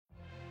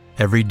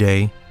Every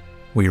day,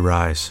 we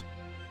rise,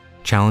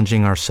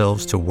 challenging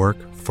ourselves to work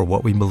for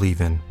what we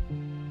believe in.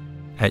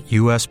 At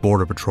U.S.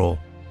 Border Patrol,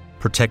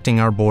 protecting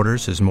our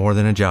borders is more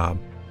than a job.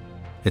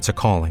 It's a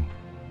calling.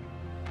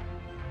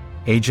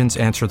 Agents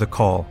answer the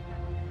call,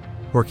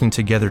 working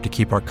together to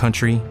keep our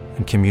country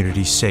and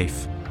communities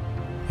safe.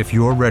 If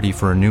you're ready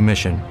for a new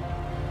mission,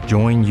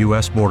 join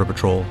U.S. Border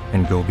Patrol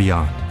and go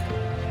beyond.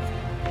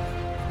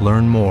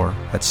 Learn more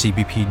at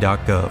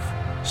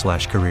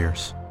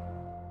cbp.gov/careers.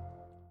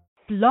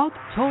 Blog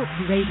Talk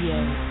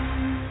Radio.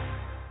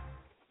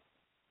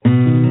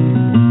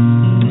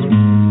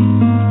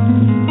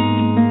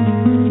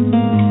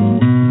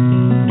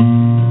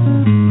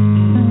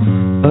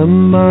 A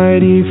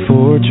mighty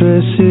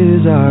fortress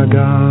is our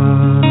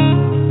God,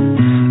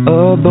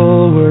 a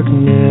bulwark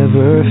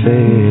never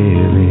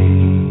failing.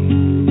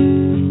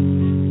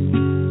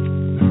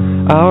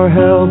 Our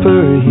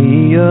helper,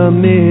 he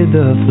amid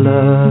the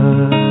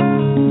flood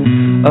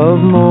of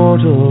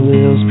mortal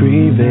ills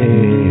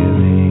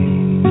prevailing.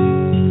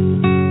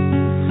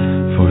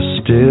 For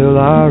still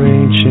our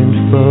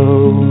ancient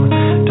foe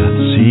doth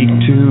seek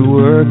to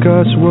work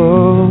us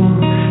woe.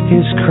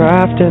 His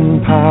craft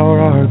and power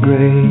are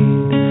great,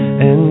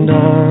 and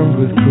armed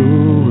with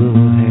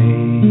cruel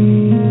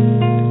hate.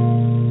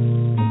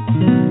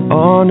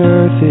 On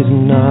earth is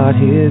not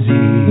his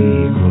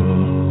equal.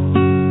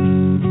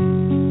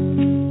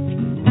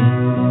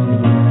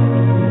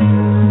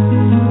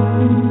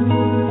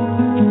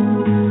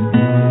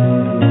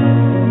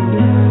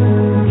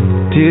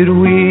 Did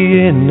we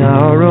in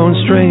our own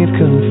strength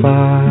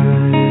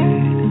confide,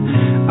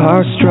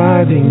 our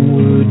striving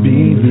would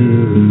be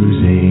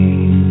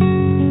losing.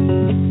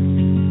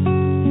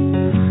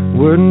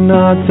 Were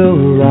not the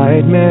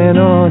right man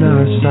on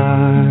our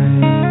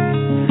side,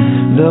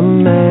 the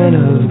man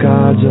of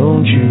God's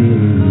own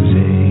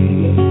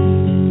choosing.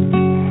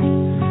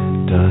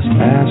 Dost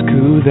ask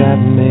who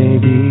that may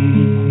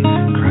be?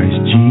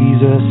 Christ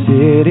Jesus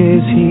it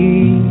is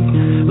he,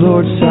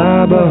 Lord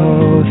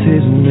Sabaoth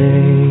his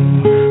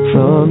name,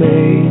 from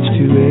age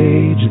to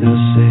age the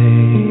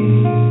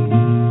same.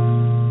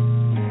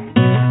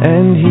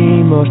 And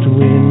he must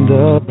win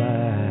the battle.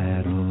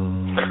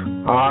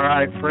 All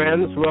right,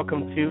 friends,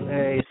 welcome to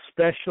a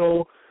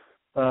special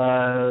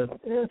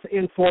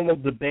informal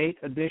debate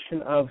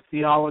edition of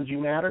Theology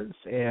Matters,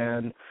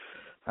 and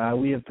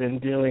we have been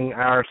doing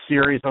our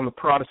series on the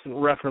Protestant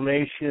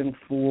Reformation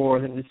for,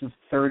 I think this is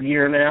the third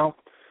year now,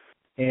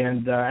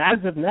 and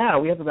as of now,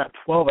 we have about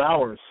 12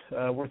 hours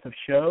worth of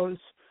shows.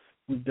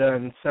 We've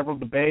done several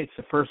debates.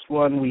 The first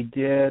one we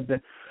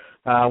did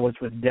was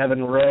with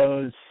Devin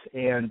Rose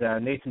and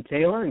Nathan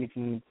Taylor, and you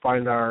can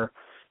find our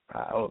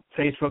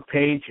Facebook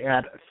page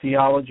at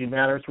Theology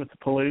Matters with the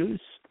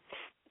Pellews,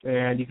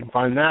 and you can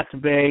find that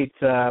debate.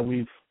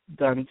 We've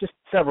done just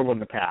several in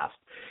the past,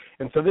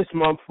 and so this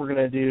month we're going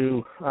to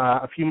do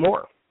a few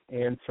more,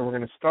 and so we're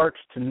going to start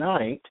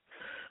tonight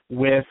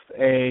with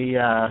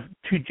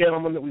two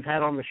gentlemen that we've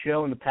had on the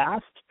show in the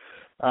past.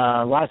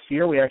 Last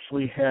year we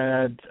actually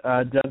had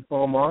Doug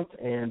Beaumont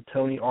and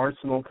Tony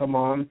Arsenal come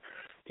on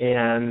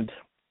and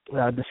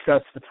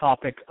discuss the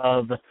topic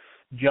of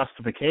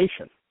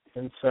justification,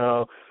 and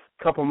so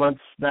a couple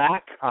months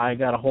back, I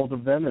got a hold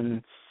of them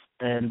and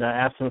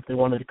asked them if they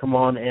wanted to come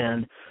on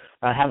and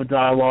have a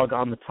dialogue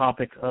on the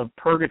topic of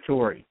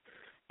purgatory,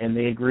 and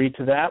they agreed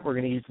to that. We're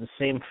going to use the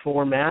same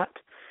format,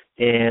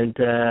 and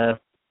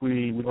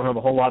we don't have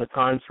a whole lot of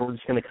time, so we're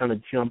just going to kind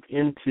of jump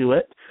into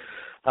it.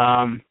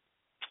 I'm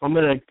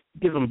going to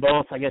give them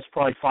both, I guess,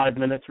 probably 5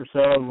 minutes or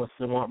so, unless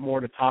they want more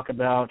to talk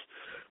about,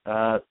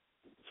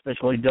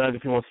 especially Doug,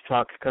 if he wants to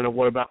talk kind of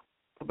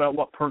about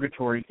what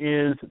purgatory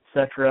is,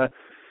 etc.,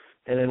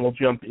 and then we'll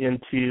jump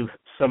into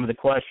some of the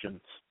questions.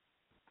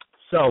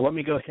 So let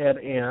me go ahead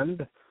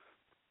and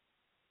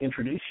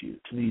introduce you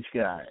to these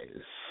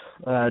guys.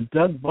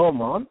 Doug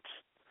Beaumont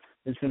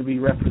is going to be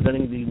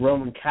representing the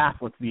Roman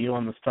Catholic view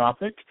on this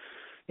topic,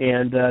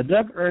 and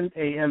Doug earned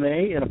a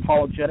M.A. in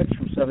Apologetics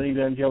from Southern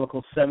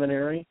Evangelical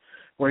Seminary,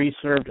 where he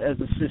served as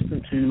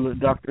assistant to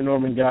Dr.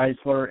 Norman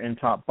Geisler and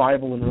taught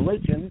Bible and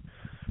religion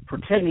for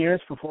 10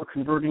 years before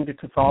converting to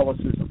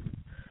Catholicism.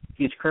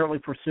 He is currently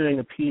pursuing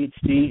a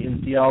Ph.D.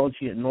 in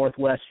theology at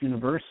Northwest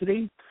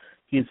University.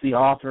 He is the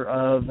author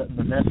of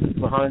The Message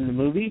Behind the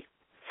Movie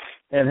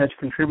and has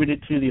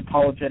contributed to the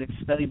Apologetics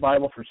Study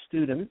Bible for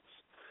students,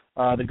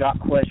 the Got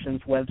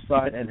Questions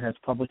website, and has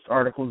published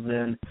articles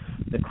in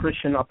the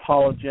Christian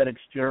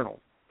Apologetics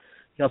Journal.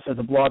 He also has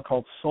a blog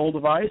called Soul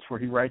Device, where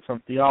he writes on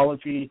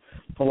theology,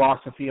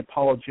 philosophy,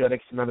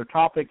 apologetics, and other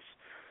topics.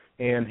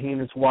 And he and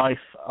his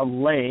wife,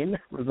 Elaine,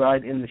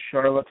 reside in the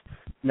Charlotte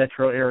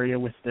metro area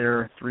with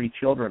their 3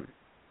 children.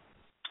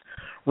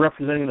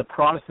 Representing the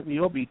Protestant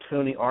view will be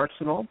Tony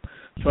Arsenal.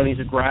 Tony is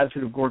a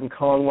graduate of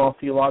Gordon-Conwell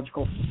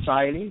Theological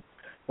Society,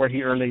 where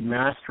he earned a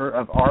Master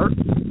of Arts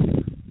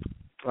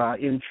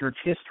in Church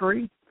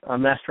History, a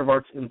Master of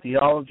Arts in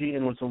Theology,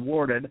 and was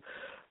awarded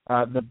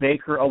the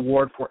Baker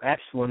Award for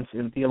Excellence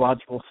in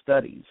Theological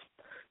Studies.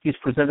 He's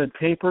presented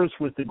papers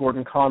with the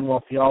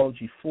Gordon-Conwell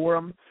Theology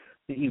Forum,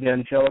 the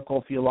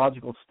Evangelical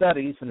Theological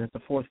Studies and has a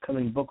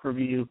forthcoming book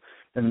review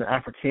in the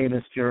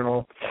Africanus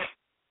Journal.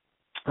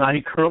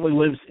 He currently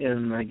lives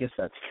in, I guess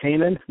that's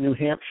Canaan, New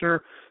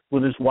Hampshire,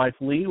 with his wife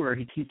Lee, where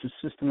he teaches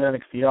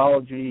systematic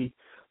theology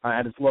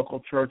at his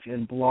local church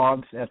and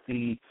blogs at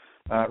the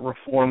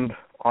Reformed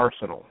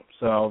Arsenal.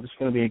 So this is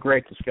going to be a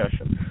great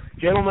discussion.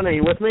 Gentlemen, are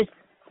you with me?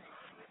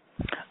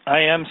 I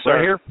am, sir.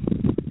 Right here?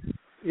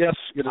 Yes,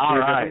 good to see you. All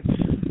right.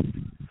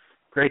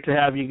 Great to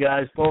have you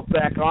guys both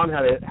back on.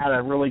 Had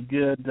a really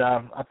good,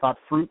 I thought,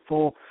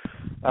 fruitful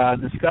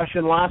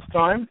discussion last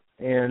time,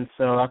 and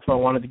so that's why I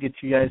wanted to get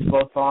you guys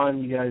both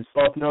on. You guys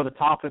both know the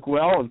topic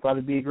well and thought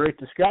it'd be a great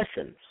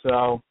discussion.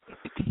 So,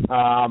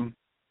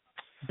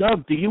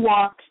 Doug, do you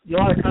want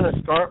to kind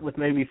of start with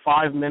maybe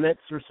 5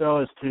 minutes or so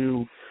as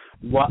to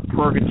what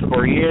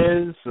purgatory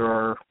is,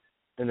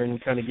 and then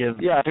kind of give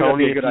I think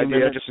Tony that'd be a good idea,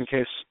 minutes? just in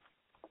case.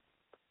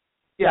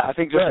 Yeah, I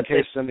think just in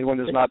case anyone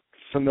is not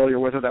familiar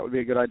with it, that would be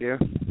a good idea.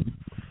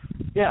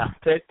 Yeah,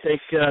 take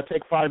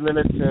 5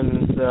 minutes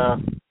and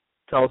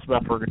tell us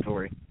about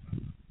purgatory.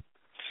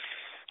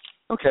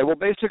 Okay, well,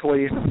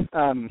 basically,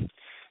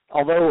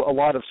 although a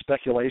lot of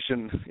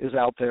speculation is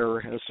out there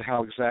as to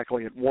how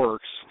exactly it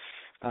works,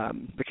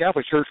 the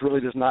Catholic Church really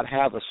does not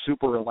have a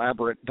super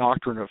elaborate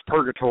doctrine of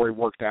purgatory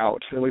worked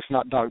out, at least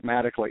not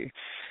dogmatically.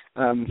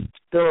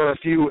 There are a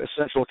few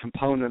essential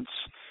components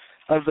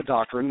of the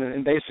doctrine,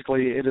 and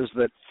basically it is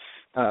that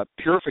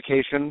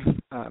purification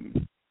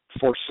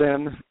for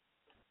sin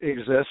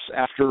exists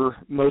after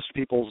most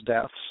people's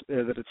deaths,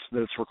 that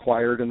it's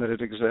required and that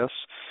it exists.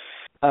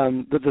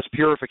 That this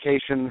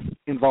purification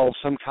involves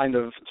some kind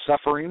of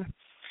suffering,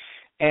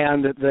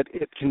 and that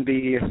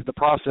the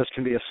process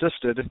can be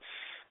assisted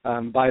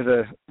by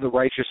the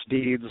righteous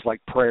deeds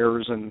like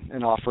prayers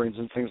and offerings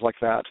and things like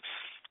that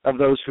of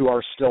those who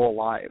are still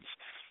alive.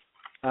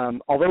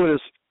 Although it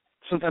is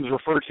sometimes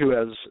referred to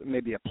as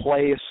maybe a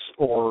place,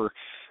 or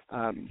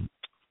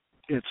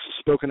it's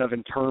spoken of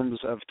in terms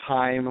of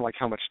time, like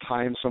how much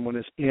time someone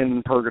is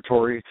in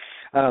purgatory,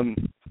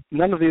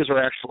 none of these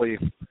are actually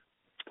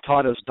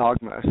taught as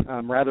dogma.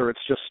 Rather,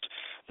 it's just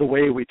the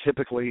way we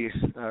typically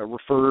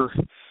refer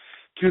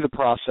to the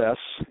process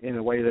in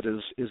a way that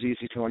is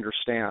easy to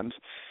understand.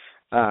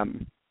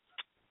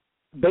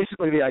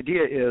 Basically, the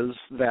idea is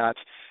that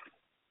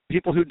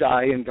people who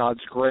die in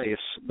God's grace,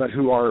 but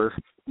who are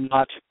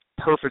not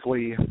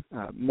perfectly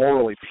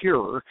morally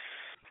pure,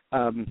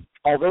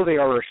 although they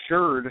are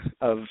assured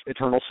of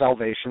eternal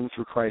salvation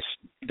through Christ's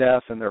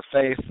death and their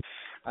faith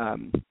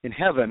in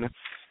heaven,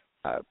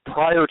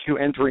 prior to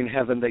entering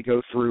heaven, they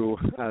go through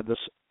this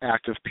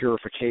act of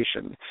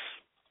purification.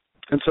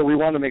 And so we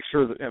want to make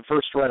sure that,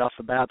 first, right off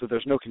the bat, that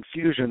there's no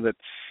confusion that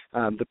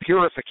the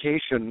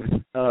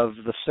purification of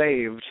the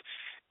saved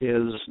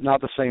is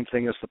not the same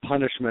thing as the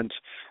punishment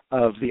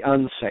of the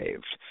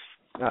unsaved.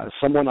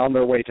 Someone on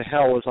their way to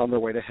hell is on their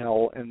way to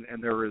hell, and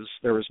there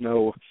is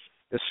no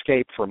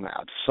escape from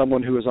that.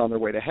 Someone who is on their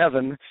way to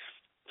heaven,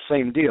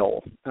 same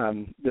deal.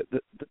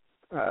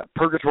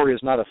 Purgatory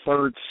is not a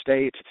third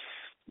state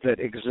that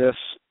exists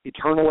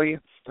eternally.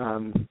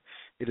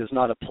 It is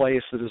not a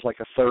place that is like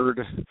a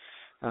third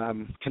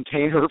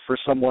container for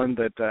someone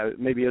that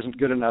maybe isn't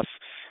good enough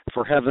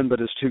for heaven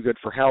but is too good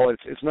for hell.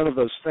 It's none of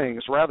those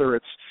things. Rather,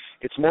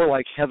 it's more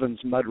like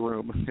heaven's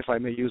mudroom, if I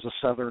may use a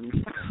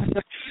Southern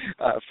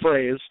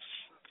phrase.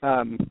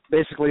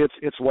 Basically,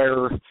 it's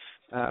where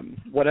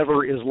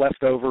whatever is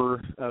left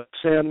over of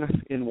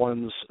sin in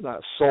one's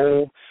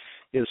soul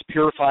is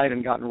purified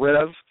and gotten rid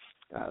of,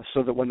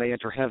 so that when they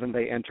enter heaven,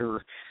 they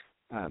enter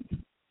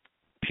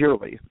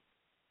purely.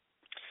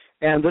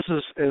 And this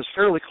is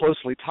fairly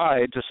closely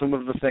tied to some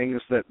of the things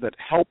that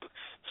help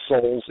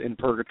souls in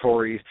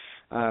purgatory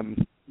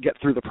get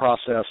through the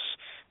process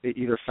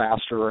either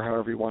faster or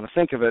however you want to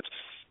think of it.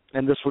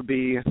 And this would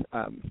be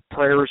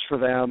prayers for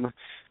them,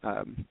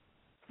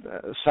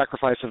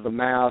 sacrifice of the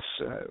Mass,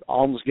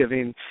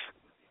 almsgiving,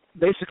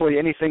 basically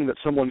anything that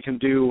someone can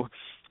do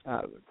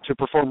to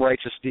perform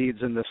righteous deeds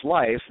in this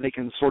life, they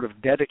can sort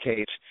of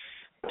dedicate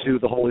to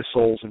the holy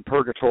souls in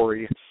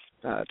purgatory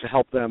to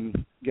help them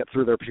get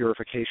through their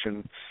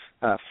purification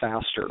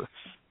faster.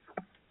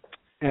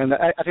 And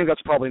I think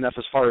that's probably enough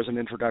as far as an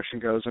introduction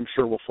goes. I'm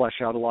sure we'll flesh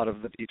out a lot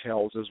of the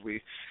details as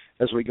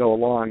we go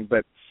along.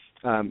 But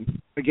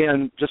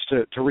again, just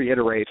to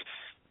reiterate,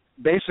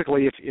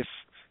 basically,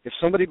 if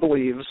somebody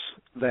believes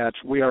that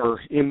we are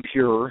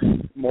impure,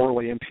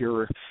 morally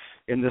impure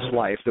in this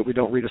life, that we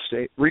don't reach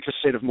a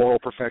state of moral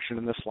perfection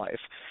in this life,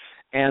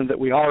 and that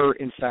we are,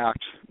 in fact,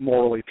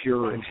 morally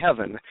pure in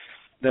heaven,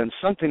 then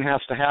something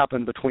has to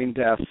happen between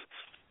death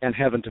and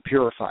heaven to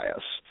purify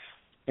us.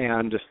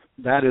 And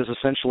that is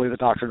essentially the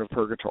doctrine of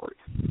purgatory.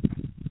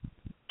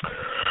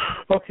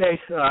 Okay,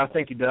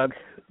 thank you, Doug.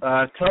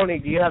 Tony,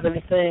 do you have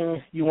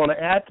anything you want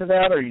to add to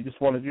that, or you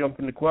just want to jump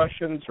into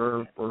questions,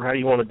 or how do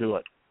you want to do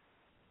it?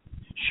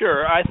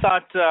 Sure. I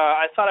thought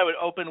I would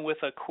open with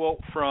a quote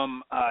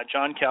from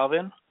John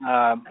Calvin.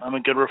 I'm a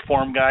good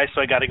Reform guy,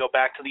 so I got to go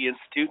back to the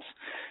Institutes.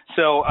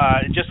 So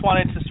just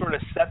wanted to sort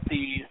of set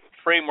the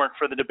framework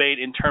for the debate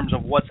in terms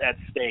of what's at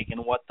stake and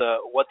what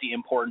the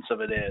importance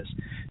of it is.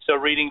 So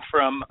reading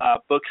from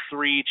Book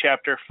 3,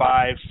 Chapter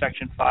 5,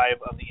 Section 5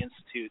 of the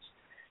Institutes,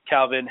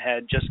 Calvin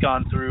had just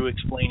gone through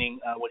explaining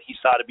what he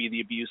saw to be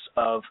the abuse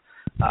of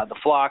the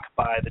flock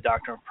by the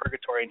doctrine of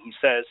purgatory, and he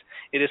says,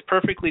 "It is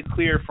perfectly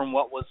clear from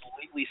what was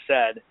lately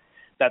said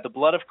that the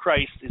blood of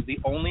Christ is the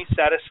only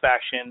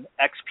satisfaction,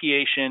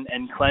 expiation,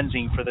 and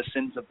cleansing for the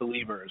sins of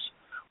believers.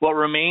 What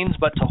remains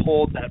but to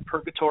hold that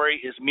purgatory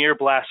is mere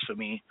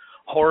blasphemy,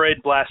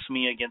 horrid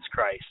blasphemy against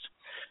Christ."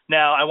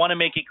 Now, I want to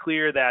make it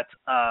clear that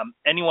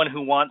anyone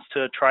who wants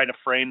to try to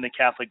frame the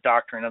Catholic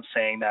doctrine of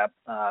saying that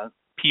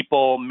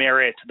people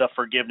merit the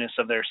forgiveness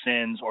of their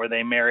sins or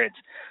they merit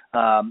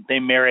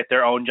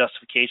their own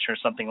justification or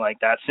something like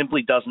that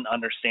simply doesn't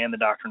understand the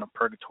doctrine of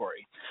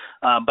purgatory.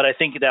 But I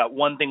think that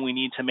one thing we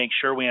need to make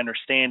sure we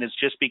understand is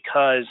just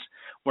because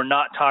we're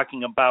not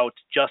talking about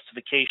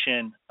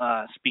justification,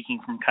 speaking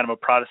from kind of a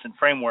Protestant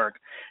framework,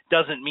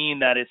 doesn't mean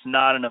that it's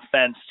not an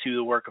offense to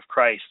the work of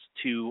Christ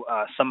to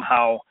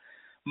somehow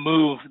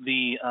move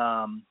the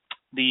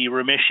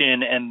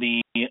remission and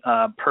the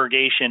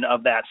purgation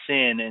of that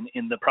sin and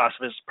in the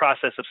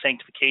process of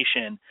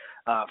sanctification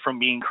from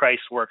being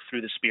Christ's work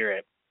through the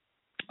Spirit.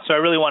 So I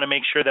really want to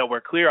make sure that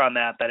we're clear on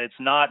that it's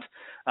not,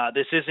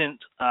 this isn't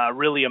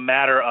really a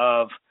matter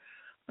of,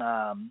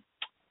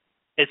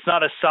 it's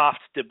not a soft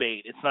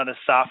debate. It's not a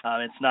soft,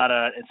 it's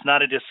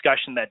not a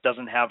discussion that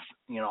doesn't have,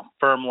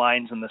 firm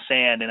lines in the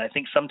sand. And I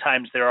think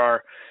sometimes there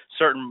are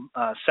certain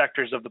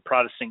sectors of the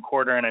Protestant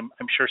quarter, and I'm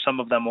sure some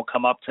of them will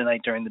come up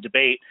tonight during the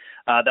debate,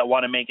 that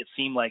want to make it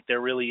seem like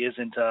there really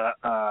isn't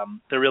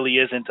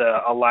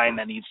a line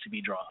that needs to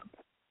be drawn.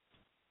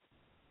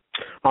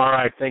 All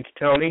right, thank you,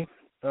 Tony.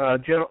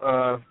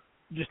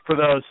 Just for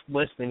those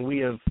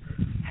listening,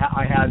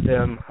 I had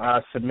them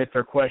submit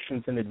their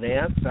questions in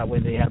advance. That way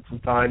they had some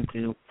time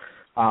to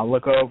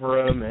look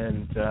over them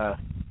and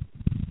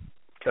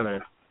kind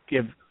of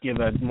give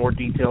a more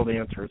detailed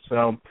answer.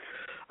 So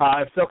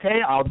if it's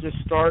okay, I'll just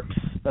start.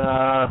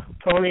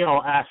 Tony,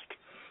 I'll ask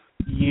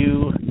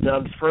you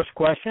Doug's first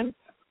question.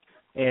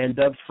 And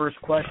Doug's first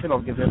question,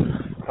 I'll give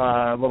him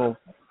a little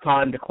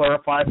time to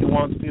clarify if he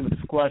wants to. This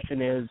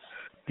question is,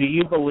 do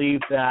you believe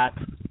that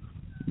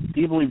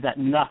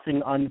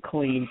nothing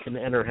unclean can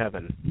enter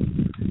heaven?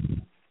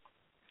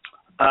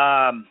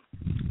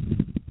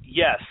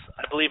 Yes,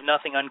 I believe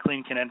nothing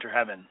unclean can enter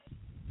heaven.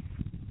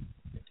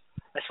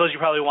 I suppose you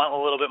probably want a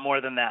little bit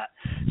more than that.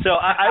 So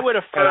I would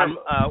affirm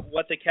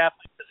what the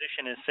Catholic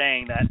position is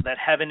saying, that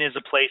heaven is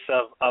a place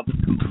of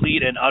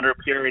complete and utter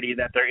purity,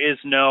 that there is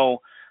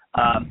no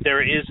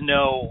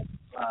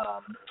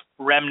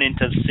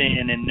remnant of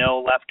sin and no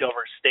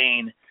leftover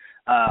stain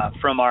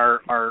from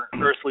our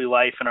earthly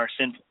life and our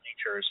sinful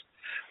natures.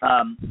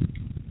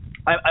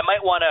 I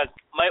might want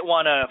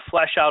to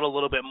flesh out a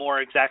little bit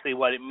more exactly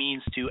what it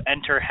means to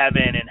enter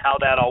heaven and how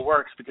that all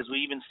works, because we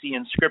even see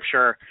in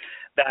Scripture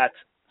that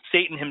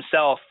Satan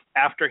himself,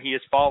 after he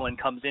has fallen,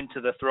 comes into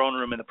the throne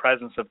room in the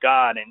presence of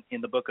God, and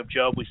in the book of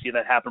Job we see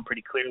that happen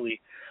pretty clearly.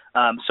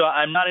 So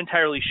I'm not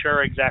entirely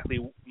sure exactly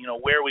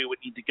where we would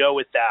need to go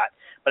with that,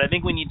 but I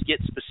think we need to get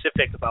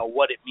specific about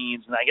what it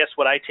means. And I guess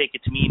what I take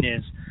it to mean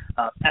is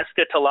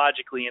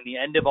eschatologically, in the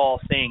end of all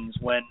things,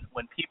 when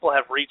people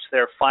have reached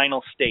their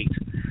final state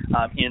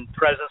in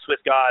presence with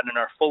God and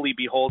are fully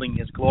beholding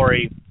His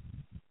glory,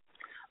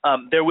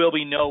 there will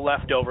be no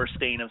leftover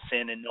stain of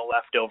sin and no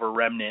leftover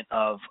remnant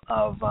of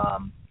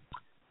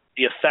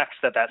the effects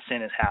that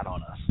sin has had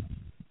on us.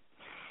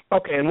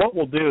 Okay, and what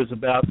we'll do is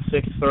about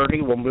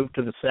 6:30, we'll move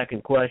to the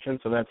second question,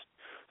 so that's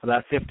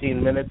about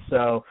 15 minutes.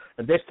 So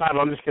at this time,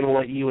 I'm just going to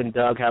let you and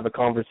Doug have a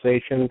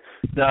conversation.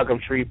 Doug, I'm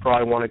sure you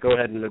probably want to go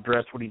ahead and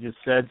address what he just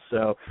said,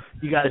 so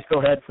you guys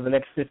go ahead for the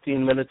next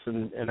 15 minutes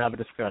and have a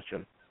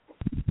discussion.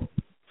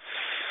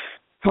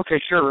 Okay,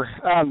 sure.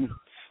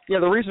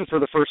 The reason for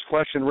the first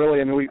question,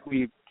 really, I mean,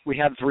 we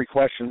had three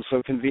questions,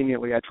 so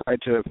conveniently I tried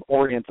to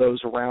orient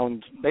those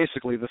around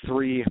basically the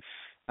three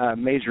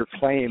major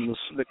claims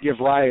that give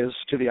rise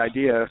to the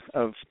idea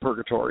of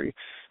purgatory.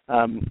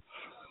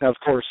 Now, of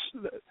course,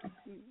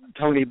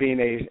 Tony,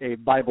 being a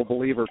Bible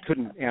believer,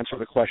 couldn't answer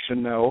the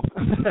question no,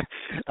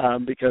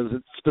 because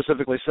it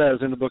specifically says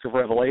in the book of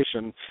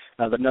Revelation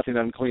that nothing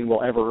unclean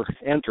will ever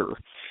enter.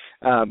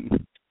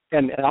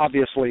 And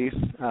obviously,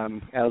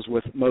 as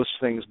with most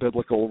things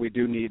biblical, we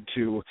do need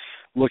to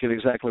look at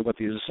exactly what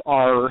these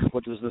are.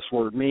 What does this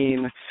word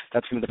mean?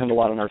 That's going to depend a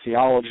lot on our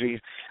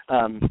theology.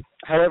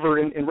 However,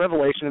 in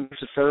Revelation, it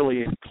makes it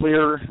fairly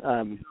clear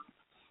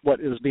what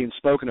is being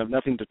spoken of.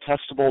 Nothing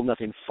detestable,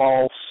 nothing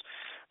false.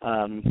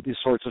 These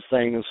sorts of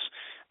things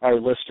are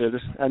listed.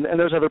 And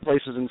there's other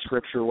places in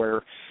Scripture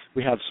where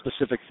we have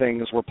specific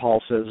things where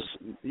Paul says,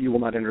 you will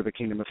not enter the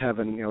kingdom of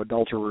heaven,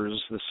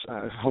 adulterers,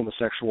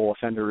 homosexual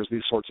offenders,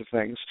 these sorts of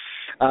things.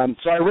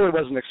 So I really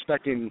wasn't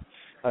expecting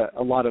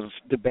a lot of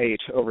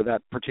debate over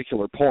that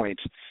particular point.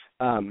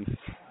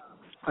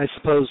 I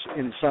suppose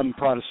in some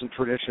Protestant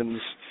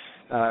traditions,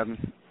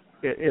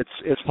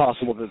 it's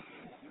possible that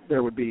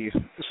there would be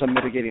some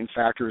mitigating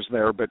factors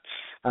there. But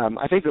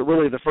I think that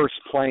really the first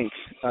plank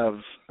of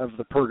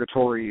the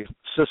purgatory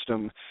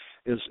system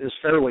is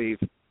fairly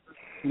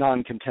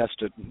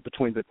non-contested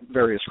between the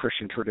various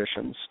Christian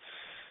traditions.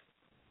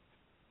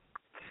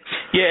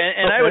 Yeah,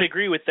 and I would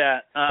agree with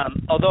that.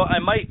 Although I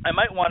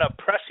might want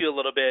to press you a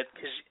little bit,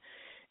 because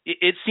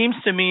it seems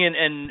to me,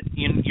 and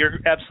you're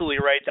absolutely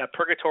right, that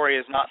purgatory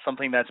is not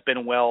something that's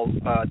been well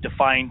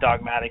defined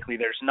dogmatically.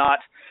 There's not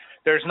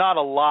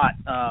a lot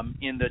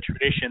in the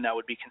tradition that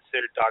would be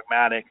considered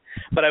dogmatic.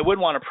 But I would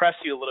want to press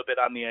you a little bit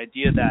on the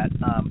idea that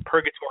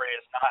purgatory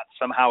is not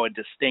somehow a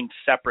distinct,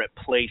 separate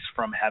place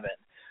from heaven.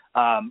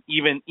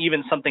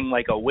 Even something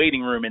like a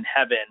waiting room in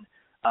heaven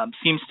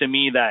seems to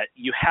me that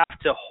you have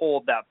to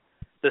hold that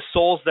the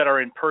souls that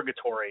are in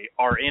purgatory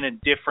are in a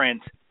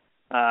different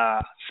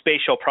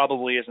spatial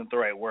probably isn't the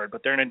right word,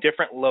 but they're in a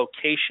different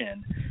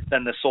location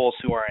than the souls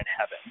who are in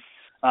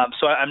heaven.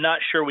 So I'm not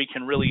sure we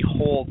can really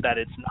hold that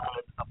it's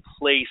not a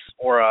place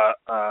or a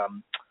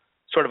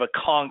sort of a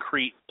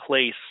concrete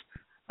place,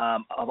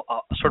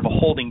 sort of a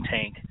holding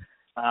tank.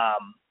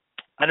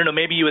 I don't know,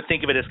 maybe you would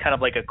think of it as kind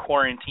of like a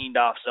quarantined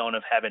off zone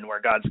of heaven where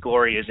God's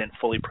glory isn't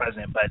fully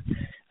present, but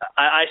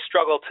I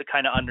struggle to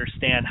kind of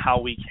understand how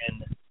we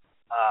can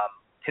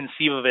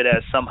conceive of it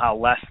as somehow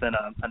less than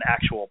an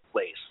actual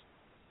place.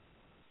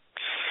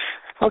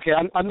 Okay,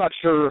 I'm not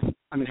sure,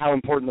 how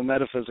important the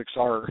metaphysics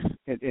are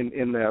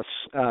in this.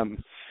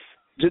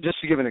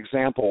 Just to give an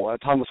example,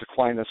 Thomas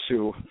Aquinas,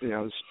 who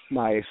is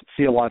my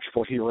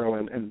theological hero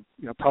and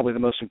probably the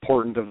most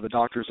important of the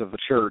doctors of the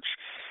church,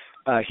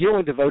 he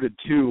only devoted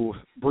 2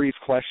 brief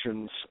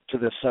questions to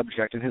this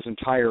subject in his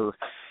entire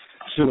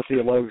Summa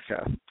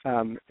Theologica.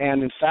 And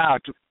in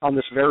fact, on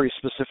this very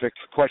specific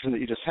question that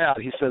you just had,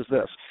 he says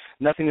this: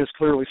 nothing is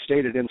clearly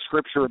stated in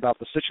Scripture about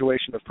the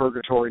situation of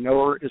purgatory,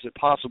 nor is it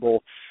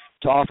possible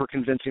to offer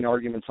convincing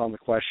arguments on the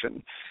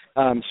question.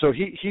 So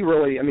he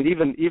really,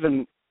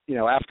 even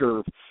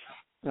after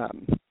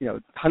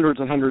hundreds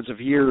and hundreds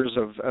of years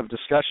of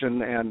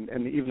discussion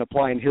and even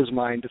applying his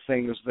mind to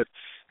things that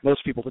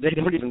most people today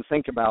don't even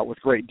think about with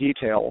great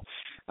detail,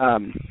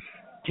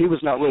 he was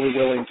not really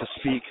willing to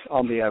speak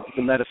on the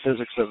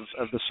metaphysics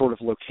of the sort of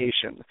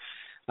location.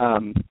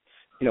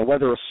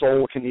 Whether a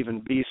soul can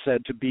even be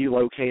said to be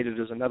located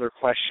is another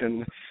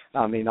question.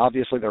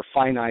 Obviously they're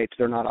finite;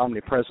 they're not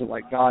omnipresent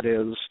like God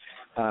is.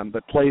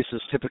 But place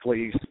is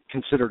typically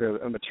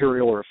considered a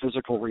material or a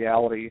physical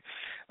reality.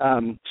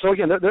 So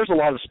again, there's a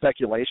lot of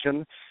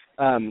speculation.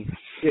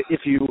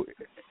 If you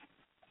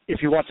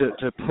want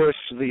to push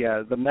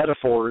the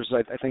metaphors,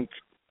 I think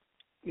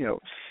you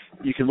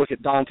can look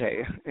at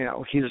Dante.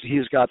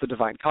 He's got the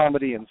Divine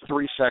Comedy in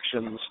 3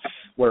 sections,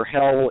 where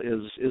hell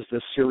is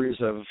this series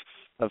of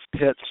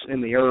pits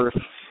in the earth,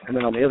 and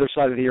then on the other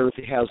side of the earth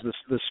he has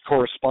this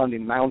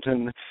corresponding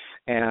mountain,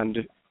 and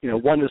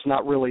one is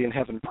not really in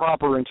heaven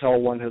proper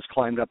until one has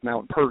climbed up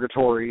Mount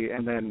Purgatory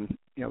and then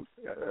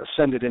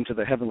ascended into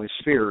the heavenly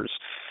spheres,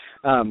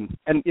 and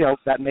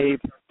that may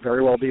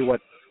very well be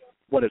what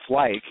it's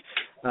like.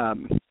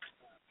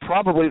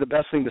 Probably the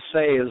best thing to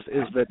say is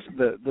that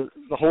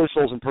the holy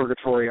souls in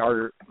purgatory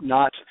are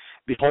not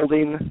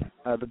beholding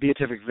the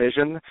beatific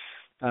vision.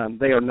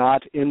 They are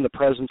not in the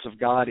presence of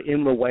God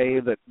in the way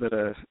that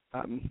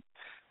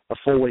a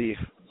fully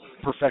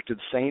perfected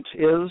saint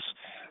is.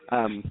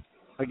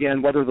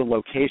 Again, whether the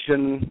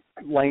location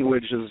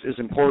language is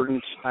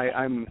important,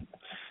 I'm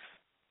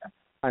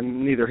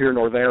neither here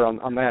nor there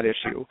on that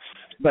issue.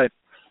 But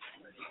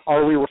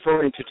are we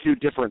referring to 2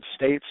 different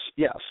states?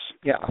 Yes.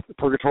 Yeah.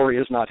 Purgatory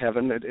is not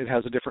heaven. It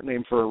has a different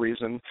name for a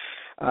reason.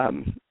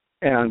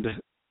 And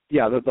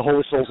yeah, the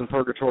holy souls in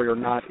purgatory are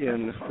not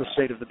in the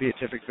state of the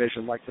beatific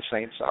vision like the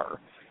saints are.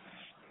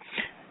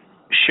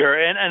 Sure,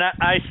 and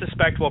I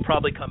suspect we'll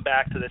probably come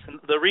back to this. And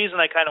the reason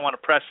I kind of want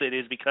to press it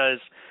is because,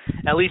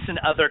 at least in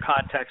other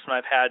contexts when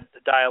I've had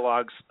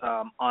dialogues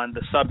on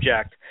the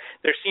subject,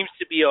 there seems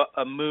to be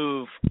a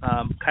move,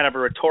 kind of a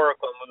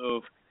rhetorical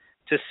move,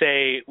 to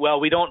say, well,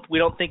 we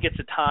don't think it's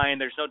a time,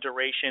 there's no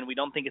duration, we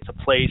don't think it's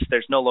a place,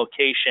 there's no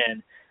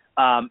location,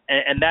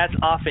 and that's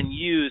often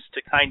used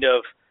to kind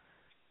of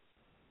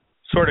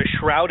sort of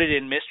shroud it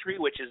in mystery,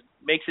 which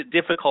makes it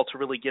difficult to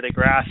really get a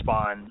grasp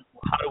on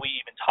how do we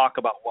even talk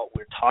about what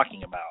we're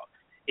talking about.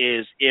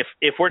 Is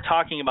if we're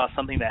talking about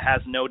something that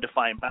has no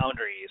defined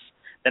boundaries,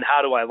 then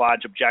how do I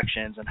lodge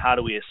objections and how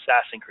do we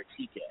assess and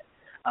critique it?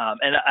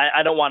 And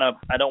I don't want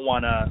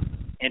to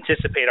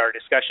anticipate our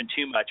discussion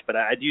too much, but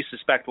I do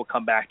suspect we'll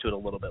come back to it a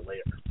little bit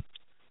later.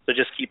 So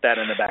just keep that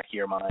in the back of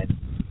your mind.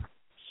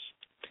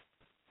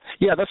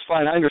 Yeah, that's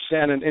fine. I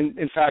understand. And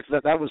in fact,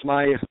 that was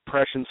my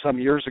impression some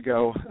years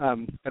ago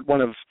at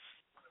one of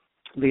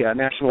the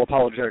National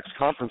Apologetics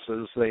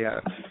conferences. They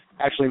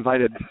actually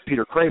invited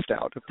Peter Kraft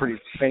out, a pretty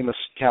famous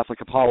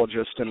Catholic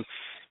apologist, and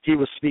he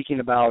was speaking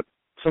about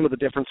some of the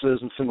differences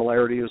and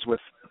similarities with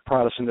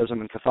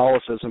Protestantism and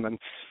Catholicism. And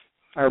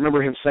I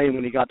remember him saying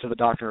when he got to the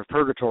doctrine of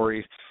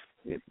purgatory,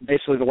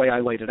 basically the way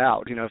I laid it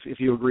out, if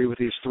you agree with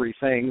these 3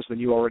 things, then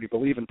you already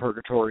believe in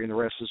purgatory and the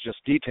rest is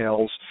just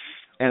details.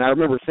 And I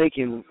remember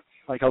thinking,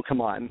 like, oh,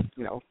 come on,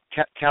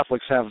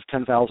 Catholics have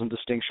 10,000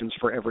 distinctions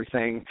for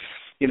everything.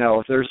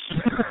 If there's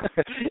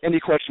any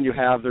question you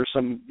have, there's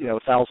some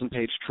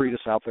 1,000-page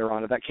treatise out there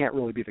on it. That can't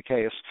really be the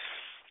case.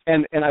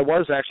 And I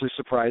was actually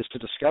surprised to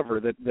discover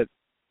that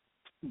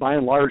by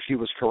and large he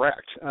was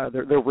correct.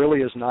 There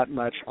really is not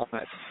much on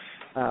it.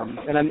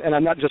 And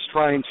I'm not just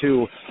trying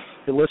to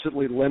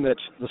illicitly limit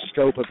the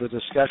scope of the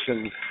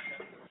discussion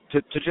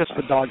to just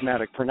the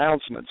dogmatic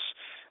pronouncements,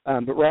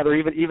 but rather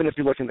even if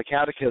you look in the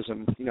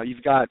Catechism,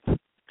 you've got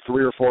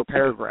 3 or 4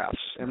 paragraphs,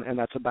 and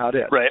that's about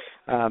it. Right.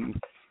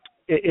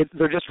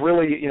 They're just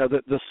really,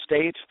 the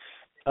state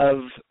of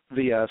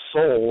the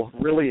soul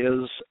really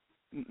is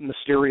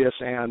mysterious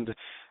and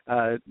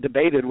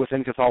debated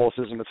within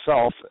Catholicism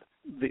itself.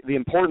 The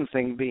important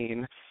thing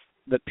being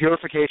that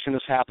purification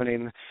is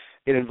happening,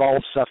 it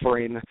involves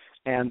suffering,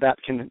 and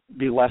that can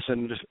be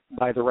lessened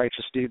by the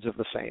righteous deeds of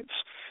the saints.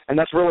 And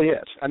that's really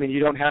it. I mean, you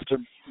don't have to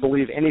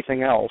believe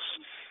anything else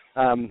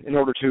in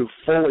order to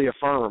fully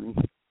affirm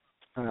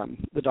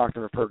the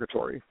doctrine of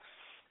purgatory.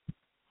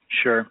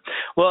 Sure.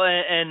 Well,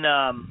 and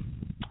I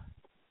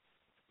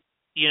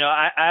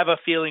have a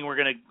feeling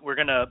we're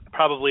gonna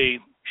probably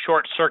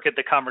short circuit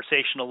the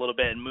conversation a little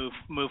bit and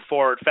move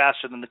forward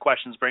faster than the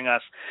questions bring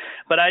us.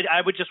 But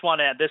I would just want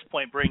to at this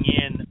point bring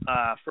in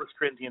 1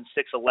 Corinthians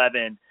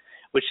 6:11,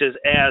 which is,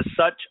 as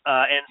such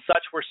and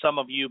such were some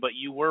of you, but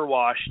you were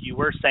washed, you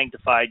were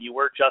sanctified, you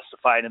were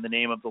justified in the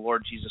name of the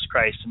Lord Jesus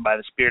Christ and by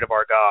the Spirit of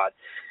our God.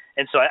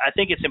 And so I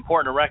think it's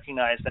important to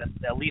recognize that,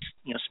 at least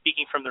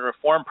speaking from the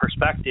Reformed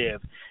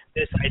perspective,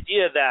 this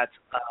idea that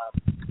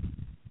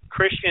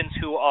Christians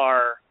who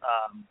are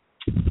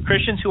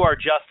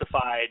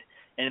justified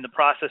and in the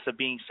process of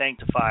being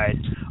sanctified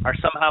are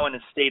somehow in a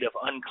state of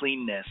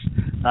uncleanness.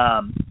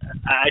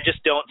 I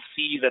just don't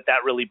see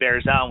that really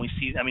bears out. And we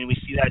see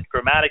that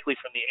grammatically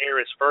from the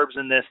aorist verbs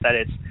in this, that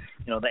it's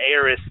the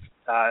aorist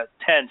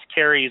tense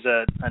carries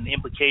an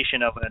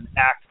implication of an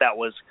act that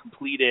was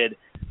completed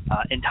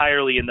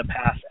entirely in the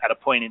past at a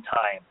point in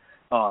time.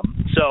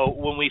 So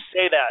when we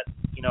say that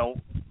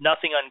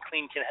nothing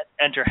unclean can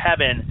enter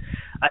heaven,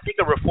 I think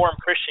a Reformed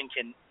Christian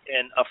can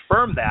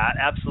affirm that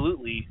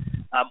absolutely,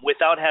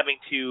 without having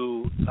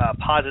to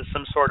posit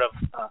some sort of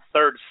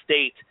third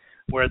state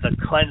where the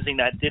cleansing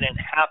that didn't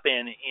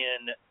happen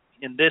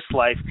in this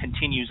life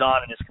continues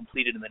on and is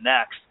completed in the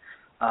next.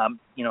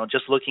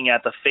 Just looking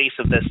at the face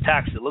of this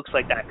text, it looks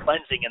like that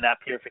cleansing and that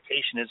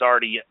purification is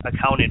already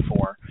accounted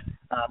for.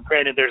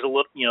 Granted, there's a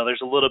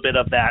little bit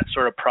of that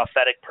sort of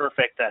prophetic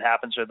perfect that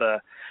happens, or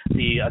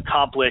the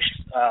accomplished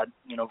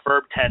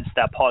verb tense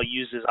that Paul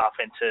uses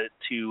often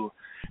to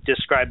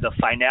describe the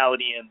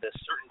finality and the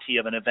certainty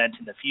of an event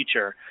in the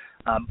future.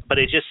 But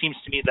it just seems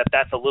to me that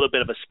that's a little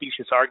bit of a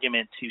specious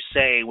argument to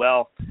say,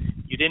 well,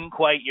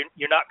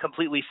 you're not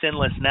completely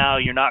sinless now,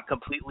 you're not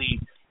completely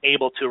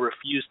able to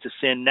refuse to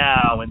sin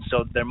now, and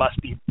so there must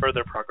be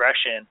further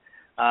progression.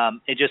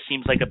 It just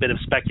seems like a bit of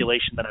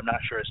speculation that I'm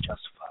not sure is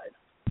justified.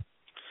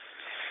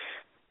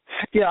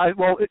 Yeah,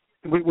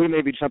 we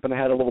may be jumping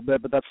ahead a little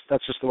bit, but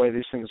that's just the way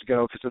these things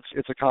go, because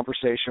it's a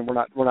conversation.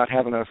 We're not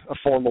having a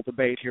formal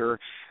debate here.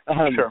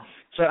 Sure.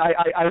 So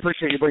I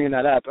appreciate you bringing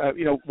that up.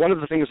 One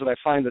of the things that I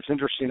find that's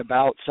interesting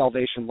about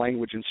salvation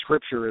language in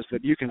Scripture is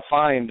that you can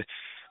find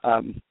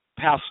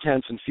past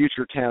tense and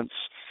future tense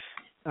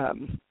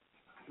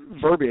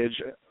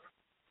verbiage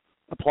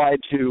applied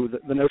to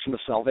the notion of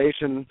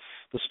salvation,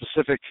 the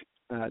specific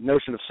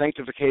notion of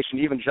sanctification,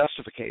 even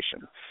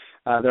justification.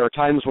 There are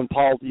times when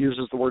Paul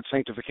uses the word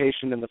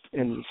sanctification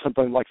in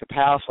something like the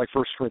past, like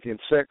 1 Corinthians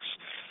 6.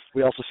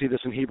 We also see this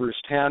in Hebrews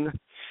 10.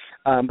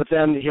 But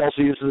then he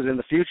also uses it in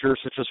the future,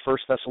 such as 1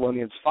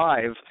 Thessalonians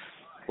 5,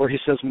 where he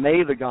says,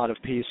 "May the God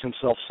of peace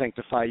himself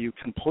sanctify you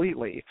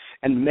completely,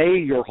 and may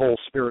your whole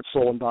spirit,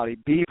 soul, and body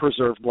be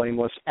preserved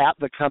blameless at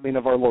the coming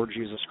of our Lord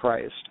Jesus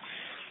Christ."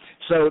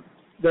 So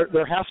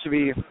there has to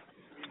be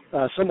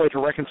some way to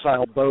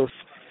reconcile both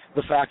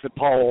the fact that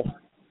Paul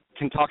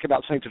can talk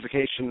about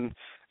sanctification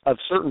of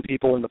certain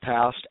people in the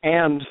past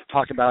and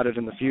talk about it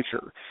in the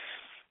future.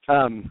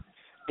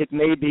 It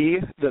may be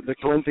that the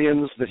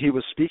Corinthians that he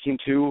was speaking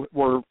to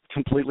were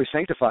completely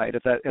sanctified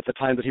at the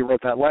time that he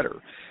wrote that letter.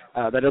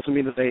 That doesn't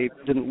mean that they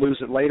didn't lose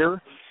it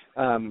later.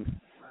 And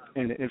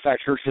in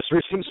fact, church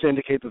history seems to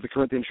indicate that the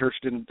Corinthian church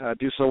didn't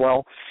do so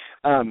well.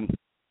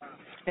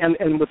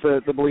 And with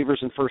the believers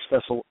in 1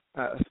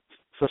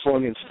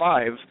 Thessalonians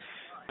 5,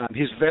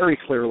 he's very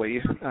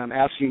clearly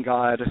asking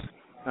God,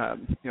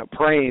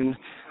 praying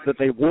that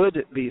they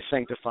would be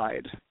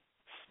sanctified,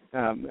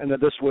 and that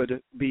this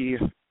would be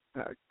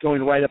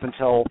going right up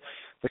until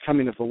the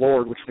coming of the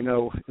Lord, which we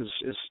know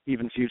is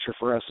even future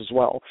for us as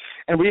well.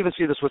 And we even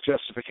see this with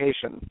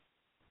justification.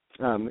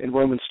 In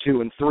Romans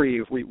 2 and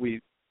 3,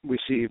 we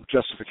see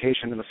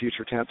justification in the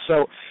future tense.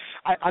 So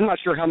I'm not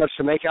sure how much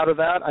to make out of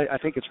that. I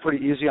think it's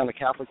pretty easy on the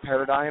Catholic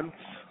paradigm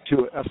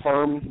to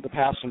affirm the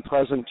past and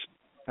present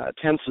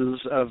tenses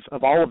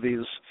of all of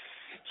these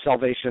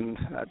salvation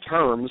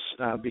terms,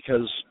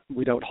 because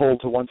we don't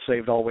hold to once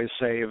saved, always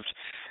saved.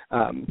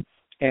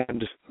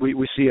 And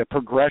we see a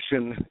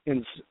progression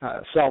in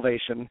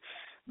salvation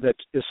that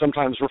is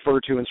sometimes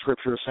referred to in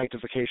Scripture as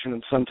sanctification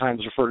and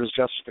sometimes referred as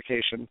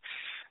justification,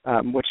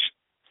 which,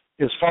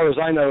 as far as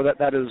I know,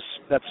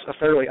 that's a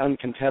fairly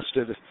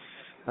uncontested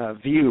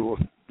view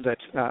that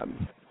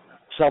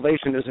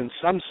salvation is in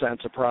some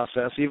sense a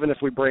process, even if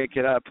we break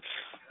it up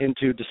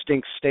into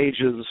distinct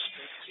stages,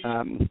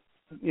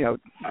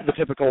 the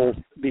typical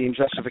being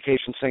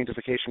justification,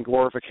 sanctification,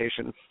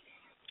 glorification.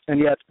 And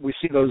yet we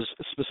see those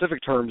specific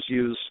terms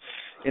used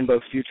in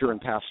both future and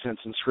past tense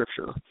in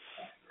Scripture.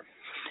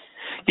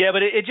 Yeah,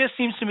 but it just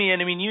seems to me,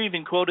 and I mean, you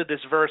even quoted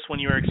this verse when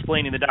you were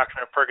explaining the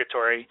doctrine of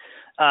purgatory.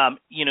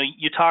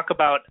 You talk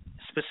about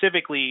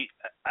specifically.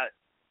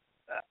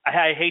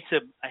 I hate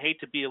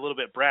to be a little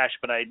bit brash,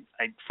 but I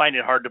find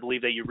it hard to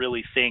believe that you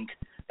really think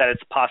that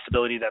it's a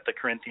possibility that the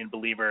Corinthian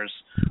believers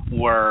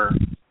were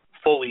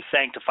fully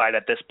sanctified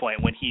at this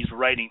point when he's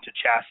writing to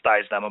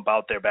chastise them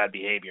about their bad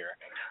behavior.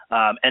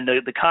 And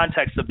the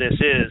context of this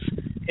is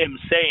him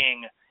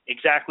saying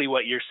exactly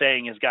what you're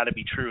saying has got to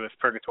be true if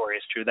purgatory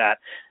is true, that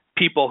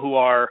people who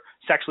are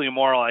sexually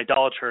immoral,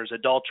 idolaters,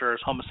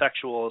 adulterers,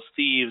 homosexuals,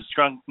 thieves,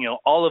 drunk,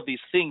 all of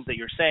these things that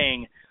you're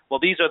saying, well,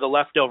 these are the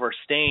leftover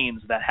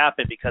stains that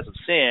happen because of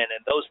sin,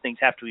 and those things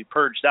have to be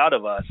purged out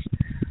of us.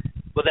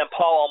 But then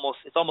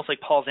it's almost like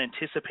Paul's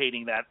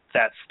anticipating that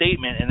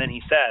statement, and then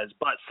he says,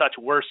 but such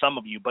were some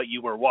of you, but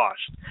you were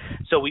washed.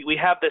 So we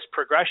have this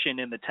progression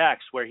in the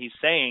text where he's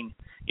saying,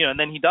 and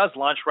then he does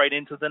launch right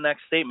into the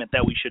next statement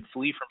that we should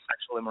flee from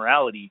sexual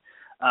immorality.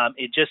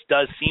 It just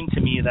does seem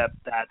to me that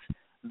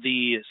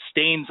the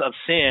stains of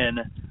sin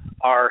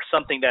are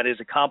something that is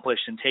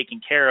accomplished and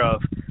taken care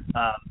of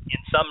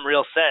in some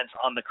real sense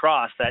on the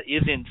cross that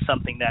isn't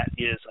something that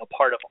is a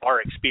part of our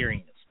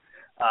experience.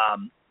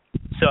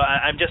 So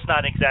I'm just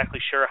not exactly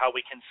sure how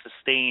we can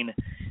sustain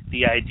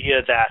the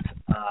idea that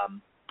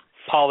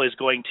Paul is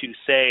going to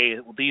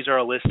say, well, these are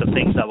a list of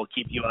things that will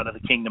keep you out of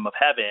the kingdom of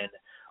heaven,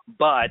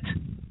 but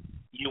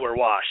you were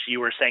washed, you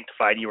were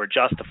sanctified, you were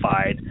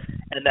justified,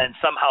 and then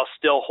somehow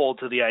still hold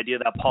to the idea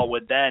that Paul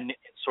would then,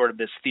 sort of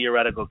this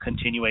theoretical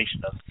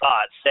continuation of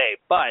thought, say,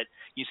 but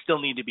you still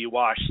need to be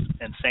washed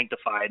and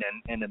sanctified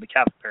and in the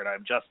Catholic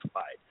paradigm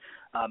justified.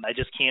 I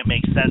just can't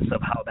make sense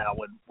of how that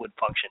would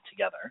function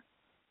together,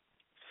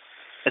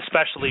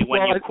 especially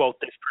when you quote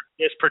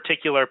this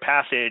particular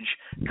passage,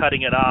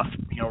 cutting it off,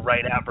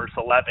 right at verse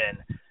 11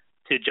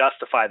 to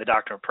justify the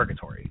doctrine of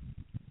purgatory.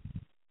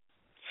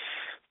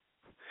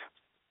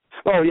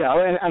 Oh yeah,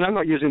 and I'm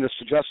not using this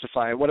to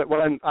justify it.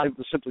 I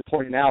was simply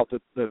pointing out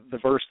that the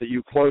verse that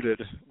you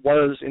quoted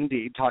was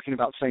indeed talking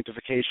about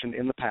sanctification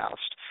in the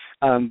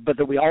past, but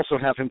that we also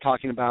have him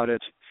talking about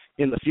it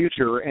in the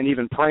future and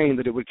even praying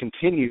that it would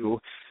continue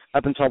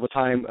up until the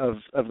time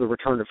of the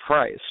return of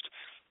Christ.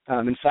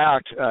 In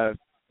fact,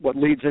 what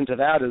leads into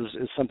that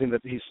is something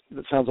that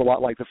sounds a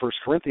lot like the 1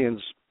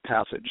 Corinthians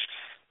passage.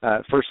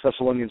 1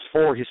 Thessalonians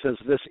 4, he says,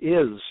 "This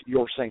is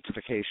your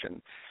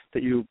sanctification,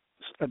 that you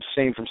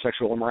abstain from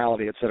sexual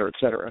immorality, et cetera, et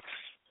cetera."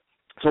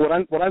 So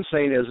what I'm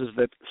saying is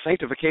that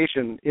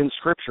sanctification in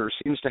Scripture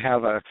seems to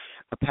have a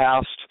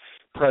past,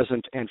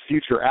 present, and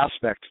future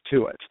aspect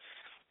to it.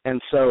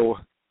 And so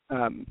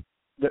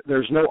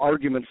there's no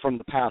argument from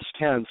the past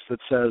tense that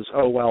says,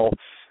 oh, well,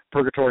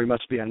 purgatory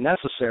must be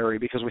unnecessary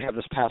because we have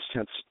this past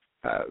tense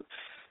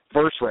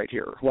verse right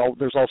here. Well,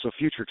 there's also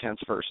future tense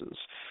verses.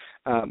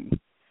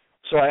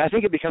 So I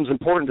think it becomes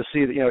important to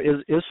see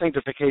that, is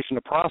sanctification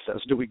a process?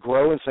 Do we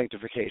grow in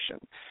sanctification?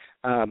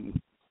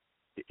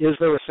 Is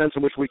there a sense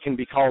in which we can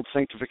be called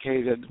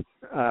sanctificated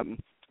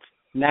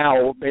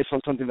now based on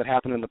something that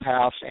happened in the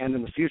past and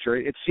in the future?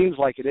 It seems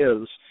like it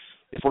is,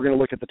 if we're going to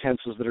look at the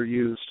tenses that are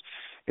used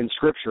in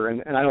Scripture.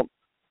 And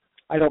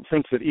I don't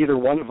think that either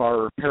one of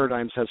our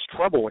paradigms has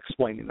trouble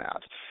explaining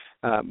that.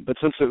 But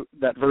since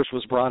that verse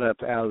was brought up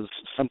as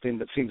something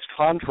that seems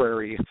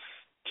contrary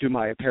to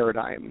my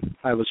paradigm,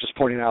 I was just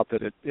pointing out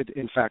that it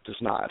in fact is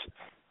not.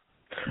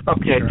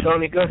 Okay,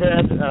 Tony, go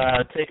ahead.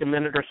 Take a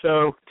minute or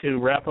so to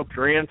wrap up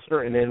your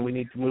answer, and then we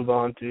need to move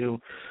on to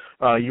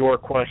your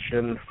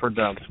question for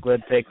Doug. So go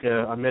ahead and take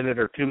a minute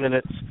or 2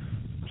 minutes,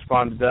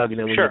 respond to Doug, and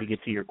then we need to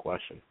get to your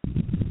question.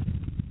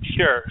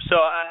 Sure. So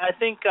I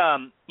think,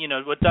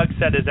 what Doug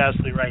said is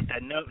absolutely right.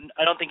 That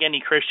I don't think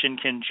any Christian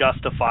can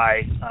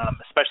justify,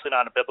 especially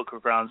not on biblical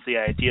grounds, the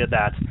idea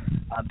that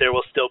there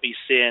will still be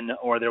sin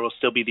or there will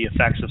still be the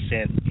effects of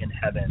sin in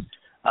heaven.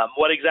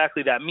 What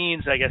exactly that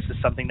means, I guess, is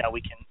something that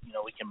we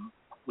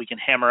can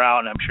hammer out,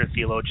 and I'm sure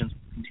theologians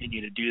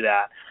continue to do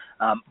that.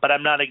 But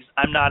I'm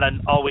not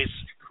always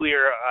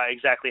clear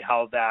exactly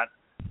how that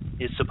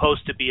is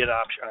supposed to be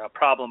a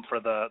problem for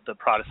the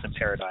Protestant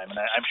paradigm, and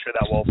I'm sure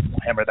that we'll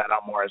hammer that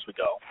out more as we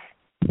go.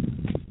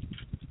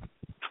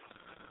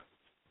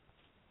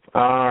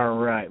 All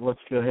right, let's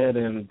go ahead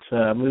and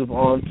move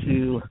on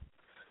to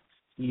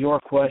your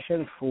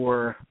question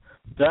for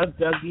Doug.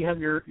 Doug, do you have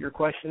your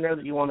question there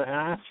that you want to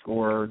ask,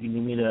 or do you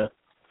need me to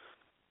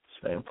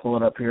pull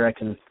it up here? I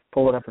can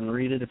pull it up and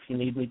read it if you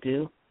need me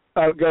to.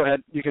 Go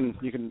ahead. You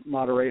can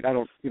moderate. I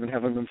don't even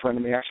have them in front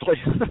of me, actually.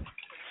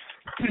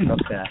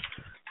 Okay.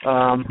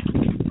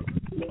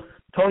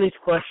 Tony's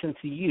question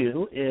to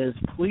you is,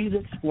 please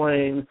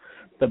explain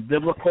the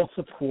biblical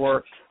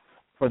support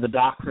for the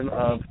doctrine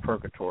of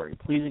purgatory.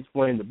 Please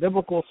explain the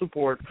biblical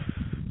support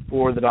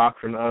for the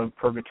doctrine of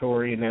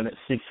purgatory, and then at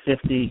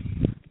 6:50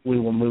 we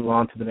will move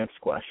on to the next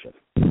question.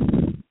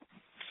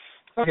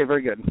 Okay,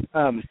 very good.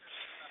 All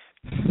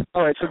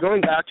right, so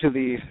going back to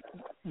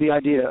the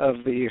idea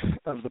of the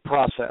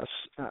process,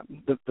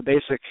 the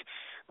basic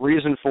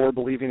reason for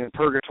believing in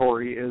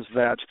purgatory is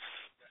that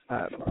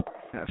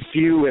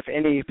few, if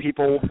any,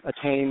 people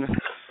attain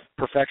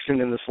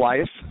perfection in this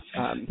life,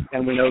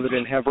 and we know that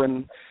in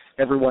heaven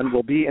everyone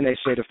will be in a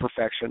state of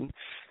perfection,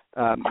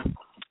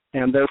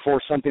 and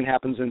therefore something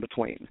happens in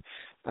between.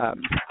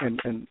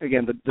 And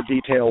again, the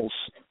details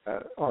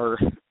are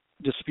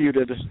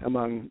disputed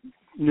among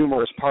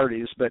numerous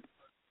parties, but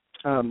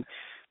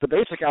the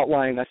basic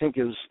outline, I think,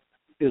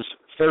 is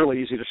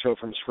fairly easy to show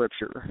from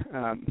Scripture.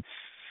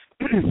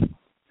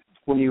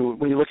 When you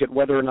look at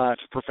whether or not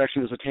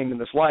perfection is attained in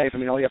this life, I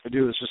mean, all you have to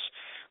do is just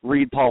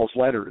read Paul's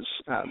letters.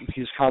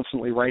 He's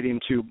constantly writing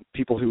to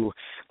people who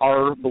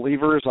are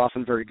believers,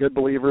 often very good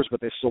believers, but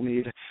they still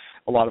need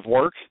a lot of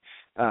work.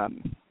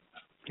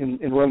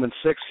 In Romans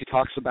 6, he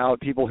talks about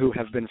people who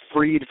have been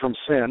freed from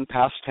sin,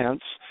 past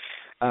tense,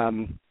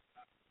 and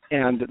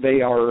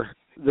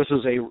this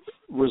is a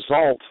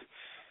result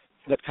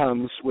that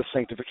comes with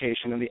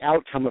sanctification, and the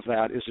outcome of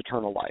that is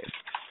eternal life.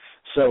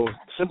 So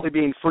simply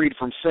being freed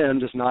from sin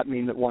does not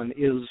mean that one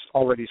is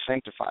already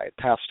sanctified,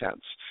 past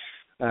tense.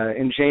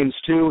 In James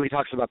 2, he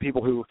talks about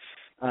people who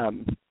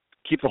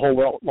keep the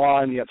whole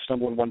law and yet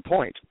stumble in one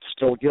point,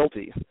 still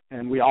guilty.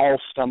 And we all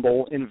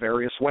stumble in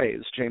various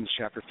ways, James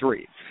chapter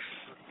 3.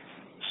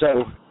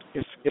 So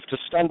if to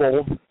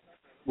stumble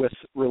with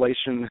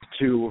relation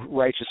to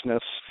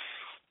righteousness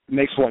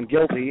makes one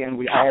guilty, and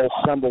we all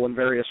stumble in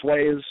various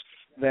ways,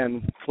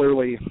 then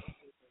clearly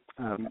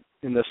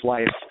in this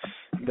life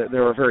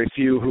there are very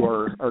few who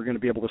are going to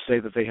be able to say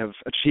that they have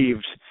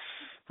achieved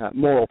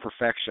moral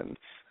perfection.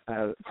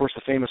 Of course,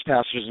 the famous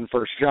passages in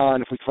 1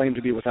 John, if we claim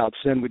to be without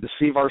sin, we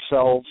deceive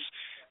ourselves.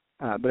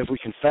 But if we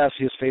confess,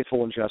 he is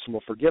faithful and just and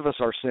will forgive us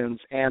our sins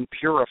and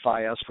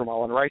purify us from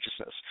all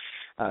unrighteousness.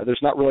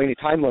 There's not really any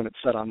time limit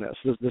set on this.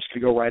 This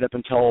could go right up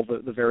until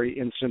the very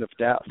instant of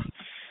death.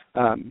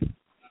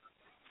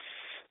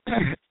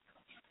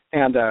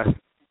 And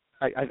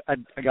I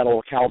got a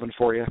little Calvin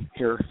for you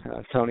here,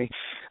 Tony.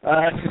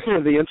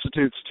 The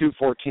Institute's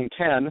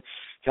 2:14:10,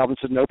 Calvin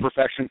said, "No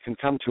perfection can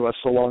come to us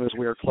so long as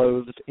we are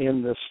clothed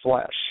in this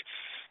flesh.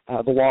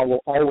 The law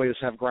will always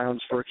have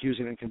grounds for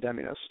accusing and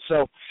condemning us."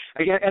 So,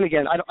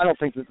 again, I don't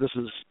think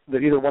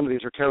that either one of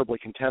these are terribly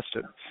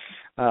contested.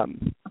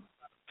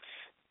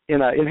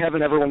 In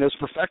heaven, everyone is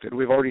perfected.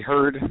 We've already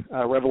heard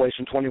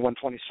Revelation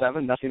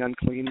 21:27, nothing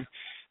unclean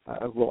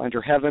will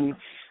enter heaven.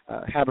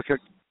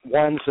 Habakkuk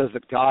 1 says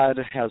that God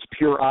has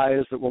pure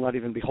eyes that will not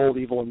even behold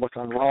evil and look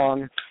on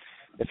wrong.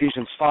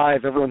 Ephesians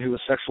 5, everyone who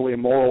is sexually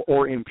immoral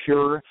or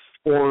impure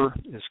or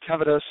is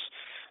covetous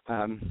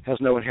has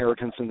no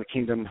inheritance in the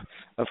kingdom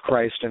of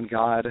Christ and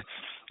God.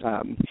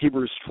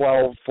 Hebrews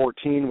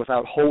 12:14,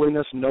 without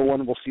holiness no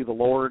one will see the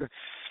Lord.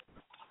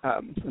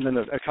 And then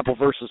a couple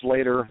verses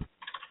later,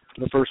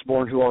 the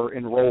firstborn who are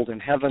enrolled in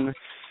heaven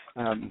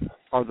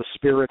are the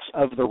spirits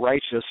of the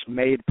righteous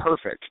made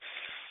perfect.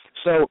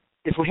 So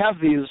if we have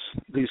these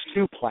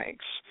two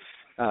planks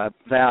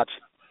that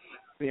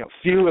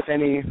few, if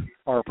any,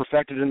 are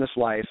perfected in this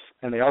life,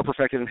 and they are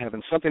perfected in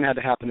heaven, something had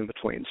to happen in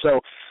between. So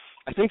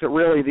I think that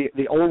really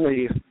the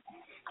only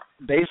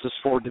basis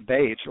for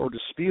debate or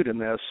dispute in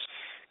this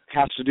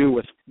has to do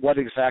with what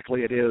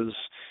exactly it is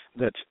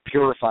that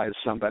purifies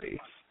somebody.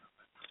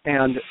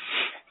 And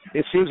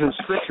it seems in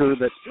Scripture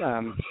that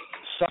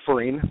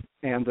suffering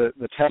and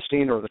the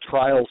testing or the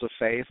trials of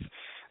faith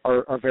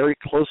are very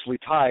closely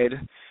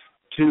tied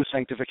to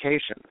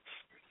sanctification.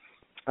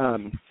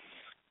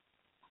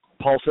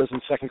 Paul says in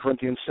 2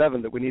 Corinthians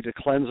 7 that we need to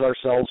cleanse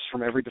ourselves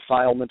from every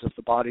defilement of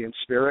the body and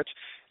spirit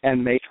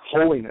and make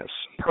holiness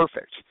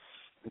perfect.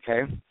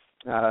 Okay?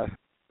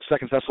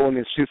 2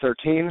 Thessalonians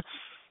 2:13,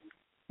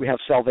 we have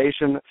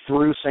salvation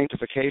through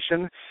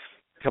sanctification.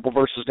 A couple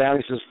verses down,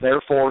 he says,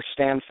 "Therefore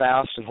stand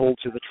fast and hold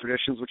to the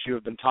traditions which you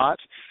have been taught."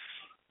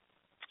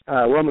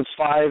 Romans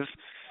 5,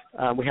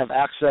 we have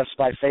access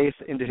by faith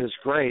into his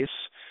grace.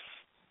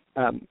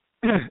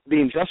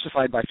 Being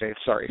justified by faith,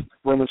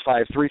 Romans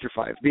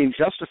 5:3-5. Being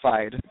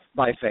justified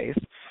by faith,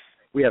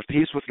 we have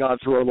peace with God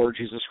through our Lord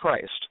Jesus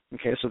Christ.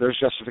 Okay, so there's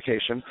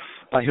justification,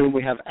 by whom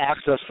we have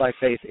access by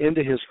faith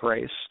into his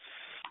grace.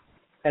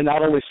 And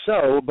not only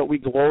so, but we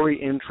glory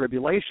in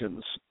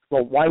tribulations.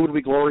 Well, why would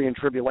we glory in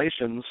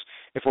tribulations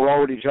if we're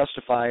already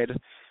justified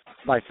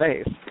by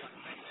faith?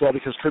 Well,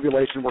 because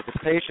tribulation worketh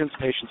patience,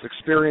 patience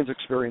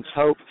experience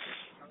hope.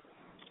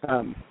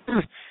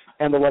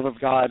 And the love of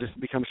God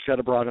becomes shed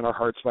abroad in our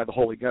hearts by the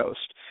Holy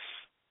Ghost.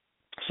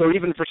 So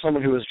even for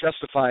someone who is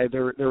justified,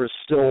 there is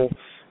still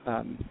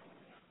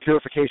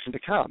purification to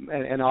come,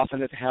 and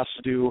often it has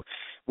to do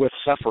with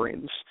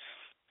sufferings.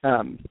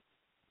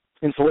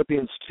 In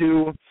Philippians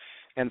 2,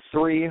 and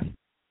 3,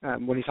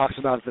 when he talks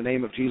about the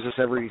name of Jesus,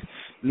 every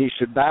knee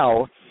should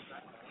bow,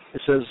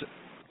 it says,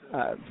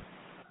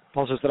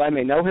 Paul says, that I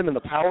may know him in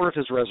the power of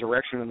his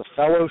resurrection and the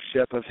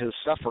fellowship of his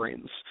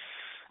sufferings.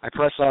 I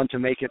press on to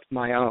make it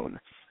my own.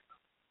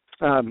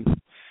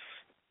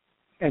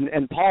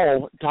 And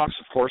Paul talks,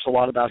 of course, a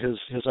lot about his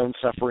own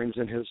sufferings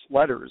in his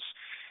letters.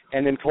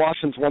 And in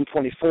Colossians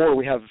 1:24,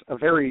 we have a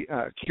very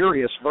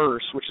curious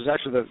verse, which is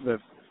actually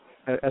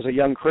as a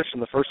young Christian,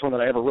 the first one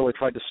that I ever really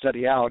tried to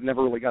study out.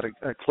 Never really got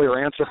a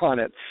clear answer on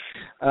it.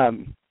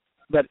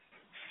 But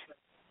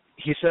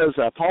he says,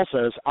 Paul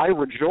says, I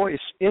rejoice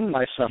in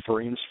my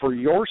sufferings for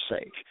your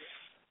sake,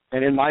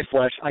 and in my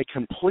flesh I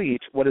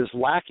complete what is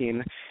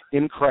lacking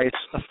in Christ's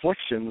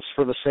afflictions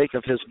for the sake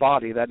of his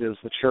body, that is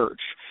the church.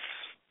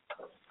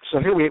 So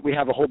here we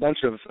have a whole bunch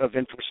of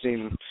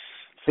interesting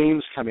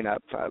themes coming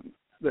up,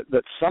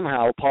 that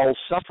somehow Paul's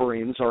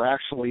sufferings are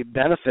actually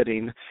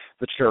benefiting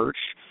the church,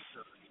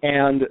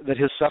 and that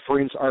his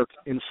sufferings are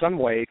in some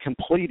way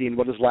completing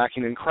what is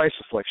lacking in Christ's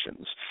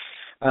afflictions.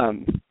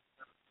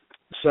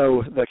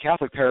 So the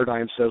Catholic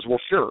paradigm says, well,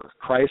 sure,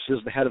 Christ is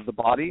the head of the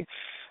body.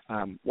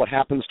 What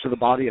happens to the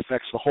body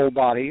affects the whole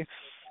body,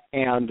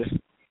 and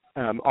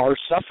our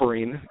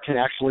suffering can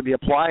actually be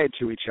applied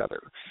to each other.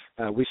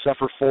 We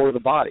suffer for the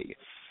body.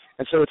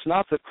 And so it's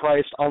not that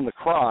Christ on the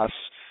cross,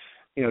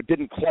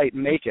 didn't quite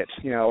make it,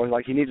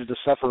 like he needed to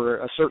suffer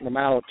a certain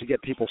amount to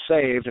get people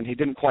saved, and he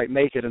didn't quite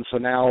make it, and so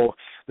now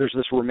there's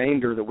this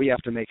remainder that we have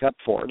to make up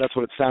for. That's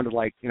what it sounded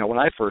like, when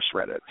I first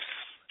read it.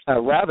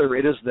 Rather,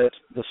 it is that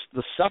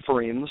the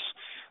sufferings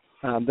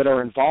that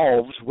are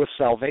involved with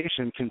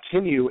salvation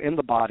continue in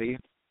the body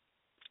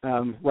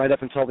right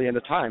up until the end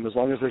of time. As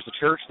long as there's a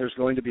church, there's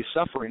going to be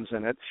sufferings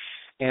in it,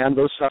 and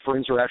those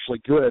sufferings are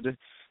actually good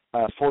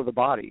for the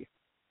body.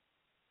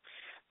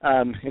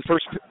 In 1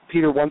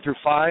 Peter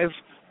 1-5,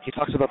 he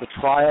talks about the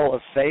trial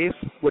of faith,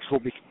 which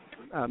will be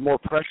more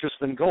precious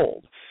than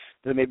gold,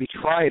 that it may be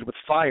tried with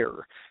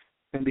fire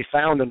and be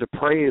found unto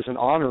praise and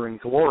honor and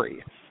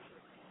glory.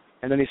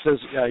 And then he says,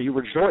 you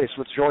rejoice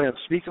with joy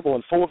unspeakable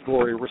and full of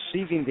glory,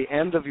 receiving the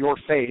end of your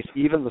faith,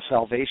 even the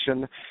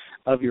salvation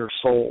of your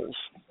souls.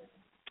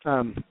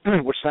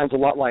 Which sounds a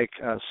lot like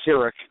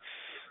Sirach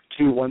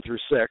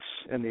 2:1-6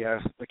 in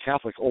the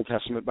Catholic Old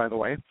Testament, by the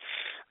way.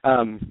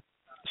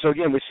 So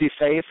again, we see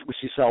faith, we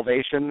see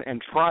salvation,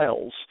 and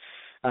trials,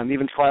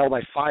 even trial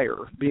by fire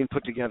being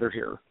put together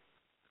here.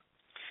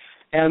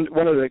 And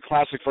one of the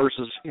classic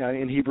verses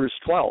in Hebrews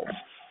 12,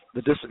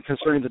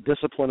 concerning the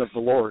discipline of the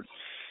Lord.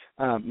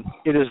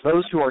 It is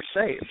those who are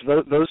saved,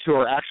 those who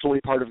are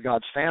actually part of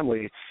God's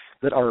family,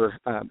 that are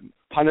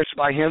punished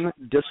by him,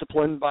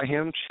 disciplined by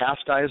him,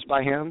 chastised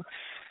by him.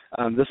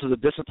 This is a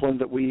discipline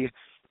that we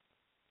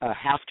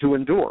have to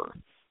endure.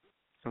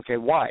 Okay,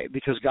 why?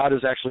 Because God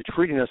is actually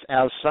treating us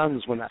as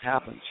sons when that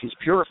happens. He's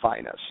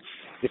purifying us.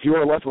 If you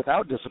are left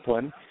without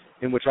discipline,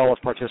 in which all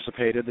have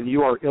participated, then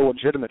you are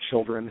illegitimate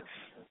children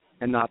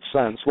and not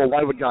sons. Well,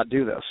 why would God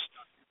do this?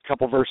 A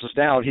couple verses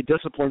down, he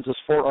disciplines us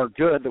for our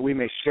good, that we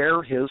may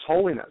share his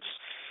holiness.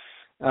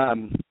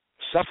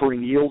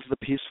 Suffering yields the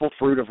peaceful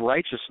fruit of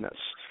righteousness,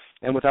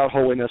 and without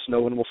holiness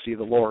no one will see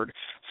the Lord.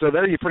 So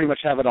there you pretty much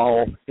have it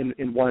all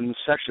in one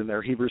section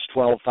there, Hebrews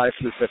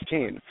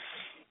 12:5-15.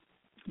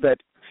 That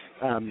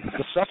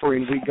the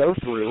suffering we go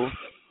through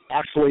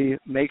actually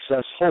makes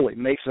us holy,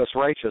 makes us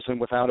righteous, and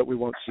without it we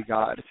won't see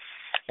God.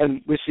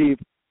 And we see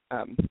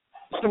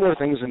similar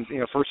things in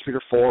 1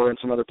 Peter 4 and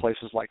some other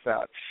places like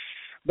that.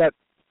 But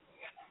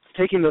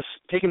taking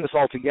this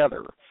all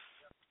together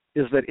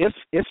is that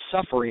if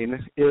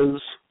suffering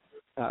is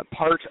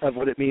part of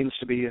what it means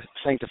to be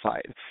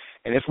sanctified,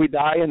 and if we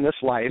die in this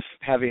life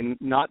having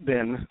not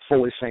been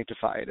fully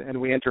sanctified and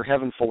we enter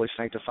heaven fully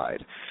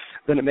sanctified,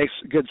 then it makes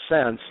good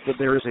sense that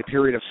there is a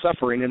period of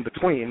suffering in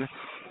between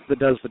that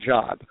does the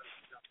job.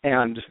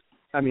 And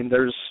I mean,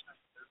 there's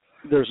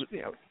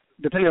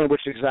depending on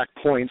which exact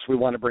points we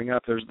want to bring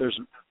up, there's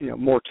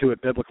more to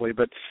it biblically,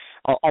 but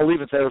I'll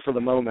leave it there for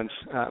the moment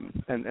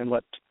and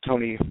let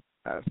Tony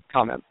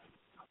comment.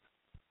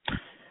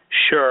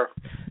 Sure.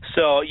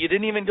 So you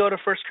didn't even go to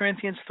 1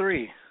 Corinthians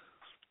 3.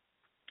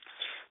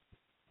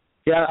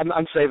 Yeah,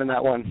 I'm saving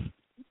that one.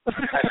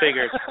 I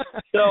figured.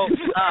 So,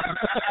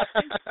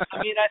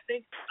 I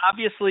think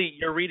obviously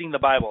you're reading the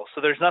Bible,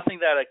 so there's nothing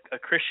that a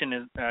Christian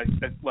is,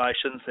 well, I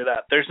shouldn't say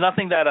that. There's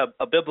nothing that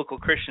a biblical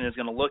Christian is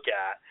going to look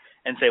at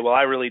and say, well,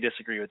 I really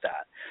disagree with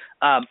that.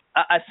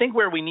 I think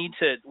where we need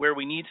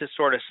to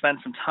sort of spend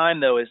some time,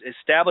 though, is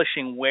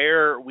establishing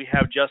where we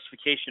have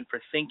justification for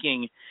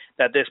thinking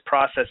that this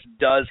process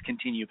does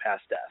continue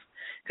past death.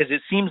 Because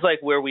it seems like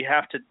where what we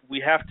have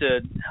to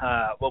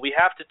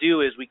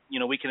do is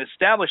we can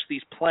establish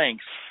these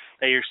planks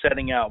that you're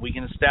setting out. We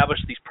can establish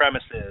these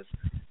premises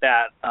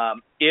that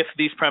if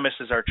these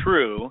premises are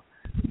true,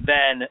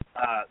 then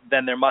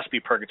there must be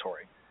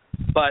purgatory.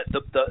 But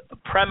the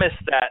premise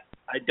that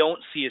I don't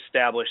see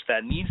established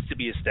that needs to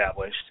be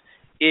established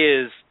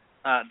is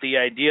the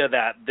idea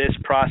that this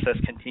process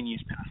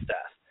continues past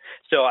death.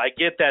 So I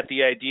get that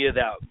the idea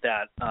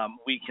that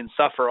we can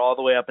suffer all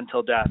the way up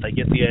until death. I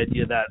get the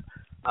idea that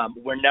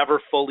we're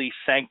never fully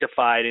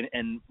sanctified,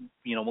 and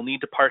we'll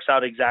need to parse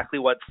out exactly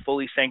what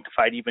fully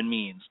sanctified even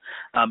means,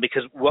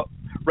 because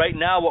right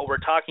now what we're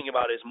talking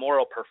about is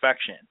moral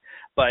perfection.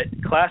 But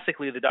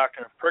classically, the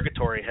doctrine of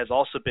purgatory has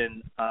also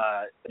been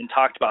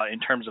talked about in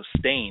terms of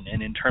stain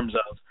and in terms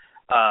of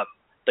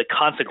the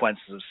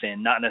consequences of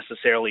sin, not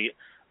necessarily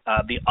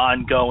the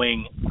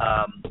ongoing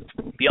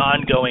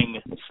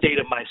state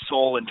of my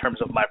soul in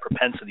terms of my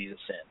propensity to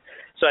sin.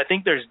 So I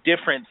think there's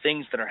different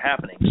things that are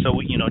happening.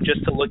 So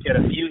just to look at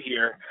a few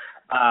here,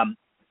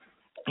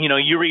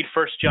 you read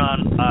 1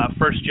 John,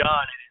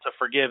 it's to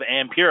forgive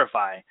and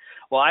purify.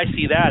 Well, I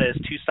see that as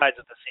two sides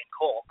of the same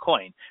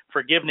coin.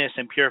 Forgiveness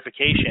and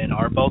purification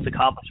are both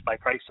accomplished by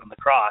Christ on the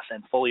cross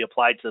and fully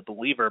applied to the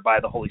believer by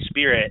the Holy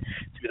Spirit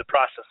through the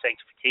process of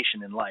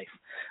sanctification in life.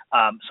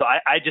 So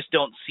I just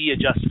don't see a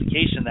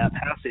justification in that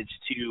passage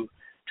to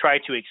try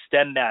to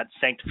extend that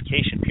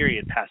sanctification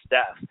period past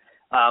death.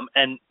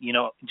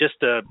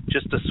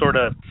 Just a sort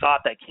of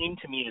thought that came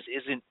to me is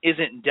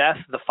isn't death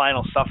the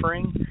final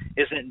suffering?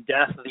 Isn't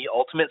death the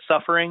ultimate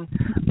suffering?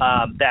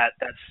 That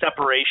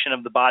separation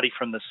of the body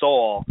from the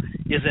soul,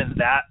 isn't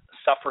that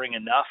suffering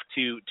enough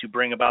to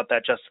bring about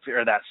that to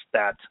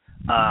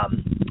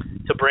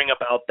bring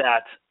about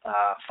that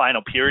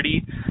final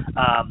purity?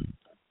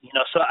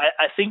 So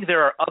I think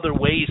there are other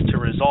ways to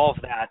resolve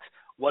that.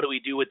 What do we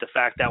do with the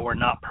fact that we're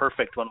not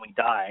perfect when we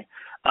die?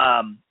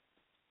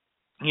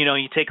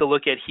 You take a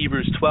look at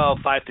Hebrews 12,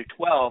 5 through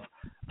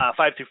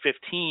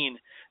 15.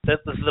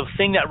 The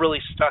thing that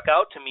really stuck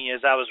out to me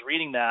as I was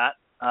reading that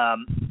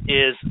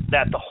is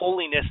that the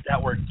holiness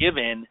that we're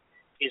given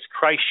is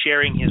Christ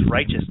sharing his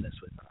righteousness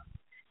with us.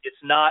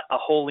 It's not a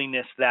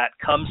holiness that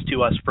comes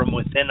to us from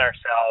within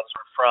ourselves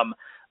or from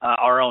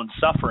our own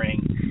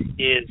suffering.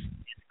 It's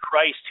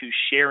Christ who's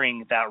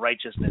sharing that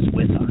righteousness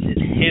with us.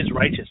 It's his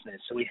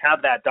righteousness. So we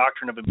have that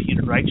doctrine of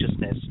imputed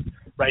righteousness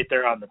right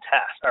there on the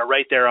text, or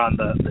right there on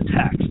the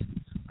text.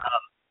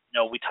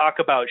 We talk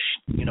about,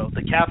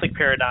 the Catholic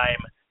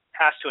paradigm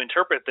has to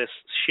interpret this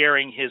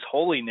sharing his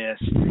holiness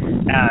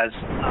as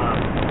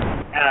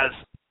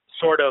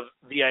sort of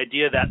the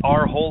idea that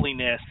our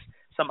holiness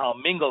somehow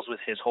mingles with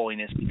his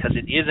holiness, because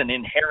it is an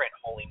inherent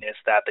holiness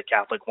that the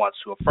Catholic wants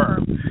to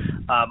affirm.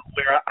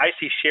 Where I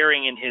see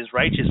sharing in his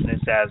righteousness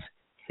as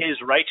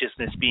his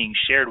righteousness being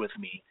shared with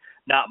me,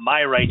 not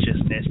my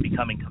righteousness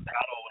becoming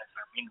compatible with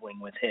or mingling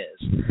with his.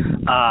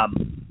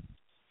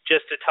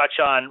 Just to touch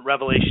on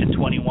Revelation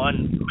 21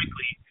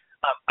 quickly,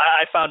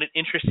 I found it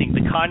interesting,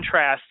 the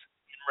contrast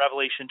in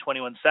Revelation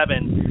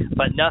 21:7,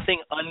 but nothing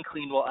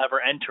unclean will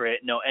ever enter it,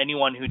 no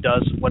anyone who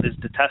does what is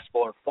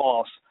detestable or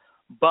false,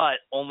 but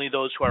only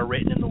those who are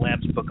written in the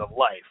Lamb's book of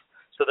life.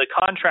 So the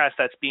contrast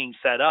that's being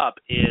set up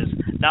is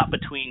not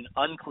between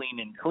unclean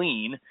and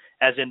clean,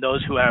 as in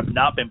those who have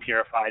not been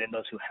purified and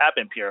those who have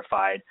been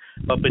purified,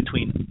 but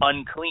between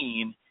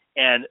unclean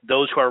and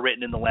those who are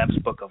written in the Lamb's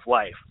book of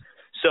life.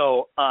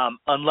 So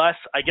unless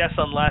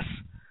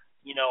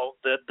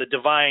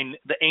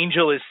the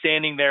angel is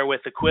standing there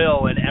with the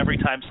quill, and every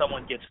time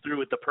someone gets through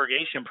with the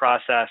purgation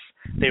process,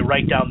 they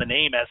write down the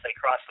name as they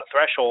cross the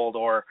threshold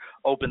or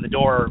open the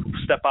door or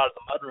step out of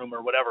the mudroom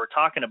or whatever we're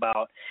talking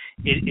about,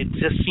 it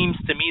just seems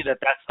to me that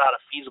that's not a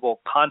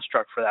feasible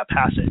construct for that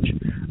passage.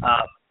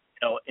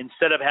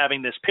 Instead of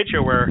having this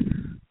picture where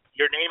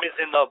your name is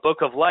in the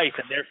book of life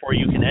and therefore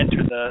you can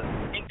enter the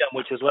kingdom,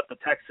 which is what the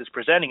text is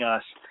presenting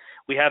us,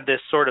 we have this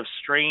sort of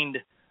strained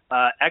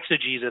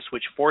exegesis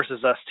which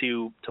forces us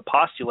to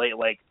postulate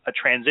like a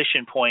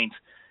transition point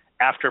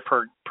after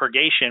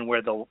purgation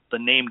where the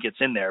name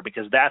gets in there,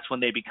 because that's when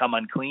they become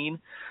unclean.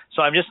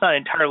 So I'm just not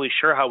entirely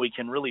sure how we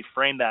can really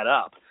frame that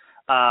up.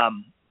 I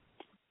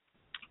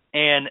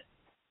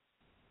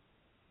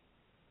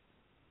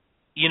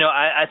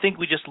think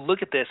we just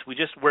look at this.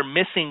 We're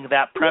missing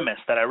that premise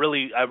that I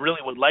really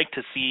would like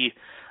to see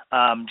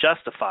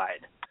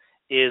justified,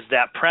 is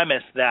that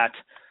premise that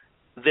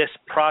this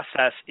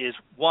process is,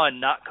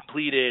 one, not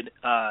completed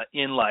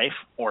in life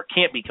or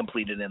can't be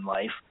completed in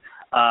life,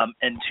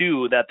 and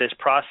two, that this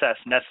process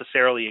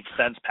necessarily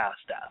extends past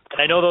death.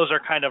 And I know those are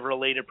kind of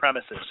related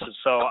premises,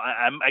 so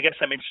I guess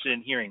I'm interested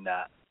in hearing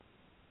that.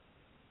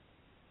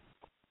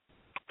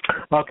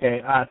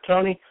 Okay,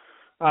 Tony,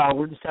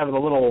 we're just having a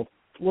little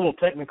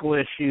technical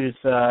issues.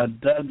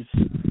 Doug's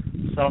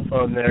cell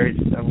phone there,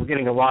 we're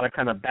getting a lot of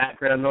kind of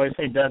background noise.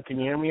 Hey, Doug, can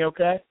you hear me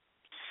okay?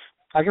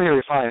 I can hear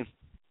you fine.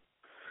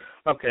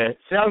 Okay,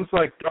 sounds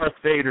like Darth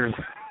Vader's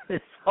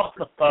on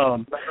the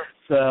phone.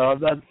 So I'm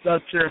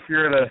not sure if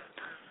you're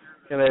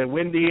in a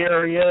windy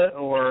area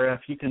or if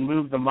you can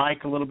move the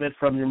mic a little bit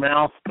from your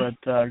mouth, but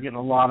getting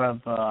a lot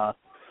of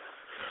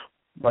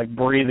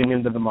breathing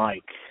into the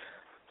mic.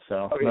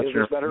 So I'm not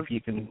sure if you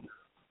can.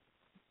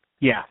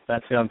 Yeah,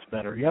 that sounds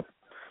better. Yep.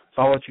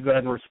 So I'll let you go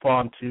ahead and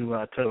respond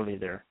to Tony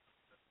there.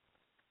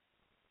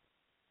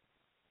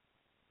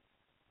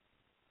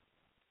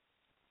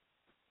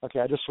 Okay,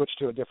 I just switched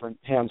to a different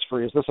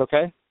hands-free. Is this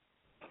okay?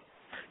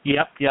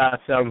 Yep, yeah,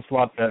 it sounds a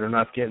lot better.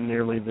 Not getting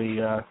nearly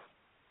the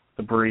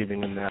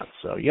breathing in that.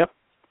 So, yep.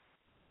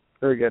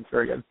 Very good,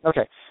 very good.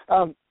 Okay.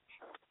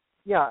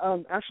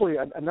 Actually,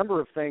 a number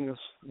of things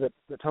that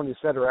Tony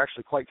said are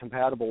actually quite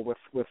compatible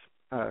with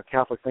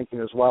Catholic thinking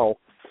as well.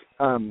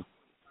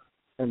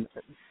 And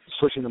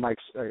switching the mics,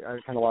 I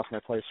kind of lost my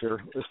place here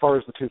as far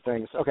as the two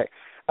things. Okay.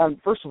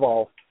 First of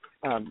all,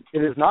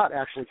 it is not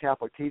actually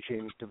Catholic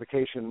teaching that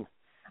vocation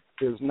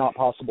is not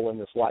possible in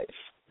this life.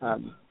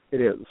 It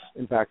is.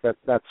 In fact,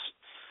 that's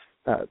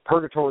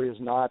purgatory is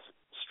not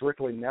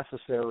strictly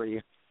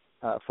necessary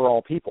for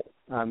all people.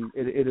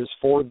 It is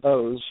for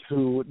those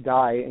who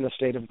die in a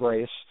state of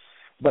grace,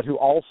 but who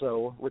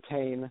also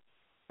retain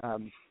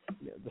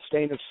the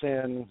stain of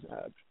sin,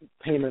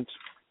 payment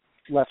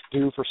left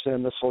due for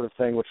sin, this sort of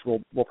thing, which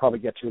we'll probably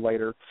get to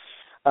later.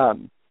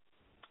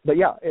 But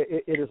yeah,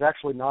 it is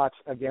actually not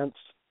against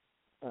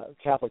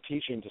Catholic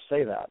teaching to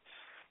say that.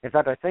 In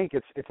fact, I think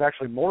it's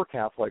actually more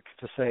Catholic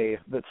to say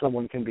that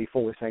someone can be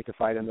fully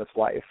sanctified in this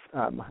life.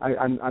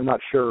 I'm not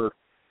sure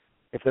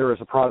if there is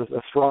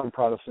a strong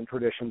Protestant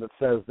tradition that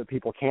says that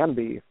people can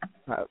be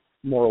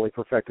morally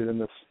perfected in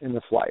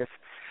this life.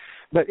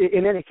 But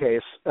in any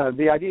case,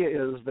 the idea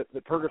is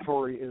that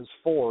purgatory is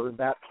for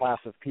that class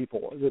of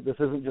people. This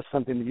isn't just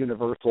something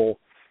universal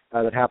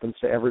that happens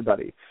to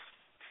everybody.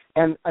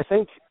 And I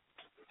think,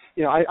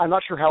 I'm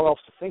not sure how else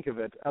to think of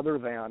it other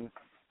than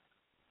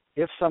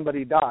if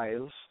somebody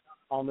dies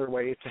on their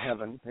way to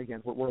heaven,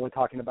 again, we're only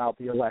talking about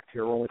the elect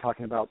here, we're only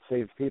talking about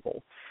saved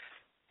people.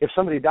 If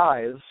somebody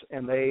dies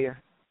and they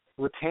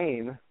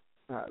retain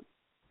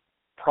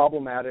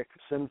problematic,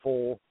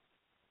 sinful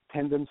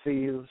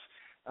tendencies,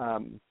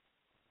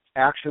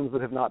 actions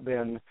that have not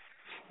been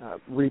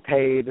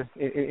repaid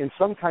in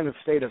some kind of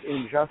state of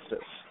injustice,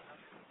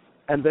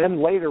 and then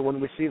later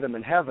when we see them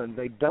in heaven,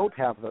 they don't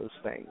have those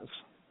things,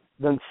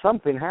 then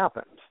something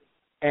happened.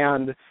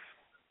 And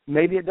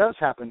maybe it does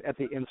happen at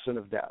the instant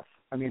of death.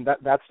 I mean, that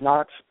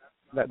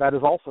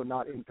is also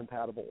not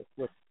incompatible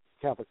with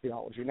Catholic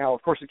theology. Now,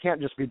 of course, it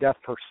can't just be death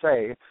per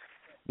se,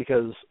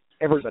 because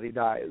everybody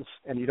dies,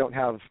 and you don't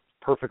have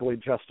perfectly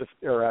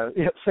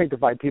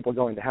sanctified people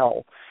going to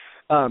hell.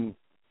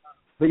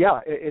 But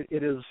yeah,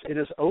 it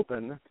is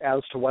open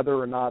as to whether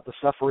or not the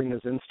suffering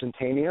is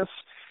instantaneous.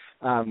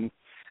 And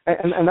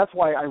that's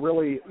why I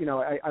really,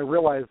 I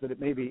realize that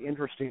it may be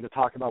interesting to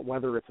talk about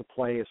whether it's a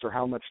place or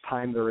how much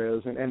time there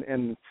is,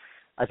 and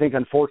I think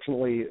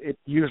unfortunately it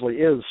usually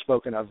is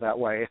spoken of that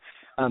way,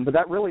 but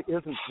that really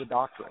isn't the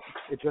doctrine.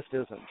 It just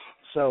isn't.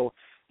 So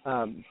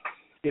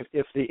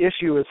if the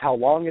issue is how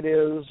long it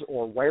is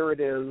or where it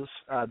is,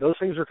 those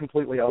things are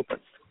completely open.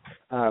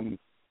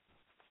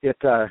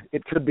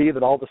 It could be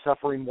that all the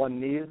suffering one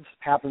needs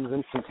happens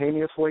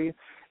instantaneously,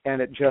 and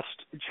it just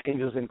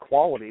changes in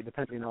quality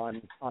depending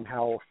on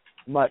how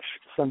much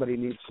somebody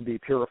needs to be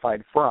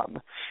purified from.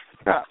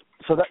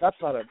 So that's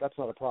not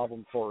a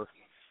problem for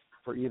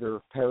either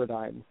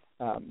paradigm.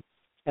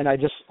 And I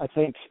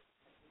think,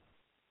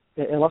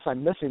 unless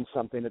I'm missing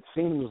something, it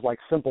seems like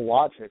simple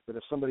logic that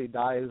if somebody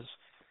dies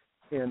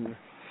in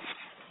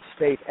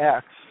state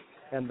X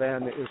and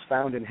then is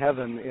found in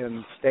heaven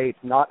in state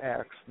not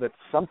X, that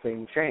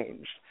something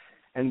changed.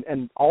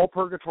 And all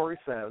purgatory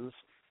says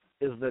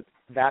is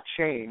that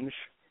change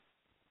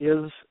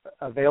is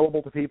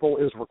available to people,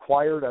 is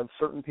required of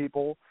certain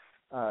people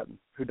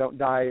who don't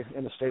die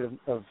in a state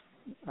of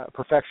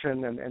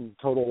perfection and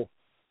total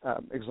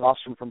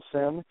exhaustion from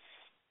sin,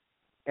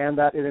 and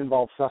that it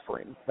involves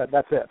suffering.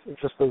 That's it.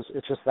 It's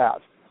just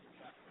that.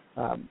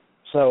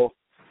 So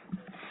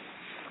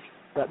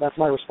that's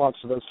my response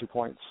to those 2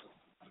 points.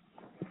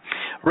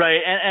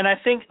 Right, and I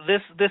think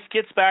this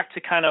gets back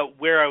to kind of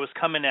where I was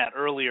coming at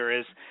earlier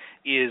is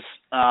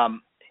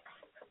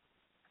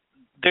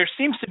there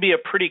seems to be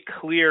a pretty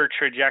clear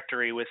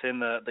trajectory within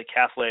the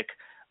Catholic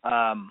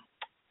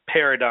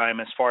paradigm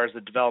as far as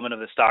the development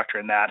of this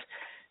doctrine that,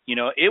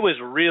 it was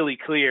really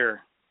clear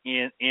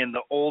in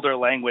the older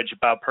language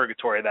about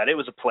purgatory that it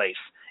was a place.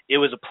 It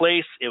was a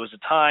place, it was a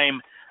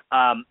time,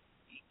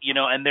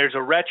 and there's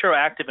a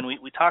retroactive, and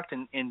we talked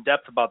in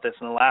depth about this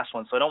in the last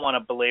one, so I don't want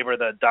to belabor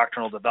the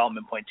doctrinal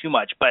development point too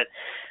much, but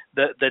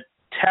the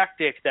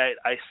tactic that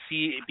I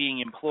see being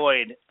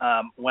employed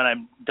when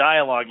I'm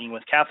dialoguing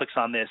with Catholics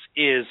on this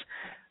is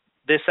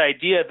this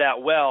idea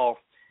that, well,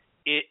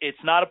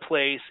 it's not a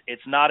place,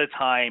 it's not a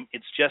time,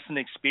 it's just an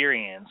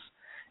experience.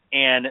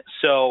 And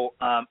so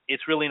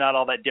it's really not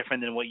all that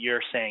different than what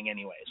you're saying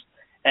anyways.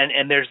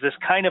 And there's this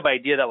kind of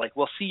idea that, like,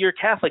 well, see, you're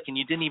Catholic and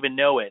you didn't even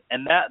know it.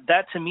 And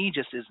that to me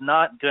just is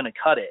not going to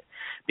cut it,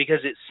 because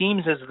it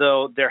seems as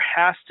though there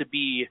has to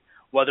be,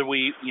 whether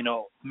we,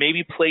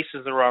 maybe place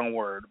is the wrong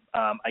word.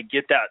 I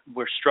get that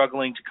we're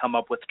struggling to come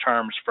up with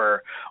terms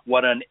for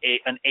what an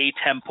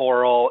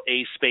atemporal,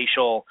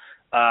 aspatial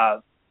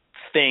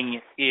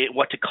thing,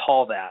 what to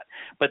call that.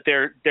 But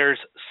there's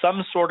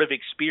some sort of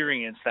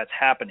experience that's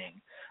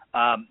happening.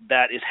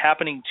 That is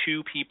happening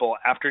to people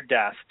after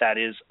death, that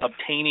is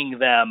obtaining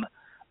them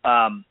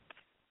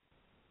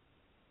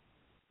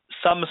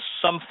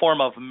some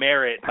form of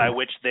merit by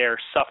which their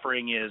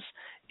suffering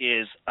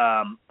is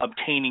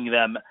obtaining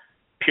them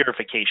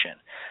purification.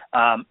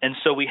 And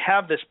so we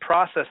have this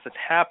process that's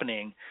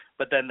happening,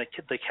 but then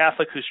the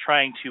Catholic who's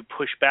trying to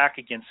push back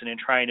against it and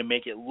trying to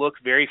make it look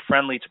very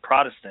friendly to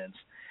Protestants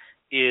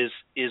is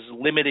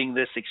limiting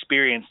this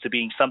experience to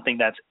being something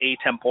that's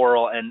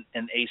atemporal and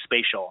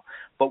aspatial.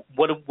 But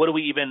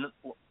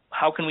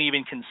how can we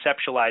even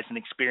conceptualize an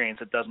experience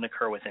that doesn't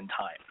occur within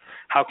time?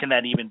 How can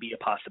that even be a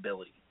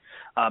possibility?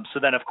 So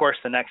then, of course,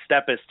 the next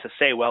step is to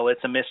say, well,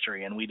 it's a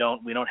mystery, and we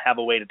don't have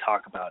a way to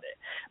talk about it.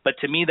 But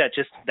to me, that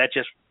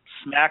just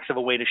smacks of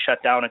a way to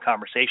shut down a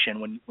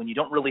conversation when you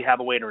don't really have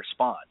a way to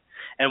respond.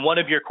 And one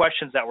of your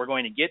questions that we're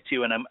going to get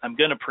to, and I'm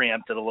going to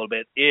preempt it a little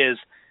bit, is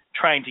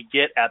trying to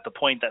get at the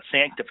point that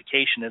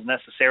sanctification is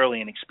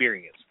necessarily an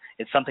experience.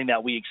 It's something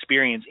that we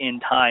experience in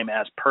time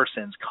as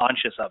persons,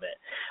 conscious of it.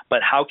 But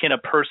how can a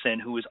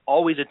person who is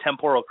always a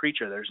temporal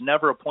creature, there's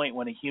never a point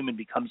when a human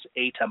becomes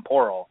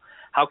atemporal,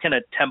 how can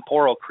a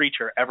temporal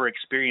creature ever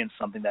experience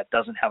something that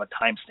doesn't have a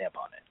timestamp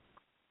on it?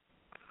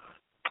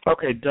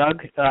 Okay,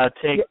 Doug,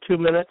 take 2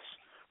 minutes,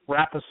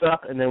 wrap us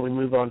up, and then we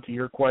move on to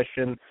your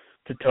question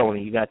to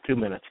Tony. You got 2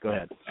 minutes. Go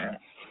ahead.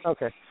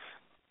 Okay.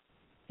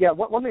 Yeah,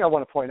 one thing I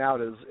want to point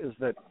out is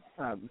that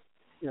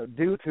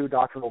due to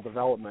doctrinal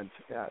development,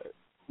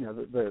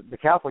 the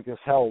Catholic is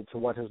held to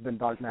what has been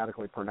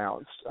dogmatically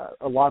pronounced.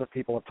 A lot of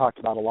people have talked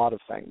about a lot of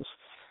things,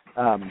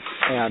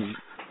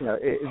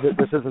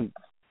 this isn't.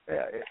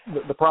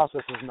 The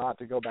process is not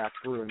to go back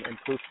through and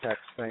proof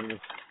text things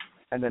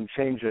and then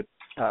change it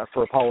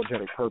for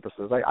apologetic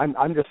purposes.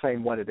 I'm just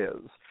saying what it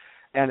is,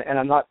 and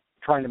I'm not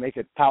trying to make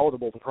it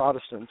palatable to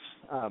Protestants.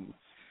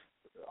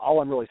 All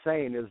I'm really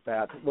saying is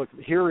that, look,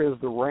 here is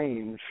the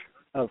range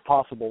of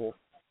possible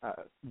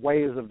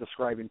ways of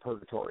describing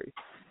purgatory.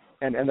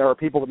 And there are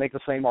people that make the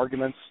same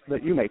arguments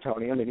that you make,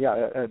 Tony. I mean,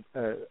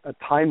 a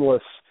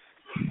timeless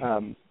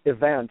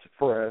event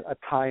for a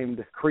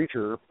timed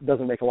creature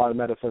doesn't make a lot of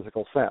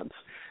metaphysical sense.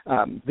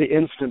 The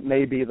instant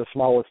may be the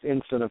smallest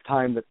instant of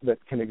time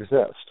that can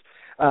exist.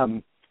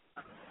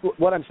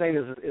 What I'm saying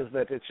is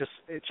that it's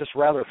just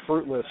rather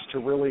fruitless to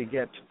really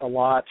try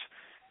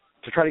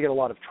to get a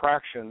lot of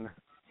traction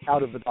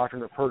out of the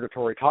doctrine of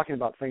purgatory, talking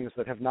about things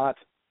that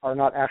are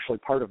not actually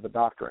part of the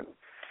doctrine.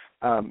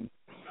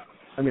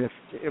 I mean,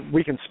 if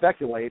we can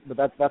speculate, but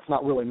that's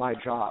not really my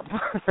job.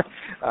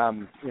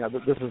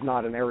 This is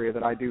not an area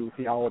that I do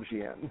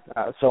theology in.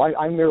 So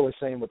I'm merely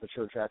saying what the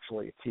church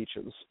actually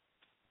teaches.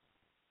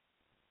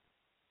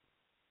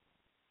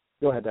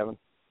 Go ahead, Devin.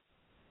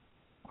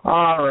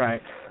 All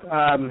right.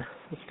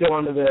 Let's go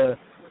on to the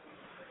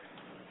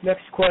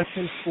next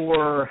question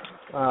for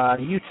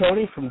you,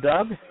 Tony, from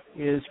Doug.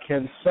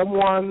 Can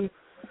someone,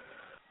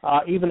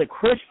 even a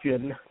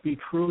Christian, be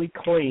truly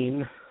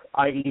clean,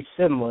 i.e.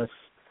 sinless,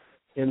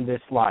 in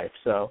this life?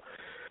 So,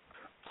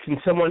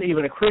 can someone,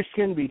 even a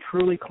Christian, be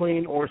truly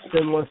clean or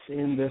sinless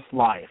in this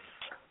life?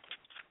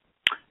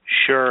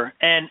 Sure,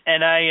 and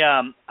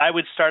I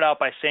would start out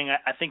by saying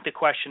I think the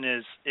question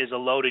is a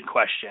loaded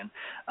question,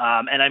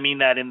 and I mean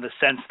that in the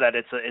sense that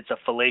it's a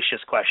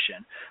fallacious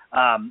question.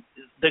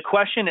 The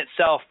question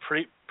itself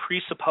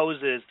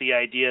presupposes the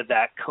idea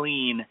that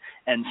clean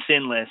and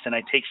sinless, and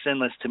I take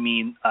sinless to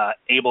mean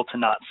able to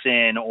not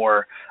sin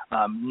or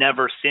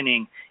never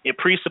sinning. It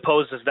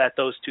presupposes that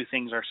those two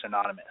things are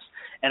synonymous.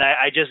 And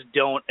I just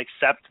don't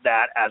accept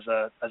that as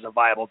a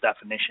viable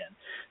definition.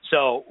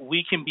 So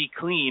we can be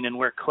clean and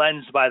we're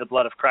cleansed by the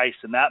blood of Christ,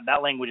 and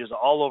that language is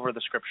all over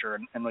the Scripture.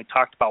 And we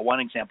talked about one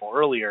example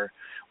earlier.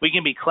 We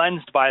can be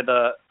cleansed by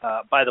the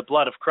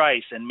blood of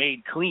Christ and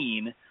made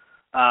clean,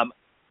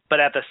 but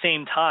at the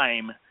same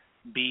time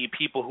be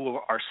people who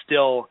are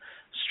still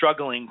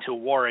struggling to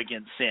war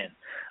against sin.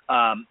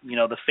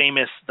 The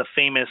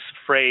famous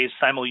phrase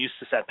 "simul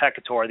justus et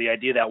peccator," the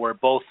idea that we're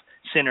both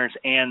sinners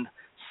and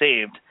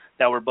saved,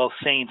 that we're both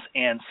saints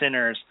and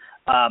sinners,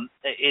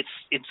 it's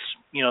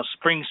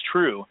springs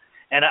true.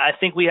 And I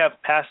think we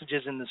have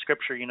passages in the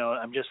Scripture,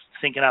 I'm just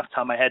thinking off the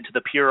top of my head, to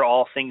the pure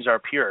all things are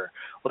pure.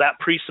 Well, that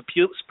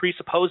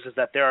presupposes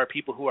that there are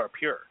people who are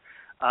pure.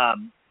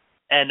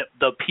 And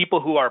the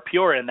people who are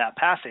pure in that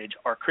passage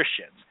are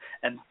Christians.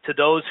 And to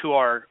those who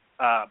are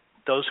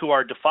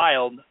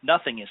defiled,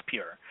 nothing is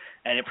pure.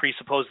 And it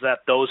presupposes that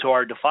those who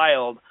are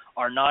defiled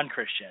are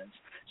non-Christians.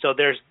 So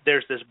there's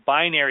this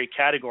binary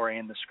category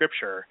in the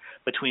Scripture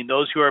between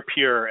those who are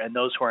pure and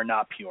those who are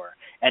not pure.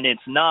 And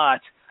it's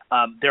not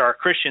there are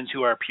Christians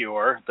who are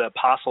pure, the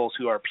apostles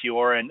who are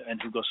pure and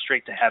who go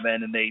straight to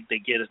heaven, and they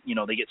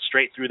get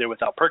straight through there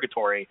without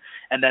purgatory.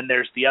 And then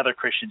there's the other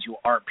Christians who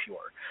aren't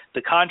pure.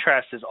 The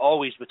contrast is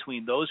always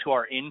between those who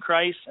are in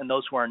Christ and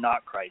those who are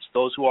not Christ,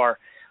 those who are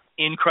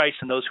in Christ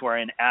and those who are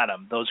in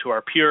Adam, those who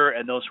are pure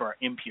and those who are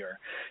impure.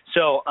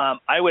 So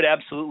I would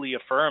absolutely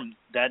affirm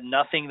that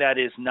nothing that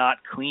is not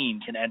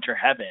clean can enter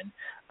heaven.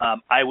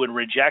 I would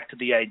reject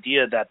the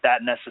idea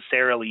that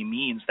necessarily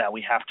means that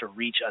we have to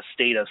reach a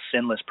state of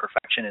sinless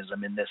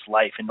perfectionism in this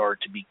life in order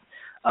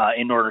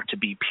to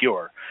be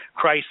pure.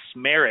 Christ's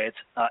merit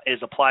is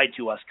applied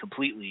to us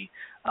completely,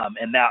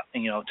 And that,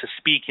 to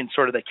speak in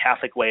sort of the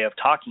Catholic way of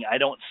talking, I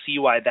don't see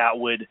why that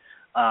would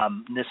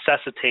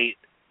necessitate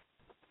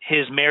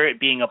his merit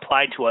being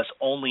applied to us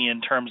only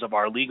in terms of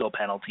our legal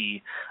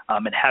penalty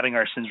and having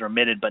our sins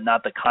remitted, but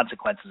not the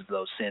consequences of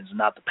those sins,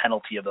 not the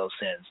penalty of those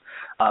sins.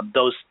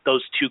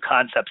 Those two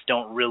concepts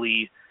don't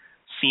really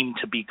seem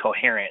to be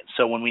coherent.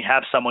 So when we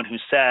have someone who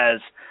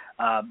says,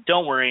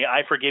 don't worry,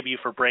 I forgive you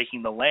for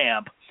breaking the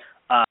lamp,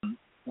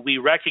 we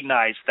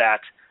recognize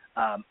that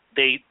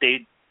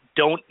they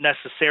don't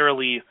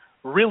necessarily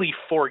really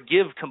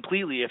forgive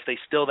completely if they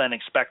still then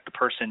expect the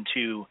person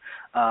to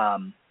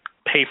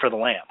pay for the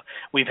lamp.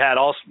 We've had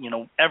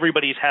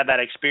everybody's had that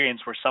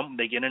experience where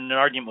they get in an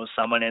argument with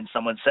someone and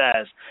someone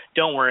says,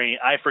 "Don't worry,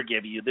 I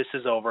forgive you. This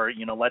is over.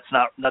 Let's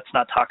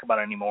not talk about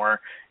it anymore."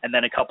 And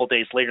then a couple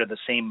days later, the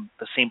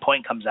same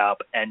point comes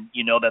up, and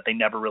you know that they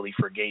never really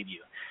forgave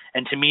you.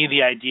 And to me,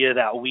 the idea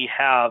that we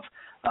have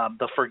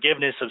the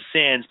forgiveness of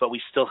sins, but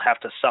we still have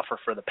to suffer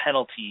for the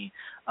penalty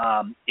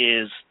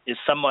is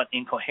somewhat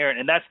incoherent.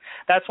 And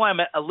that's why I'm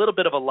at a little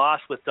bit of a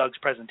loss with Doug's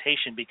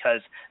presentation,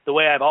 because the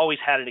way I've always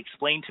had it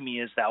explained to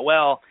me is that,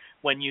 well,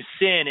 when you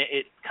sin,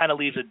 it kind of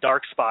leaves a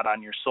dark spot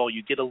on your soul.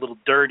 You get a little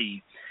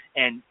dirty.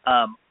 And,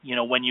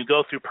 when you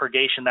go through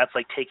purgation, that's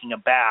like taking a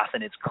bath,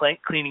 and it's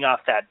cleaning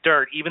off that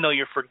dirt. Even though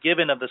you're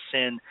forgiven of the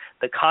sin,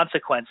 the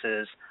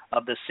consequences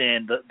of the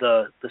sin,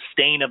 the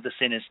stain of the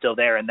sin is still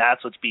there, and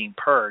that's what's being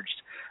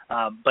purged.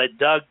 But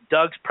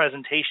Doug's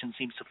presentation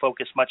seems to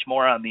focus much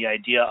more on the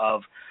idea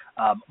of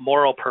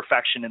moral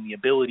perfection and the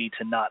ability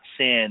to not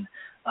sin.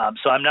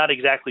 So I'm not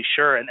exactly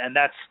sure, and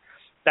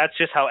that's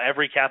just how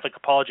every Catholic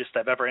apologist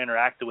I've ever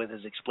interacted with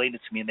has explained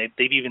it to me. And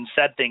they've even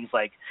said things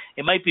like,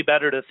 it might be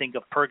better to think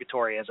of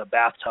purgatory as a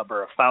bathtub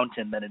or a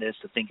fountain than it is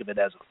to think of it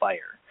as a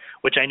fire,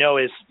 which I know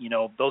is,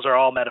 those are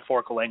all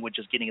metaphorical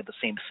languages getting at the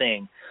same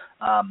thing.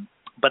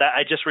 But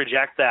I just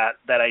reject that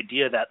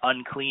idea that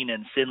unclean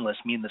and sinless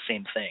mean the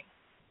same thing,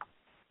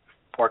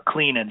 or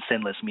clean and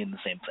sinless mean the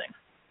same thing.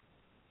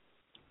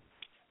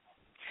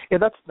 Yeah,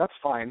 that's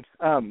fine.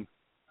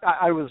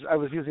 I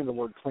was using the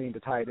word clean to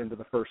tie it into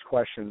the first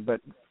question,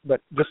 but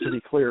just to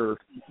be clear,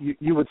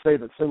 you would say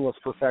that sinless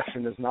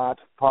perfection is not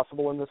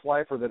possible in this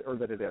life, or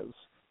that it is.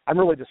 I'm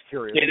really just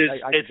curious. It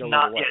is. It's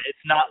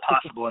not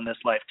possible in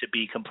this life to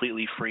be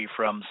completely free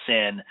from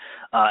sin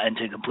and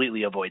to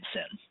completely avoid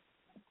sin.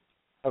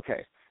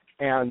 Okay.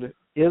 And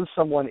is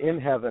someone in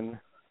heaven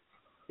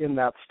in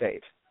that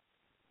state?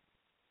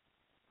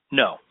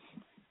 No.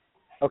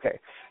 Okay.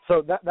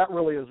 So that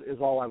really is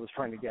all I was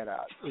trying to get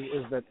at,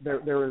 is that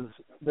there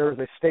is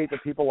a state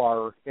that people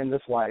are in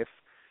this life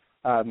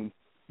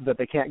that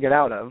they can't get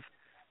out of,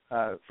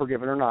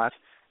 forgiven or not,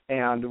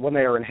 and when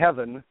they are in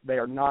heaven, they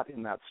are not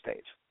in that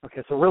state.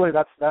 Okay, so really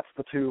that's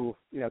the two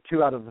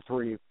out of the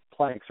three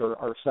planks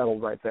are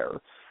settled right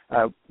there.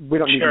 We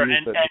don't need to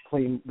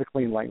use the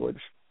clean language.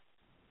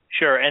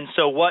 Sure. And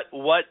so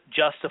what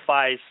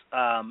justifies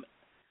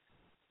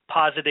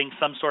positing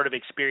some sort of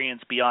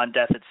experience beyond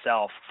death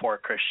itself for a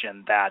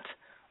Christian that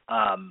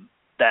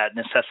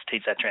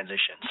necessitates that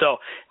transition? So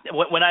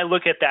when I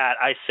look at that,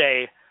 I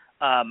say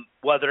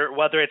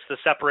whether it's the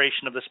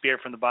separation of the spirit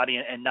from the body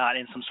and not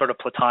in some sort of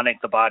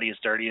Platonic, the body is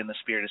dirty and the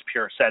spirit is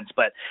pure sense,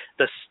 but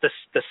the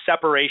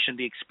separation,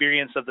 the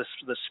experience of the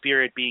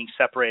spirit being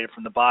separated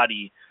from the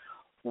body,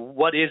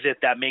 what is it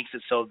that makes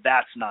it so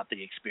that's not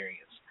the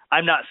experience?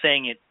 I'm not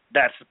saying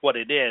that's what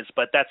it is,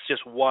 but that's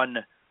just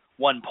one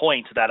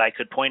point that I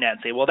could point at and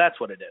say, well, that's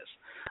what it is.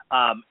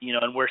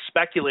 And we're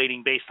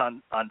speculating based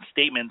on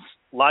statements,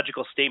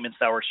 logical statements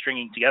that we're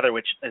stringing together,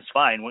 which is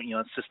fine.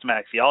 It's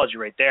systematic theology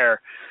right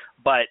there.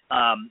 But,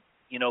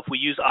 if we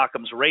use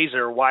Occam's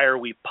razor, why are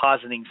we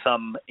positing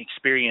some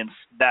experience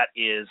that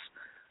is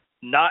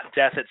not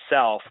death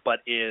itself, but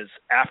is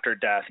after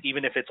death,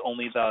 even if it's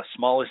only the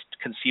smallest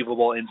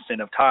conceivable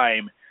instant of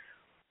time?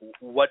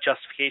 What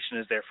justification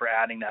is there for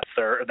adding that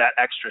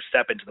extra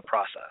step into the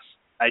process?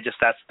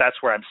 That's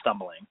where I'm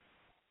stumbling.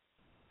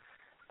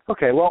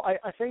 Okay, well,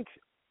 I think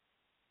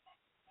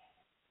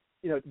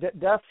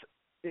death.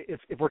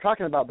 If we're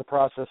talking about the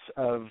process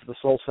of the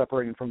soul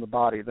separating from the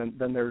body,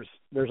 then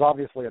there's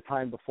obviously a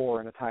time before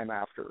and a time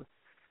after.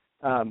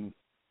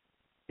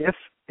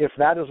 If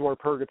that is where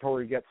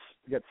purgatory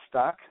gets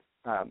stuck,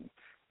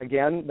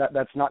 again,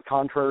 that's not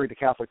contrary to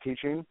Catholic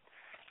teaching.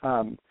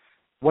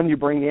 When you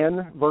bring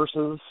in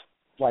verses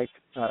like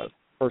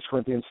 1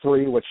 Corinthians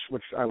 3,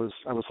 which I was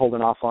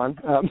holding off on,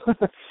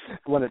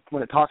 when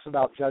it talks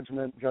about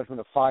judgment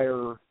of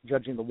fire,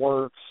 judging the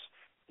works,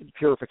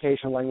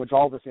 purification language,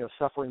 all this,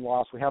 suffering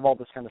loss, we have all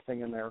this kind of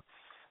thing in there.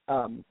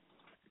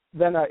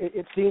 Then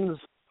it seems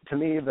to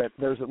me that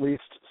there's at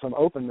least some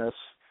openness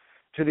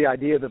to the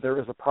idea that there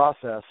is a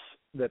process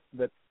that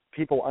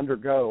people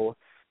undergo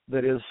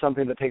that is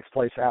something that takes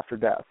place after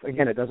death.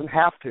 Again, it doesn't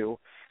have to,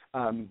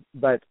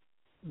 but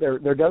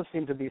there does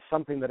seem to be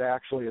something that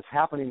actually is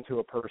happening to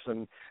a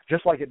person,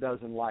 just like it does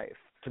in life.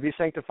 To be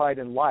sanctified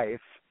in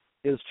life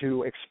is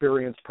to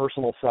experience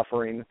personal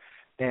suffering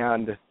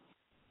and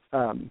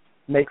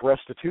make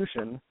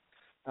restitution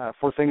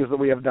for things that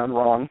we have done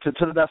wrong to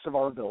the best of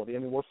our ability. I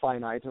mean, we're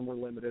finite and we're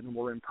limited and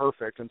we're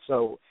imperfect, and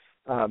so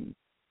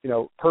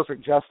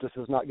perfect justice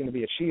is not going to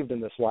be achieved in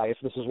this life.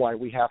 This is why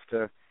we have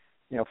to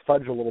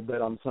fudge a little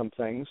bit on some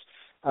things.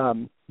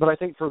 But I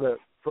think for the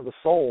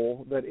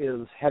soul that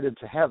is headed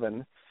to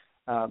heaven,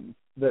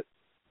 that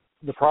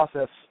the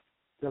process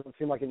doesn't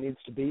seem like it needs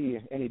to be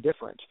any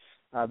different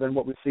than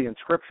what we see in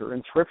Scripture.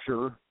 In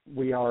Scripture,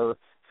 we are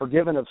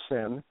forgiven of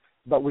sin,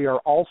 but we are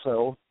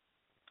also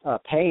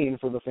paying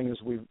for the things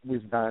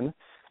we've done,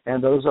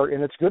 and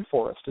it's good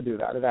for us to do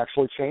that. It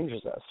actually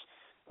changes us.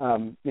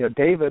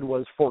 David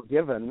was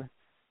forgiven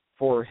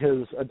for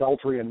his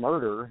adultery and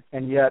murder,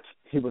 and yet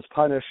he was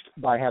punished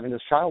by having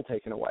his child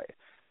taken away.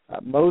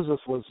 Moses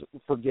was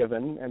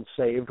forgiven and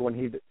saved when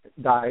he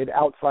died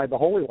outside the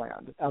Holy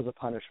Land as a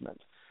punishment.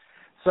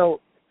 So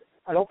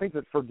I don't think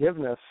that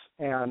forgiveness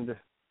and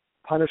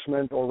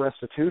punishment or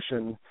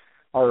restitution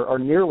are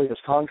nearly as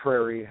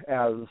contrary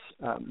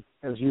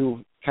as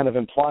you kind of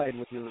implied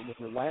with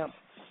your lamp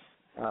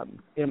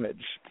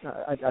image.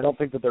 I don't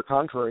think that they're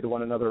contrary to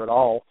one another at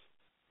all.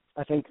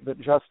 I think that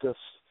justice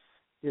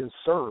is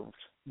served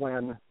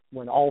when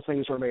all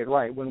things are made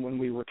right, when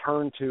we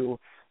return to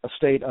a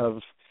state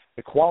of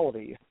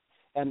equality,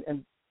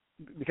 and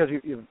because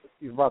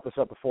you've brought this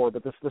up before,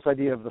 but this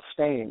idea of the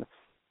stain,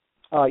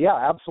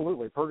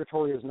 absolutely.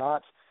 Purgatory is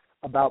not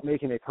about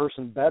making a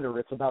person better.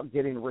 It's about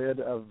getting rid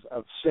of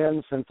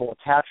sin, sinful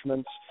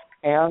attachments,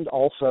 and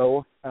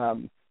also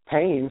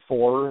paying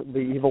for the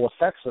evil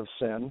effects of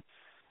sin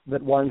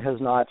that one has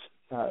not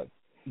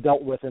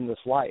dealt with in this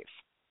life.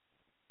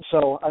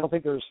 So I don't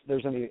think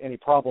there's any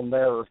problem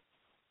there.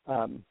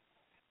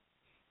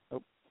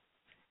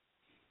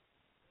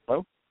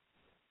 Hello?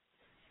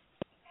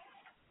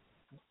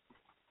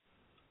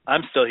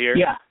 I'm still here.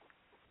 Yeah.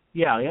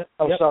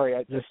 Oh, yep.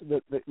 Sorry.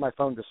 My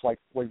phone just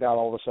wigged out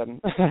all of a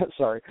sudden.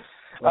 Sorry.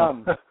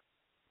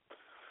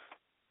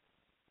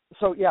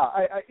 So yeah,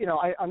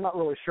 I'm not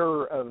really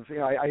sure of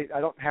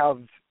I don't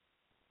have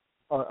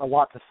a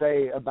lot to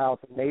say about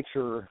the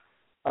nature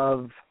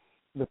of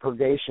the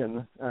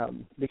purgation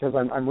because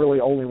I'm really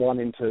only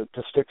wanting to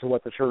stick to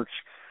what the church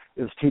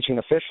is teaching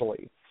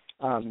officially.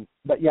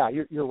 But yeah,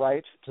 you're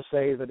right to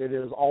say that it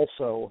is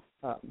also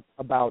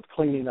about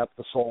cleaning up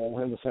the soul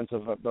in the sense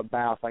of a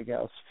bath, I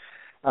guess.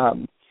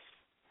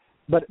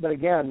 But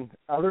again,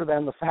 other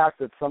than the fact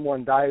that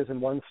someone dies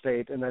in one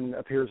state and then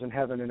appears in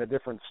heaven in a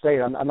different state,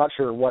 I'm not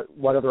sure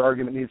what other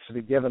argument needs to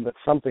be given that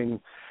something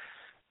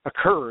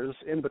occurs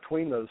in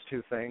between those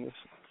two things.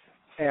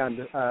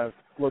 And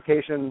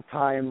location,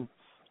 time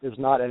is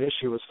not an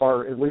issue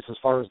at least as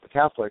far as the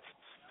Catholic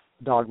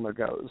dogma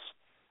goes.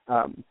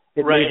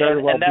 It may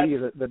very well be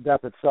that the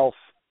death itself,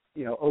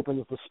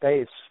 opens the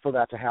space for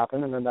that to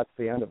happen, and then that's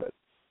the end of it.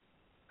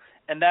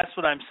 And that's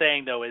what I'm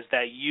saying, though, is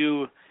that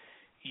you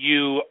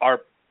are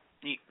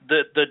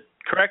the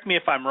correct me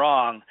if I'm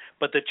wrong,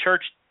 but the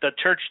church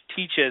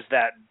teaches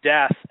that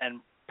death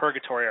and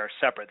purgatory are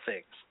separate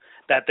things.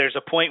 That there's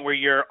a point where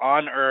you're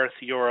on earth,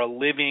 you're a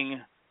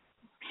living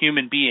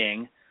human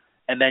being,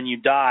 and then you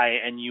die,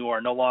 and you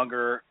are no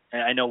longer,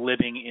 I know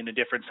living in a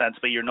different sense,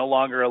 but you're no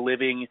longer a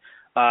living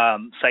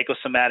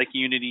psychosomatic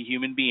unity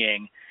human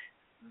being.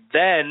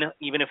 Then,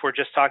 even if we're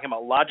just talking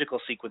about logical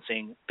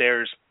sequencing,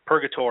 there's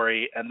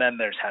purgatory and then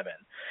there's heaven.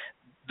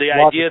 The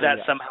idea that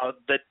somehow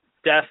that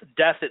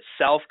death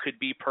itself could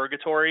be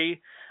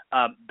purgatory,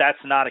 that's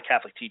not a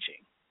Catholic teaching.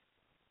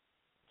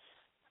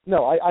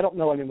 No, I don't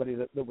know anybody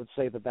that would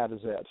say that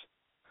is it.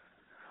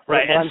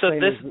 Right, and so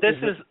this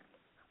is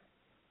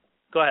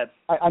go ahead.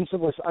 I'm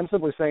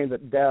simply saying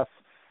that death,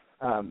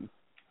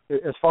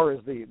 as far as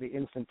the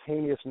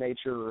instantaneous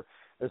nature,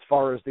 as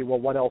far as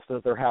what else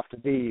does there have to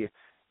be,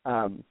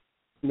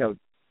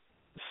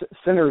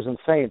 sinners and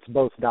saints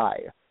both die.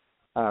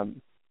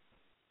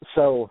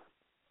 So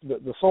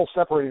the soul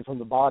separating from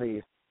the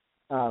body,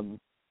 I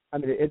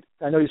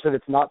know you said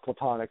it's not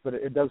Platonic, but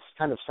it does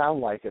kind of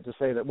sound like it to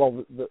say that,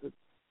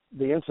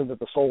 the instant that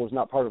the soul is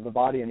not part of the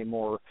body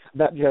anymore,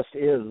 that just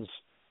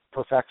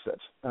perfects it.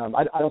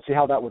 I don't see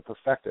how that would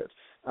perfect it.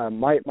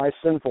 My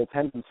sinful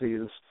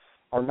tendencies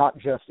are not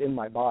just in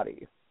my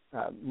body.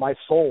 My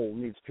soul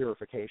needs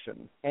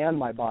purification, and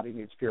my body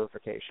needs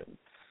purification.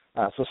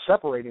 So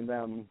separating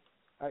them,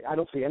 I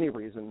don't see any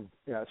reason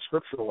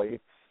scripturally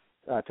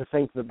to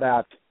think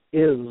that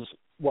is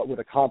what would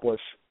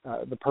accomplish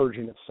the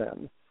purging of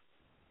sin.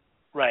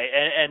 Right,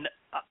 and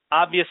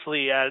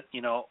obviously,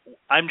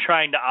 I'm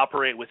trying to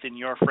operate within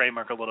your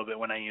framework a little bit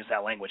when I use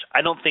that language.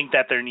 I don't think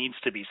that there needs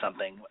to be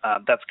something.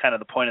 That's kind of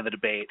the point of the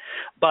debate.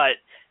 But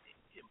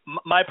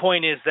my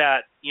point is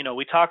that,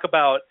 we talk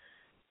about,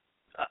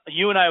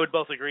 you and I would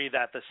both agree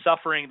that the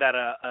suffering that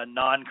a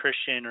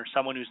non-Christian or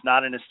someone who's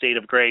not in a state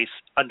of grace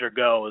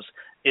undergoes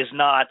is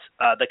not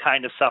the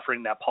kind of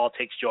suffering that Paul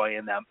takes joy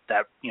in,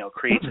 that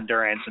creates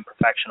endurance and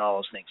perfection, all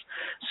those things.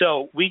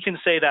 So we can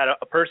say that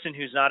a person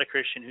who's not a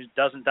Christian, who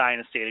doesn't die in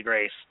a state of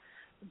grace,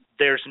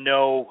 there's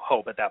no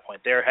hope at that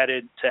point. They're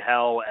headed to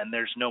hell, and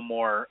there's no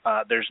more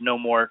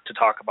to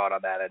talk about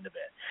on that end of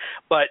it.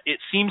 But it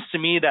seems to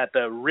me that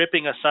the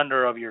ripping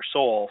asunder of your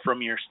soul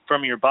from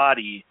your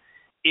body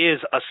is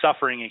a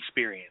suffering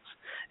experience.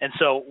 And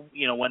so,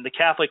 when the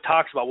Catholic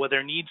talks about, well,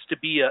 there needs to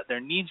be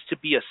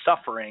a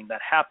suffering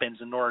that happens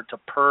in order to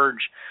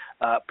purge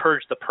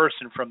the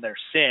person from their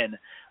sin.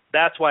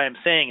 That's why I'm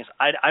saying is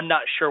I'm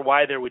not sure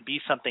why there would be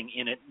something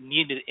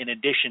needed in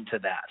addition to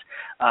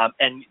that.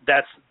 And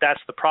that's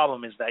the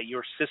problem, is that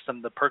your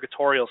system, the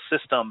purgatorial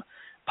system,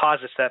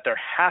 posits that there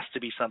has to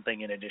be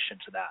something in addition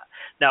to that.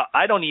 Now,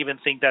 I don't even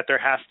think that there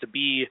has to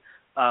be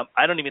a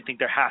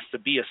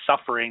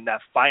suffering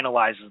that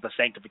finalizes the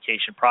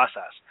sanctification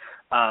process.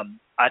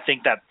 I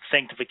think that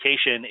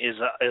sanctification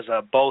is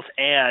a both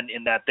and,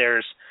 in that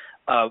there's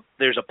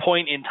a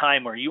point in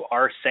time where you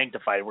are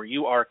sanctified, where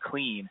you are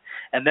clean,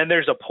 and then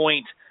there's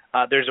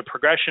a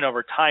progression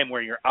over time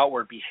where your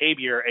outward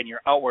behavior and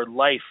your outward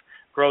life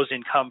grows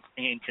in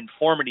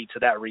conformity to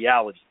that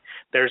reality.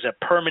 There's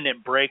a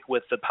permanent break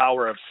with the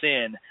power of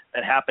sin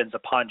that happens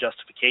upon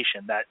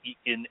justification, that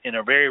in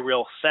a very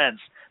real sense,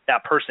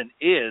 that person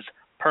is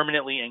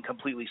permanently and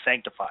completely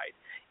sanctified,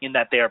 in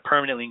that they are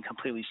permanently and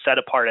completely set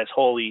apart as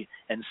holy,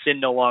 and sin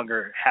no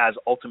longer has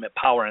ultimate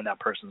power in that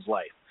person's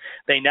life.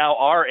 They now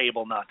are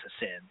able not to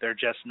sin. They're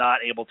just not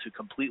able to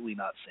completely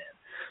not sin.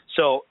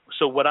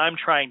 So what I'm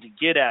trying to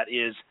get at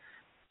is,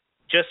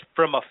 just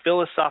from a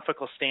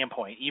philosophical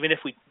standpoint, even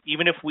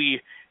if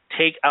we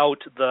take out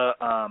the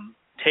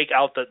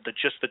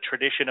just the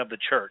tradition of the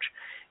church,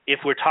 if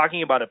we're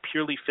talking about a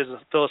purely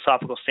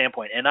philosophical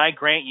standpoint, and I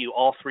grant you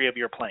all three of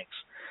your planks,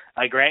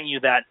 I grant you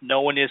that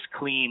no one is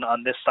clean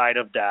on this side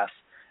of death.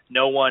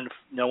 No one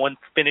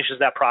finishes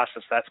that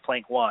process. That's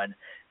plank one.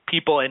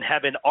 People in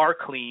heaven are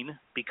clean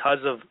because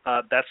of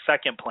that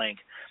second plank.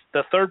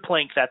 The third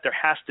plank, that there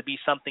has to be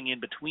something in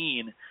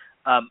between,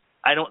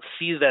 I don't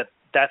see that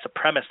that's a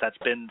premise that's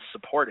been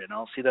supported. I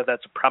don't see that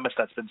that's a premise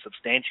that's been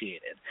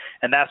substantiated.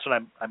 And that's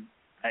what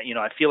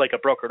I feel like a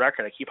broken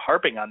record. I keep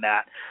harping on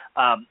that.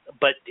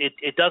 But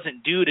it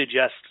doesn't do to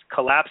just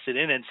collapse it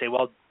in and say,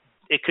 well,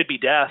 it could be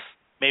death.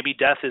 Maybe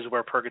death is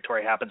where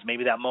purgatory happens.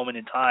 Maybe that moment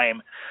in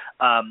time.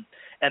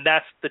 And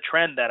that's the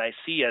trend that I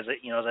see as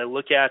I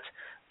look at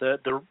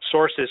the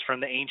sources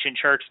from the ancient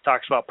church that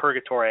talks about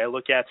purgatory. I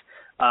look at,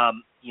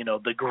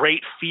 the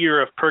great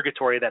fear of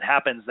purgatory that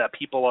happens, that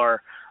people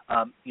are,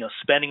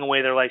 spending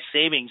away their life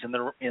savings in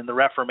the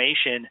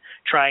Reformation,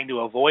 trying to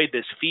avoid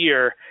this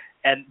fear.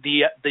 And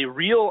the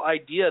real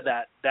idea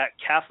that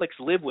Catholics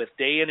live with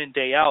day in and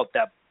day out,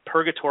 that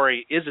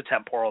purgatory is a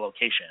temporal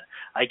location.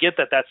 I get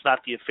that that's not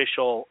the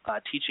official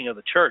teaching of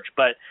the church,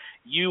 but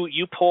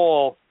you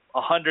poll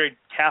 100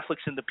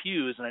 Catholics in the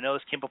pews, and I know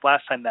this came up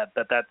last time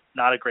that's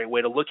not a great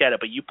way to look at it,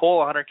 but you poll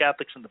 100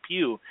 Catholics in the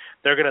pew,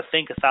 they're going to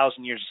think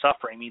 1,000 years of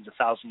suffering means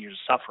 1,000 years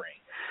of suffering.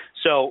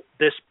 So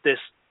this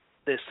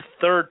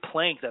third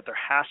plank, that there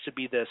has to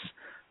be this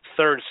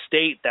third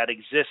state that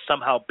exists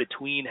somehow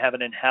between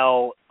heaven and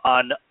hell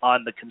on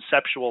the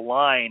conceptual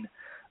line,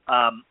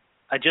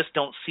 I just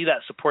don't see that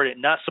supported,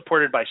 not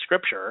supported by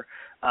Scripture,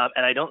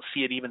 and I don't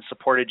see it even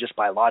supported just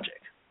by logic.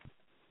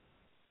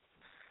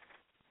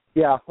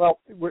 Yeah, well,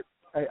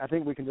 I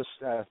think we can just,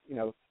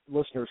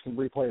 listeners can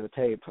replay the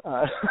tape,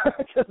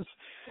 because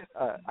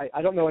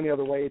I don't know any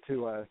other way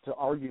to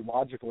argue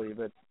logically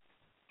that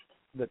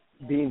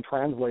being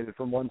translated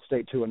from one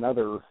state to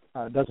another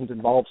doesn't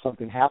involve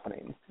something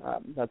happening.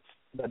 That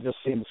just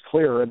seems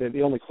clear.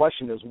 The only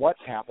question is, what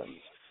happens?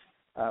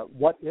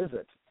 What is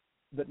it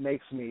that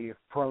makes me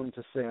prone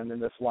to sin in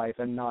this life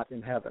and not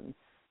in heaven?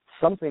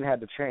 Something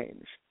had to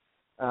change.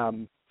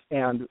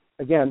 And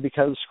again,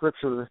 because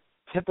Scripture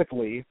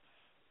typically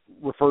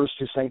refers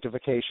to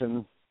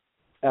sanctification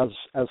as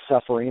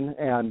suffering,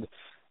 and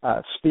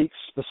speaks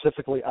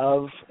specifically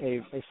of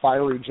a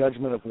fiery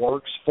judgment of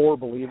works for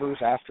believers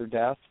after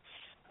death.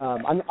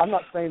 I'm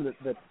not saying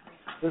that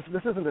this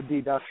isn't a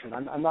deduction.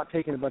 I'm not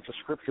taking a bunch of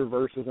Scripture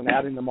verses and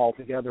adding them all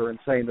together and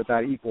saying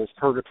that equals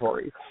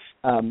purgatory.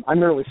 I'm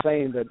merely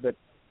saying that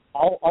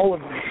all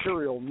of the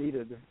material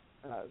needed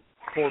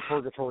for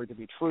purgatory to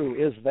be true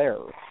is there.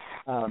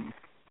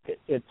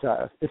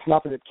 It's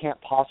not that it can't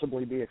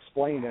possibly be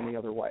explained any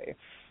other way.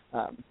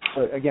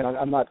 But again,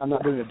 I'm not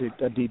doing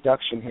a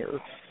deduction here.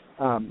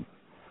 1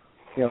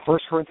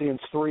 Corinthians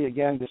 3,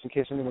 again, just in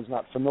case anyone's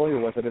not familiar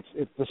with it,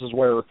 this is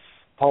where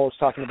Paul is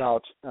talking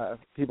about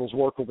people's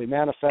work will be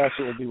manifest,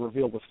 it will be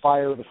revealed with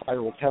fire, the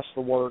fire will test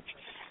the work,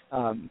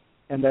 and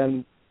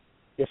then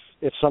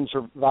if some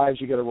survives,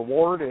 you get a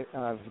reward. If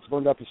it's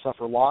burned up, you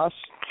suffer loss.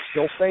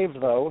 Still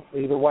saved, though,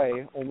 either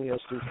way, only as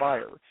through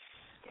fire.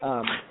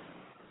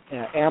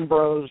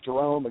 Ambrose,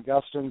 Jerome,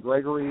 Augustine,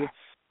 Gregory,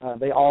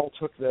 they all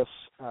took this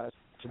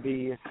to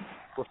be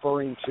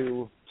referring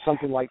to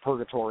something like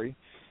purgatory.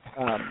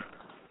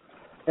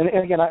 And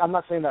again, I'm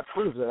not saying that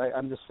proves it.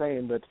 I'm just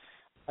saying that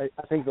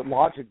I think that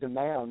logic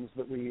demands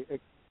that we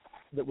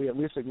at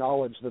least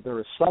acknowledge that there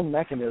is some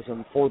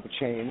mechanism for the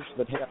change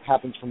that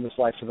happens from this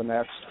life to the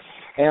next,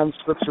 And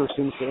Scripture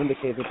seems to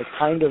indicate that the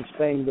kind of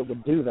thing that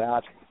would do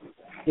that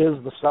is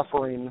the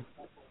suffering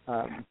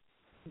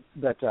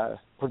that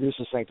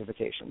produces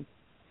sanctification.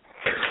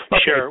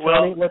 Okay, Sure.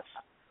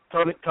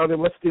 Tony,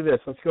 let's do this.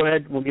 Let's go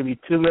ahead. We'll give you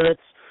 2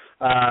 minutes,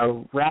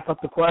 wrap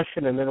up the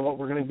question, and then what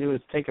we're going to do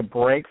is take a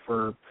break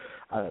for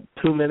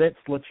 2 minutes,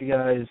 let you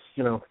guys,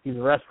 use the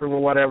restroom or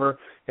whatever,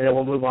 and then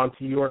we'll move on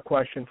to your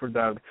question for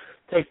Doug.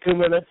 Take 2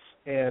 minutes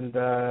and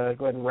go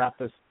ahead and wrap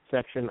this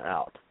section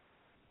out.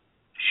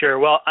 Sure.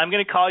 Well, I'm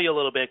going to call you a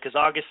little bit because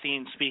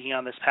Augustine, speaking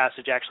on this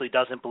passage, actually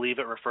doesn't believe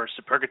it refers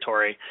to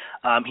purgatory.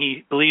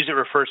 He believes it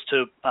refers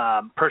to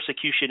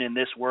persecution in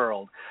this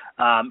world.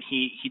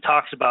 He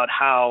talks about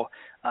how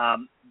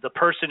the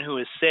person who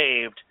is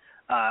saved,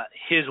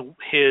 his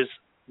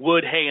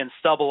wood, hay, and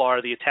stubble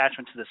are the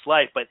attachment to this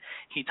life, but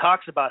he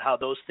talks about how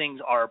those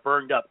things are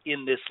burned up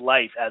in this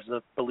life as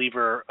the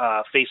believer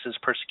faces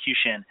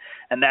persecution,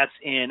 and that's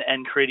in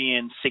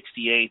Enchiridion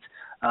 68.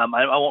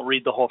 I won't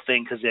read the whole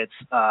thing because it's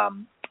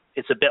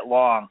a bit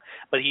long,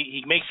 but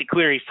he makes it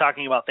clear he's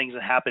talking about things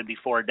that happen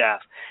before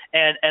death.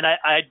 And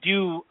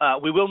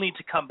we will need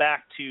to come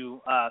back to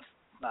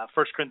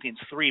 1 Corinthians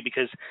 3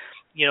 because,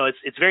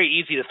 it's very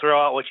easy to throw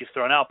out what you've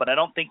thrown out, but I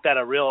don't think that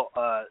a real,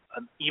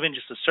 even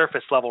just a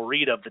surface level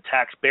read of the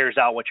text bears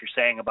out what you're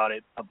saying about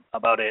it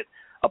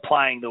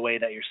applying the way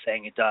that you're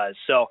saying it does.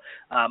 So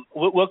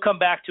we'll come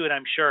back to it,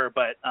 I'm sure,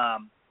 but,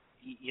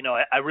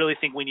 I really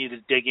think we need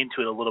to dig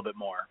into it a little bit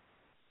more.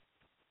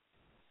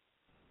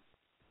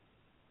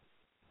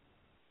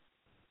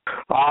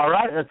 All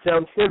right, that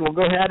sounds good. We'll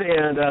go ahead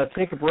and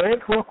take a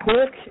break real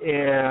quick,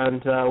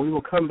 and we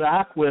will come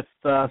back with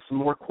some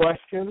more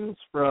questions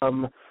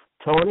from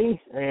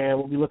Tony, and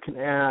we'll be looking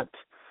at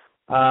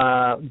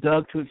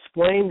Doug to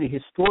explain the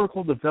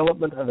historical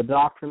development of the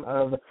doctrine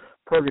of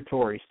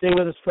purgatory. Stay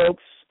with us,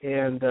 folks,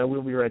 and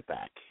we'll be right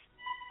back.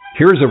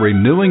 Here's a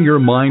Renewing Your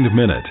Mind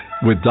Minute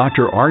with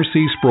Dr.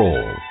 R.C.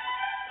 Sproul.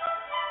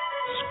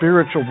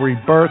 Spiritual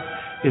rebirth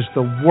is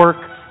the work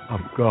of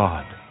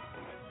God.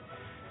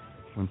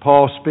 When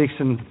Paul speaks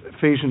in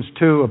Ephesians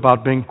 2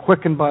 about being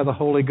quickened by the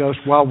Holy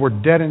Ghost while we're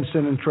dead in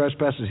sin and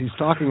trespasses, he's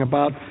talking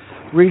about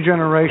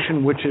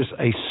regeneration, which is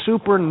a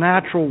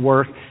supernatural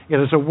work. It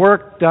is a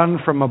work done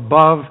from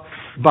above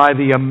by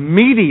the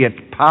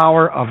immediate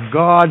power of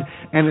God,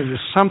 and it is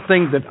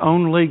something that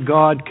only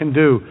God can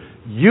do.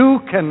 You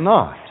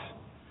cannot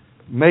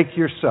make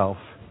yourself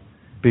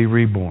be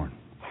reborn,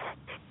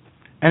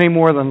 any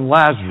more than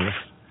Lazarus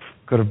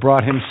could have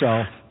brought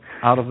himself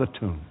out of the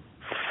tomb.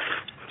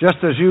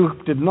 Just as you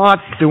did not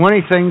do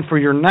anything for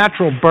your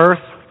natural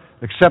birth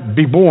except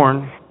be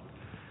born,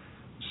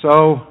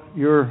 so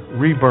your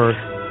rebirth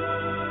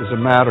is a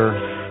matter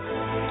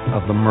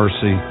of the mercy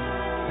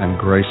and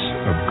grace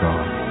of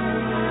God.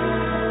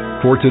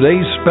 For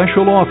today's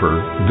special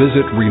offer,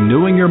 visit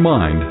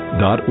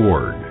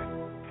renewingyourmind.org.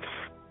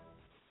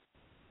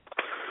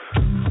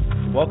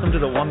 Welcome to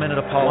the 1 Minute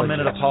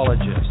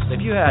Apologist.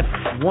 If you had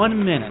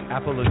 1 minute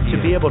to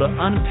be able to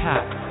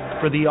unpack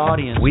for the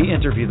audience, we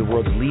interview the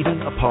world's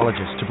leading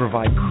apologists to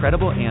provide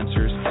credible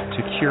answers to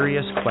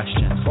curious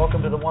questions.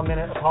 Welcome to the 1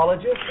 Minute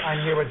Apologist.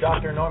 I'm here with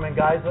Dr. Norman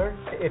Geisler.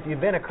 If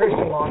you've been a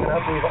Christian long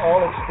enough, we've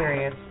all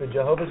experienced the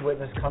Jehovah's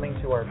Witness coming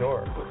to our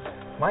door.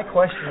 My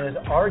question is,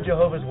 are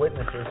Jehovah's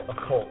Witnesses a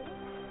cult?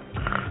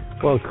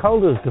 Well, a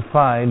cult is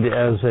defined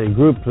as a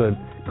group that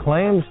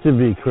claims to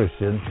be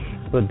Christian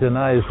but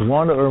denies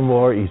one or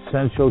more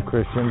essential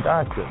Christian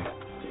doctrines.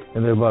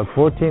 And there are about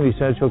 14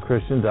 essential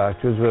Christian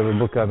doctrines. We have a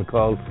book on it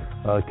called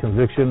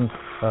Conviction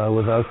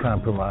Without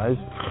Compromise.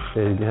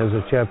 It has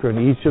a chapter in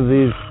each of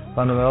these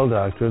fundamental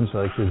doctrines,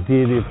 like the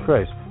deity of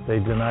Christ. They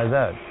deny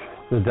that.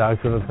 The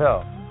doctrine of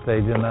hell.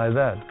 They deny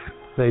that.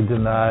 They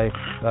deny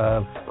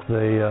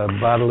the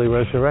bodily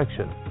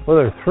resurrection. Well,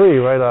 there are three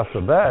right off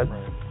the bat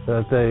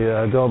that they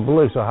don't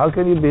believe. So how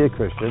can you be a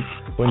Christian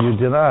when you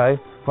deny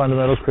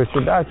fundamental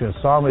Christian doctrines?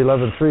 Psalm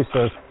 11:3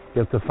 says,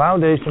 if the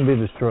foundation be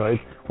destroyed,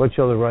 what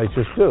shall the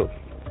righteous do?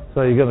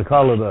 So you're going to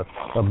call it a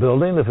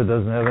building if it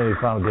doesn't have any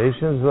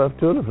foundations left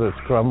to it, if it's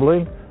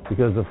crumbling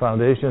because the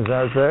foundations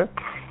aren't there?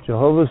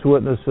 Jehovah's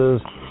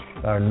Witnesses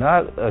are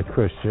not a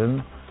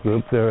Christian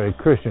group. They're a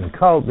Christian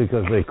cult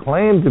because they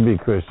claim to be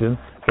Christian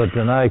but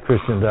deny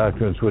Christian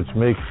doctrines, which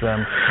makes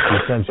them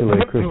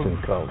essentially a Christian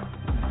cult.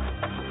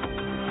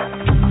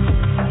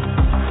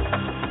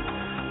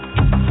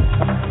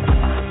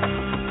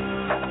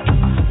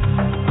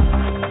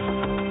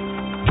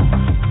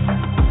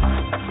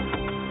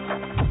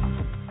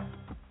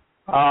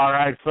 All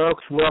right,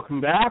 folks,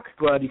 welcome back.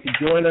 Glad you could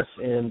join us,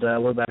 and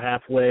we're about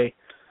halfway,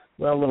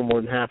 well, a little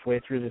more than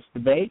halfway through this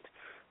debate.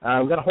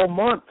 We've got a whole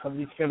month of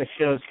these kind of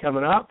shows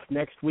coming up.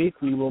 Next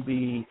week we will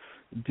be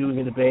doing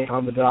a debate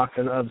on the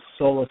doctrine of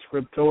sola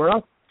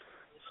scriptura,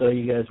 so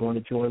you guys want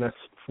to join us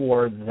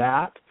for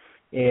that,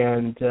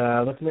 and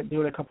looking at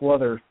doing a couple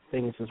other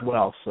things as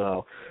well.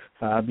 So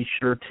be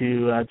sure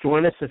to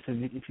join us. If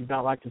you've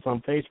not liked us on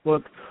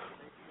Facebook,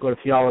 go to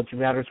Theology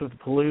Matters with the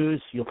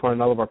Pellews. You'll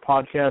find all of our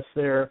podcasts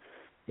there,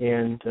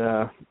 and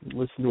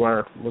listen to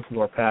our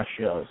past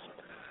shows.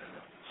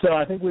 So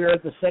I think we are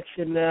at the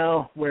section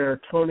now where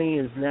Tony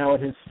is now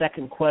at his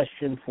second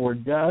question for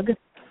Doug. Is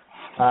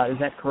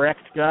that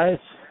correct, guys?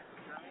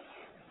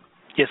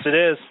 Yes, it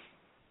is.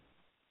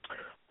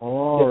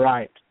 All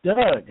right.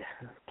 Doug,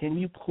 can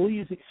you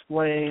please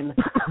explain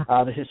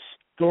the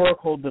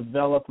historical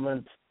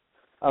development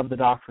of the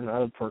doctrine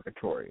of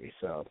purgatory?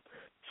 So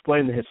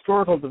explain the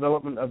historical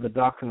development of the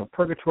doctrine of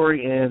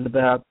purgatory, and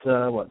about,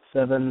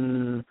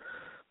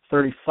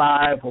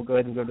 7:35, we'll go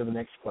ahead and go to the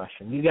next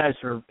question. You guys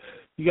are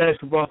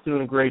both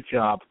doing a great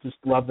job. Just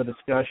love the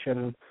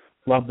discussion,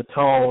 love the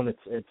tone.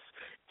 It's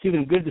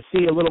even good to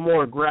see a little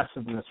more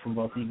aggressiveness from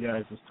both of you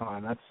guys this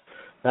time.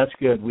 That's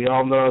good. We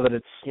all know that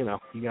it's, you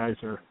guys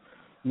are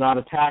not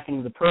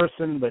attacking the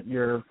person, but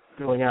you're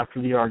going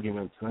after the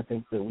arguments, and I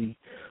think that we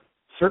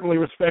certainly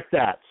respect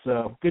that.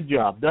 So good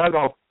job. Doug,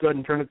 I'll go ahead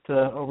and turn it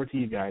over to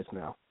you guys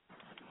now.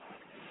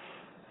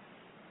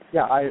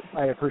 Yeah,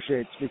 I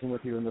appreciate speaking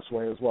with you in this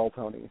way as well,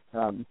 Tony.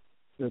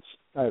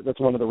 That's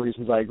one of the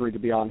reasons I agreed to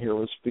be on here,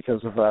 was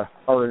because of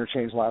our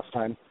interchange last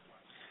time.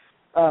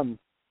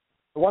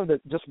 I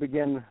wanted to just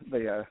begin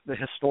the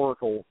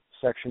historical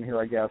section here,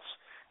 I guess,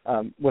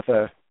 with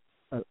a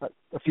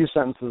few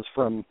sentences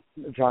from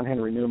John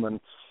Henry Newman.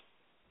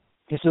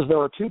 He says, there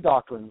are two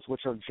doctrines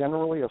which are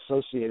generally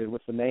associated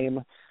with the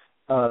name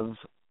of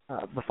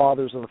the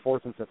fathers of the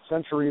 4th and 5th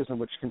centuries, and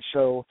which can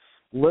show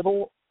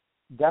little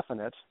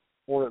definite,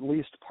 or at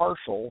least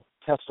partial,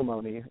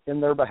 testimony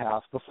in their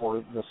behalf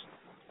before this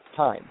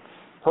time: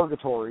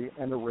 purgatory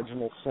and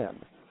original sin.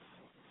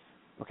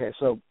 Okay,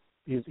 so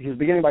he's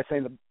beginning by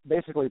saying that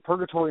basically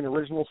purgatory and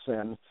original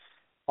sin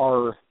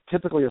are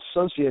typically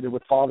associated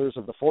with fathers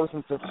of the 4th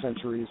and 5th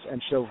centuries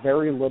and show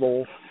very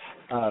little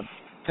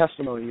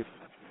testimony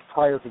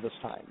prior to this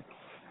time.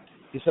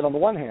 He said, on the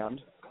one hand,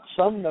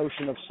 some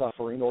notion of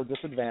suffering or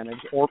disadvantage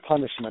or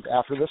punishment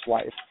after this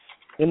life,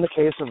 in the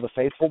case of the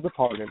faithful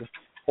departed,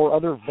 or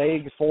other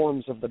vague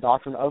forms of the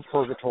doctrine of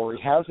purgatory,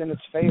 has in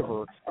its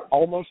favor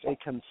almost a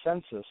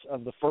consensus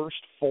of the first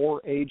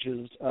 4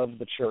 ages of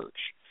the church,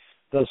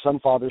 though some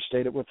fathers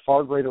state it with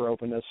far greater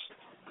openness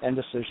and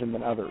decision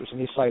than others. And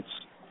he cites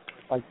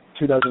like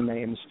 24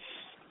 names.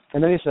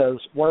 And then he says,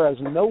 whereas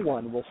no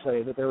one will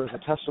say that there is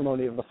a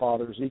testimony of the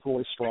fathers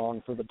equally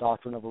strong for the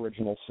doctrine of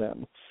original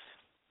sin.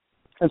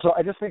 And so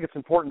I just think it's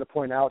important to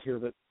point out here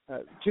that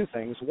two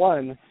things.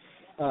 One,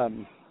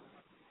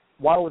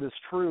 while it is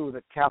true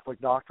that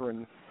Catholic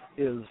doctrine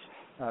is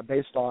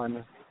based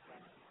on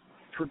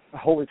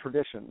holy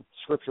tradition,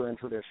 scripture and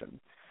tradition,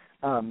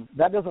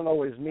 that doesn't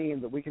always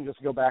mean that we can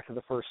just go back to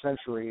the 1st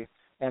century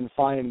and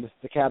find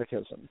the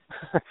catechism.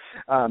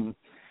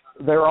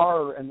 There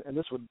are, and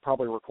this would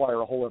probably require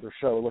a whole other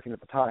show looking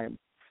at the time,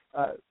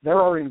 there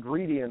are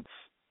ingredients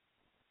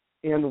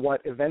in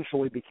what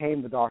eventually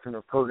became the doctrine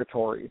of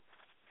purgatory,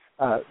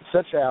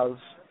 such as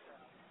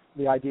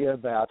the idea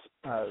that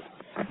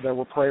there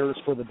were prayers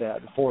for the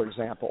dead, for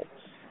example.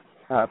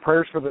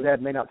 Prayers for the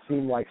dead may not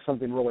seem like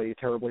something really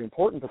terribly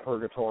important to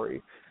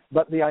purgatory,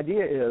 but the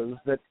idea is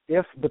that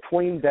if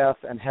between death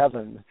and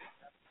heaven,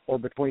 or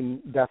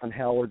between death and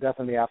hell, or death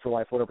and the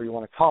afterlife, whatever you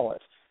want to call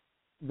it,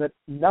 that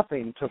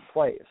nothing took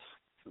place,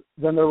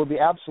 then there would be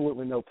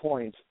absolutely no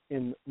point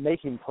in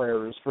making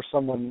prayers for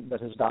someone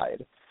that has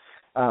died.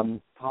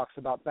 Talks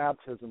about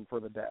baptism for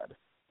the dead.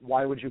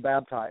 Why would you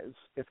baptize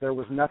if there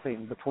was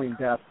nothing between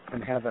death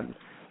and heaven,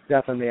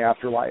 death and the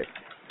afterlife,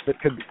 that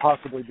could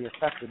possibly be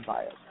affected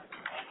by it?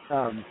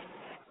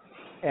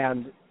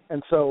 And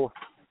so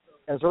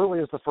as early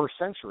as the 1st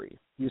century,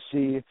 you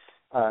see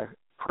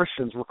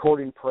Christians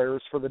recording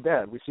prayers for the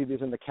dead. We see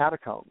these in the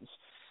catacombs.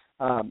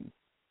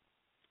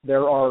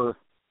 There are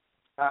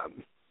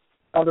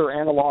other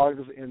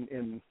analogs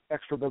in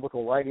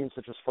extra-biblical writings,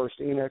 such as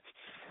 1st Enoch,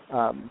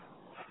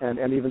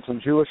 and even some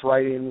Jewish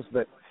writings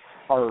that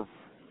are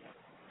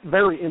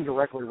very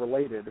indirectly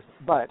related.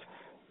 But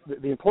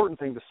the important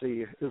thing to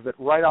see is that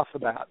right off the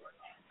bat,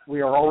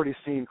 we are already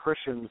seeing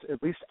Christians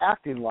at least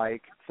acting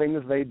like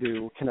things they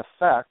do can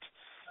affect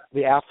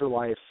the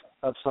afterlife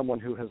of someone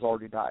who has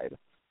already died.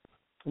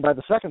 And by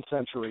the 2nd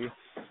century,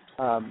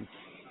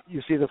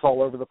 you see this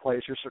all over the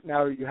place.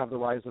 Now you have the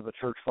rise of the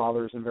church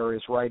fathers in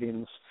various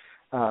writings.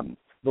 The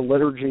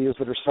liturgies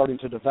that are starting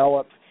to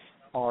develop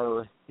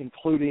are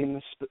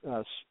including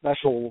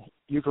special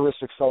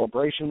Eucharistic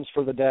celebrations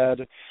for the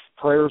dead,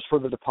 prayers for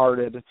the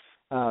departed.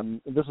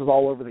 This is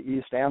all over the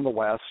East and the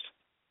West.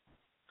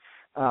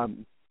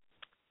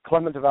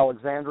 Clement of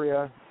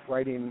Alexandria,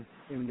 writing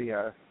in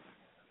the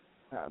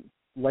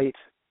late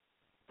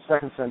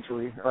 2nd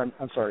century,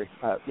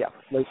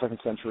 late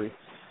 2nd century,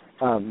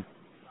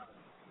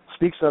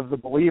 speaks of the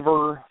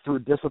believer through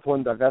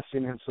discipline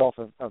divesting himself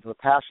of the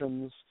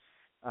passions,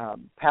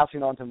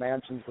 passing on to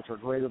mansions which are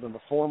greater than the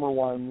former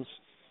ones,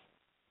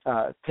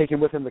 taking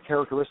with him the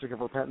characteristic of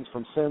repentance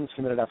from sins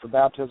committed after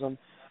baptism.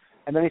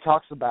 And then he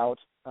talks about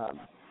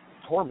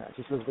torment.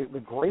 He says the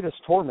greatest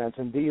torments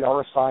indeed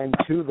are assigned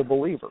to the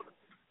believer.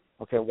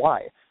 Okay,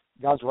 why?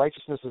 God's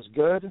righteousness is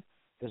good,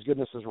 his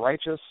goodness is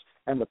righteous,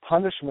 and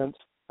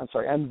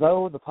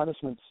though the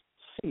punishments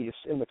cease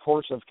in the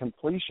course of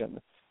completion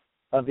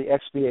of the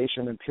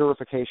expiation and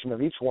purification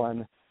of each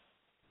one,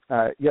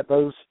 yet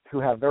those who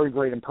have very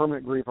great and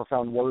permanent grief are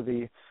found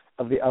worthy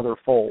of the other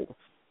fold.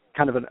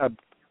 Kind of an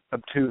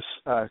obtuse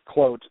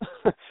quote,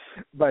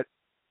 but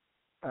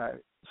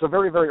so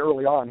very, very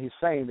early on, he's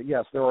saying that,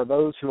 yes, there are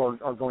those who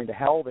are going to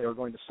hell, they are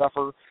going to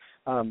suffer,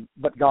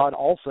 but God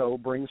also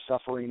brings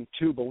suffering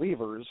to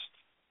believers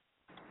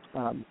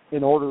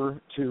in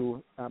order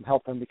to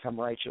help them become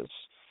righteous.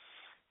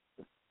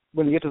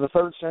 When you get to the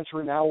 3rd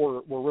century, now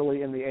we're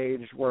really in the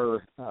age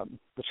where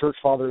the church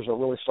fathers are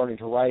really starting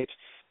to write.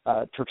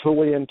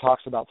 Tertullian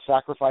talks about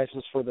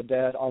sacrifices for the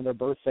dead on their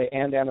birthday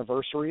and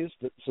anniversaries.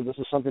 So this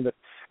is something that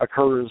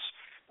occurs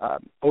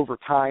over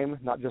time,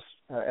 not just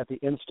at the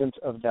instant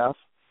of death.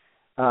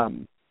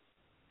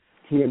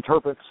 He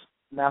interprets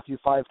Matthew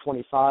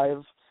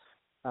 5:25,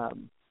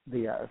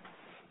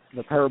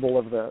 the parable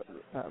of the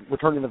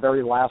returning the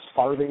very last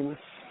farthing,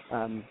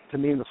 to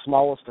mean the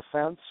smallest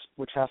offense,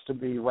 which has to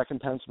be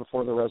recompensed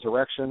before the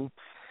resurrection.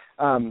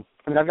 I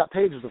mean, I've got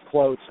pages of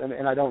quotes,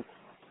 and I don't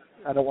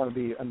want to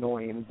be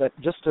annoying, but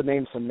just to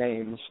name some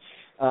names,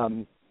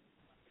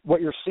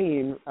 what you're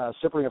seeing,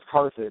 Cyprian of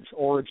Carthage,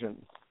 Origen,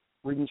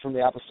 readings from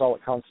the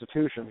Apostolic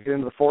Constitution, get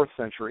into the 4th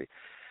century,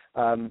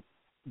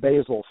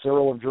 Basil,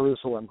 Cyril of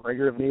Jerusalem,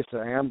 Gregory of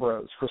Nyssa,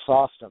 Ambrose,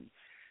 Chrysostom,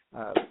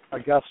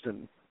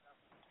 Augustine.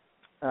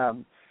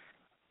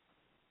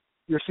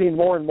 You're seeing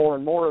more and more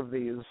and more of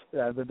these,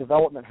 the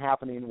development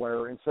happening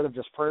where instead of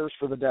just prayers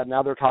for the dead,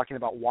 now they're talking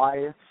about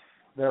why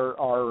there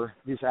are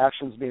these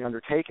actions being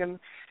undertaken,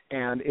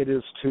 and it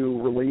is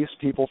to release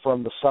people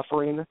from the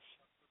suffering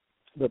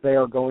that they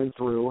are going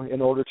through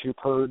in order to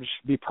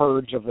be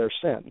purged of their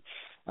sin.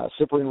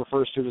 Cyprian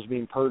refers to it as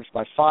being purged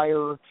by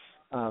fire.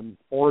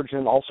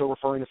 Origen, also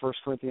referring to 1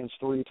 Corinthians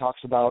 3, talks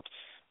about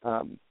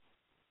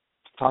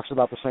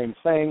the same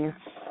thing.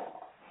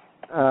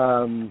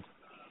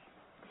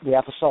 The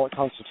Apostolic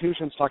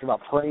Constitutions talk about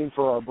praying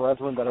for our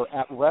brethren that are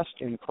at rest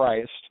in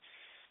Christ,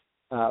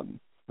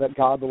 that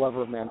God, the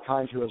lover of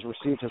mankind, who has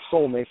received his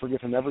soul, may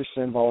forgive him every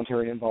sin,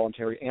 voluntary and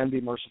involuntary, and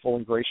be merciful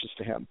and gracious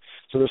to him.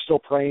 So they're still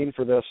praying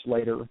for this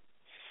later.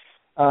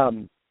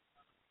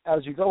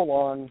 As you go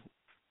along,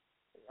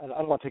 I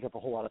don't want to take up a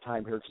whole lot of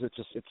time here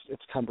because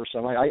it's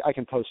cumbersome. I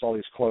can post all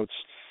these quotes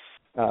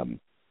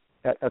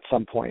at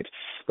some point.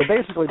 But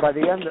basically, by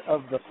the end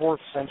of the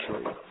 4th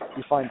century,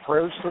 you find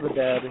prayers for the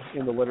dead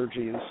in the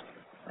liturgies.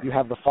 You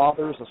have the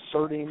fathers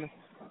asserting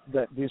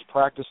that these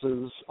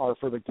practices are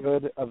for the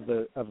good of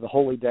the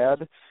holy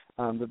dead,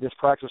 that this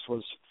practice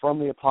was from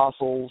the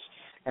apostles,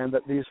 and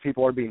that these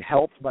people are being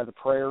helped by the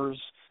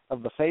prayers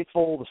of the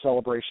faithful, the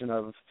celebration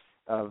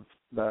of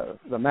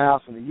the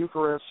Mass and the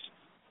Eucharist.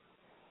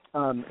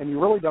 And you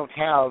really don't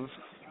have,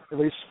 at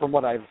least from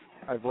what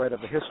I've read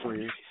of the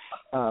history,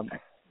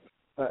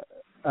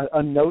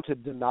 a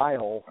noted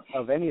denial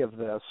of any of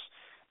this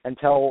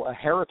until a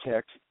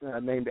heretic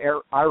named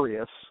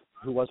Arius,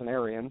 who was an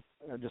Arian,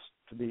 just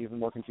to be even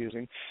more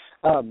confusing,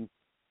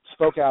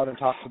 spoke out and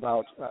talks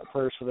about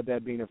prayers for the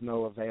dead being of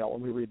no avail.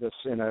 And we read this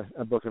in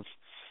a book of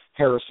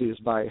heresies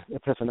by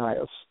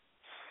Epiphanius.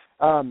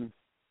 By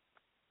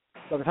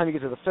the time you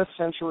get to the 5th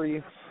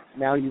century,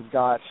 now you've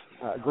got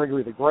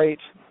Gregory the Great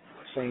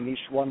saying each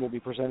one will be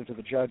presented to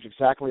the judge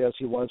exactly as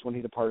he was when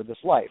he departed this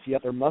life.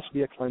 Yet there must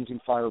be a cleansing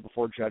fire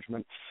before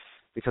judgment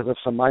because of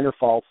some minor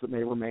faults that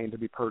may remain to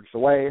be purged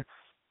away.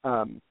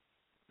 In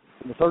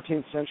the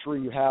 13th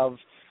century, you have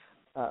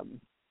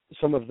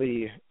some of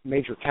the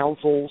major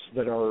councils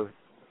that are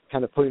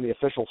kind of putting the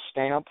official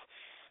stamp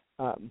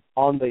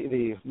on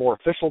the more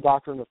official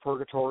doctrine of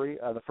purgatory.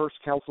 The First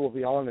Council of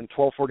Lyon in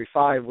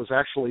 1245 was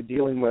actually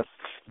dealing with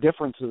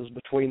differences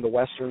between the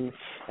Western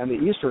and the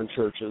Eastern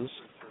churches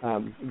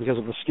because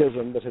of the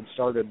schism that had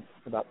started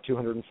about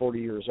 240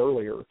 years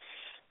earlier.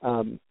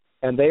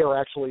 And they are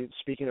actually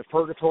speaking of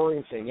purgatory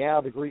and saying, yeah,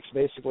 the Greeks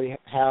basically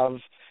have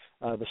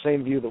the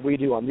same view that we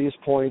do on these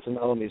points and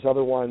not on these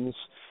other ones.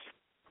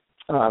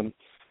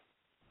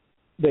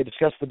 They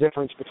discuss the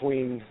difference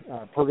between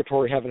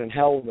purgatory, heaven, and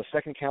hell in the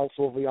Second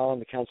Council of Lyon.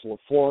 The Council of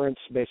Florence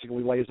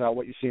basically lays out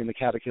what you see in the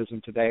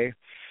Catechism today.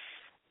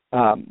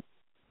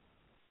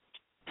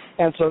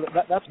 And so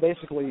that's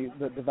basically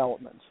the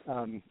development.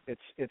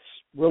 It's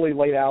really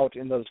laid out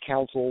in those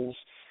councils.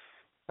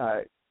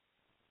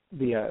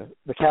 The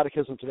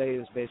Catechism today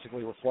is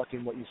basically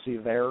reflecting what you see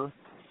there.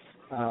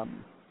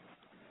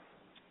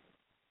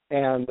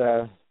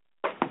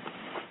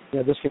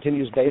 This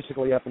continues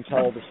basically up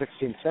until the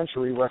 16th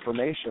century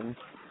Reformation.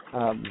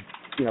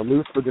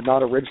 Luther did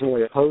not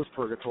originally oppose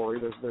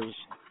purgatory.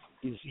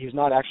 He's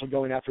not actually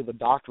going after the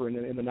doctrine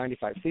in the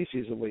 95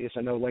 Theses, at least.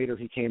 I know later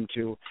he came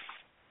to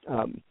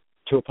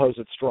oppose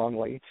it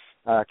strongly.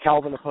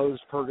 Calvin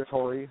opposed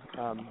purgatory,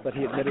 but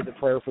he admitted that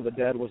prayer for the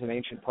dead was an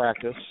ancient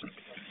practice.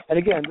 And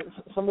again,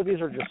 some of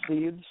these are just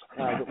seeds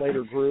that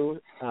later grew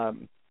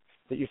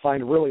that you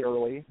find really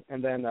early,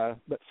 and then,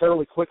 but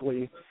fairly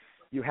quickly,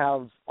 you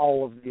have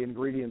all of the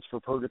ingredients for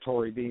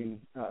purgatory being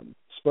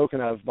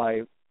spoken of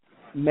by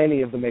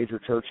many of the major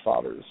church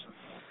fathers.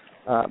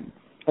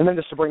 And then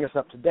just to bring us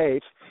up to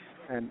date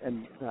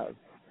and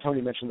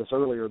Tony mentioned this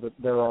earlier, that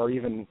there are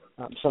even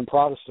some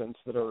Protestants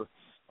that are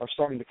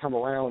starting to come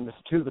around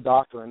to the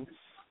doctrine.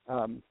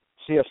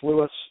 C.S.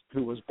 Lewis,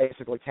 who was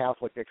basically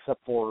Catholic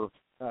except for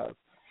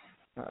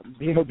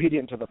being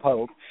obedient to the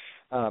Pope,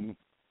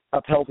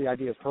 upheld the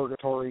idea of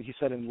purgatory. He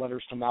said in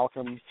letters to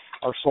Malcolm,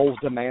 our souls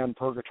demand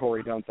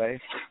purgatory, don't they?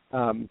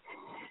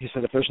 He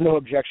said, if there's no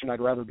objection,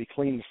 I'd rather be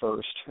cleaned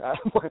first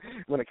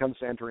when it comes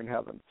to entering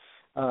heaven.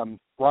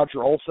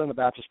 Roger Olson, a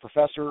Baptist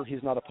professor,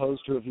 he's not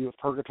opposed to a view of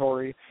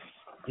purgatory.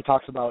 He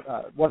talks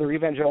about whether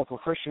evangelical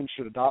Christians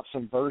should adopt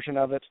some version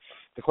of it.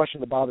 The question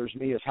that bothers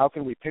me is how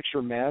can we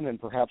picture men and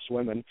perhaps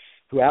women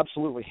who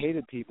absolutely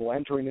hated people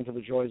entering into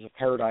the joys of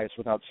paradise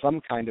without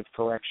some kind of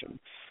correction?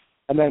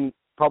 And then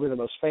probably the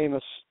most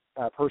famous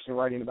person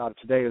writing about it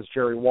today is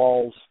Jerry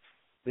Walls,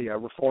 the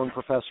Reformed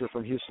professor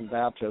from Houston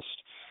Baptist,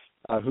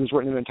 who's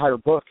written an entire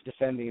book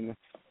defending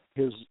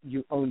his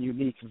own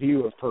unique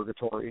view of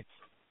purgatory.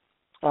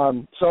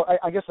 So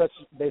I guess that's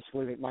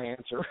basically my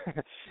answer,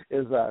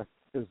 is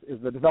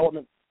the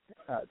development.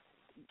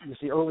 You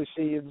see early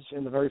seeds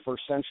in the very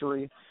first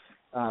century,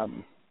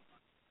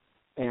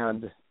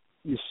 and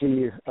you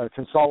see a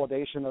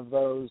consolidation of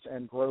those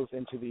and growth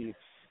into the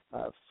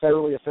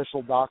fairly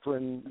official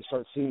doctrine. You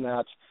start seeing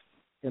that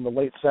in the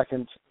late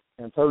 2nd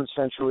and 3rd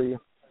century.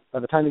 By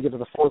the time you get to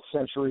the 4th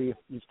century,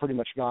 you've pretty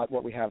much got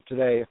what we have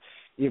today,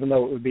 even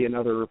though it would be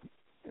another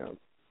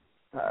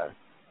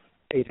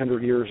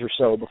 800 years or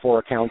so before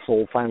a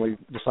council finally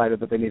decided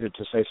that they needed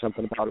to say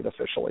something about it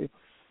officially.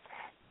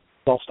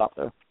 So I'll stop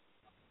there.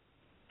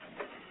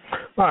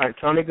 All right,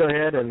 Tony, go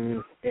ahead,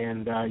 and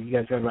you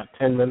guys have about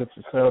 10 minutes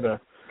or so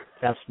to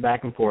have some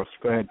back and forth.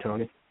 Go ahead,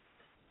 Tony.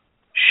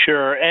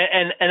 Sure,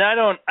 and I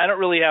don't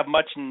really have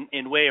much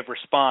in way of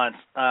response.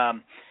 I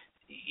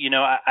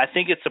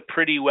think it's a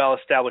pretty well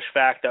established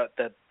fact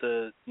that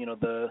the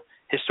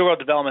historical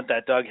development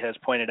that Doug has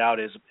pointed out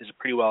is a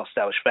pretty well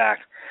established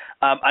fact.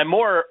 I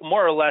more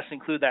or less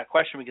include that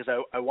question because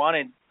I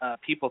wanted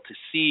people to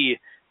see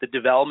the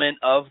development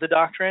of the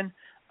doctrine.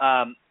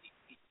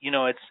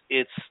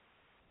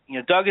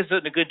 Doug has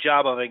done a good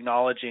job of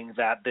acknowledging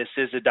that this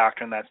is a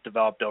doctrine that's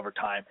developed over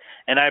time,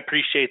 and I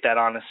appreciate that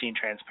honesty and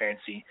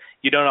transparency.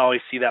 You don't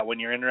always see that when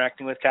you're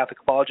interacting with Catholic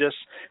apologists,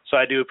 so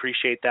I do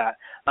appreciate that.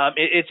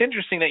 It's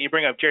interesting that you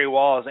bring up Jerry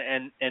Walls,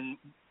 and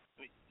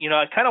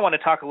I kind of want to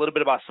talk a little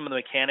bit about some of the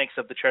mechanics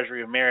of the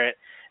Treasury of Merit,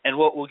 and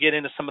we'll get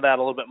into some of that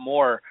a little bit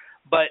more.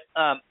 But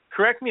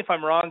correct me if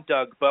I'm wrong,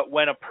 Doug, but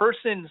when a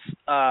person's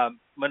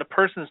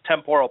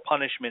temporal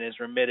punishment is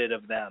remitted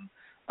of them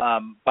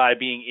by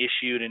being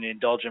issued an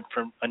indulgence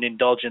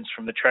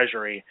from the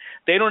Treasury,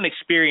 they don't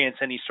experience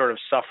any sort of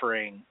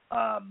suffering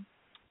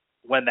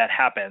when that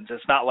happens.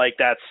 It's not like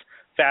that's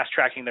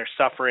fast-tracking their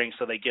suffering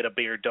so they get a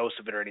bigger dose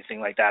of it or anything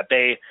like that.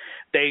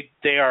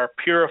 They are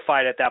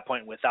purified at that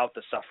point without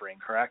the suffering,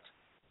 correct?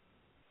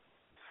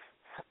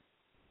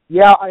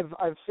 Yeah,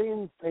 I've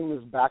seen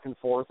things back and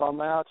forth on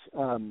that.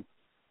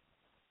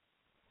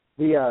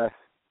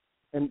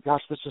 And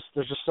gosh,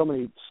 there's just so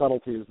many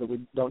subtleties that we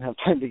don't have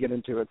time to get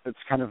into. It's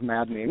kind of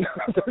maddening.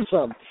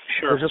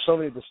 There's just so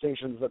many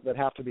distinctions that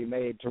have to be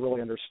made to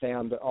really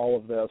understand all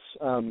of this.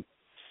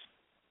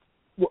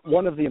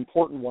 One of the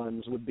important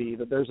ones would be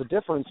that there's a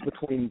difference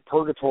between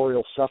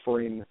purgatorial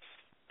suffering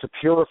to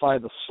purify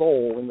the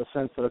soul in the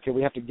sense that, okay,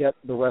 we have to get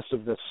the rest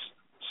of this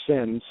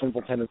sin,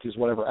 sinful tendencies,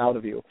 whatever, out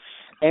of you,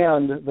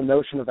 and the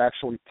notion of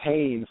actually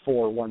paying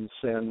for one's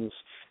sins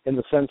in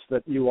the sense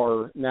that you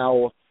are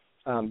now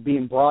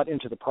being brought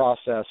into the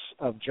process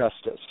of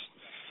justice.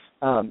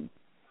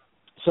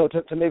 So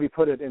to maybe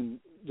put it in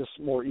just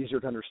more easier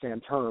to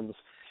understand terms,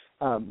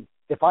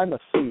 if I'm a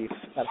thief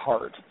at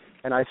heart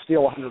and I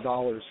steal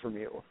 $100 from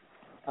you,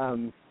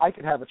 I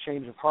could have a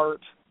change of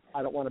heart.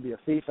 I don't want to be a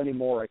thief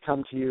anymore. I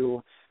come to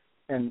you,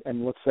 and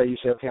let's say you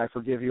say, okay, I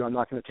forgive you. I'm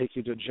not going to take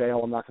you to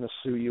jail. I'm not going to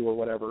sue you or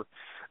whatever.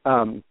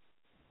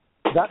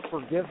 That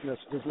forgiveness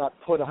does not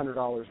put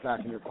 $100 back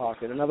in your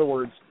pocket. In other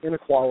words,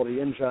 inequality,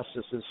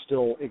 injustice is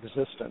still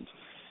existent.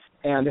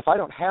 And if I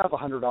don't have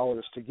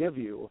 $100 to give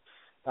you,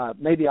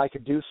 maybe I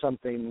could do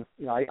something,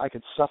 I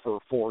could suffer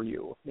for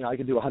you. I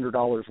could do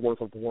 $100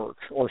 worth of work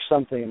or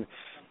something,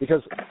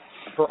 because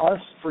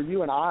for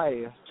you and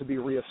I to be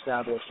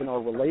reestablished in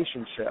our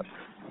relationship,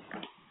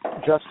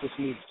 justice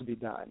needs to be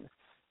done.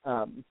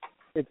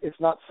 It's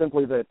not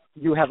simply that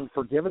you haven't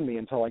forgiven me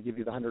until I give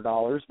you the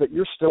 $100, but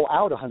you're still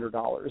out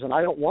 $100, and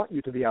I don't want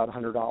you to be out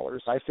 $100.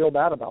 I feel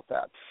bad about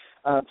that.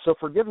 So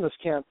forgiveness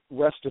can't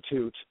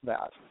restitute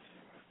that.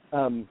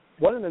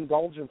 What an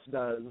indulgence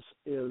does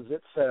is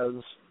it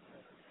says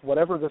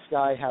whatever this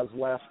guy has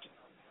left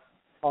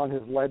on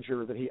his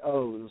ledger that he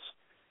owes,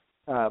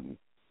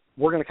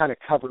 we're going to kind of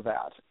cover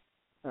that.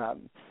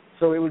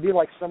 So it would be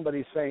like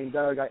somebody saying,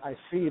 Doug, I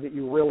see that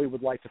you really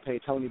would like to pay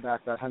Tony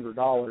back that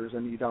 $100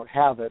 and you don't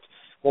have it.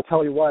 Well,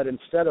 tell you what,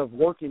 instead of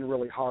working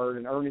really hard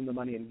and earning the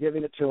money and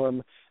giving it to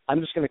him, I'm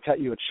just going to cut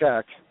you a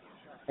check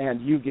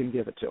and you can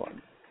give it to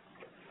him.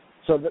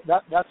 So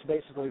that's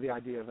basically the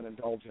idea of an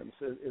indulgence,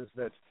 is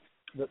that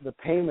the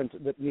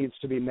payment that needs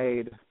to be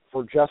made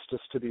for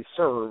justice to be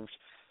served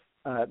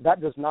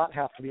that does not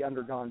have to be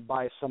undergone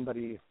by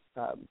somebody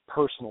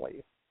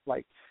personally.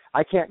 Like,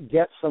 I can't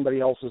get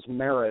somebody else's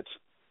merit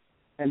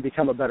and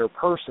become a better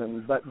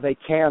person, but they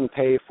can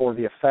pay for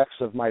the effects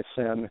of my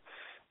sin,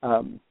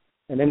 and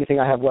anything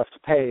I have left to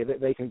pay,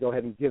 they can go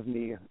ahead and give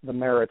me the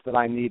merit that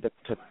I need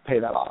to pay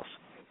that off.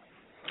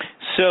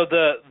 So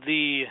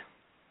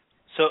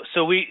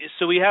so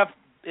we have,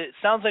 it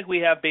sounds like we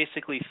have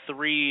basically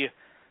three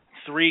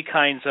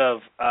kinds of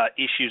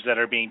issues that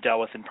are being dealt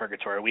with in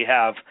purgatory. We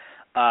have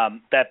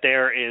that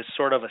there is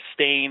sort of a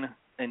stain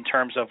in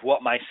terms of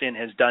what my sin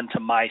has done to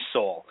my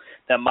soul,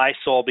 that my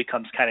soul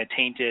becomes kind of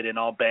tainted and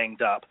all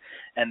banged up,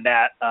 and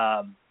that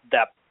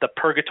the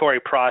purgatory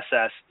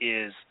process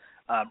is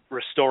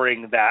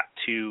restoring that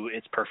to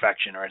its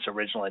perfection or its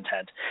original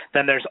intent.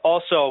 Then there's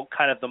also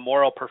kind of the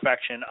moral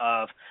perfection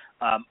of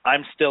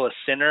I'm still a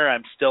sinner,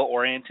 I'm still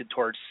oriented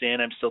towards sin,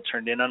 I'm still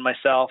turned in on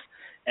myself,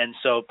 and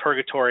so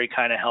purgatory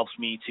kind of helps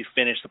me to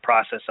finish the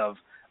process of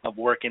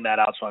working that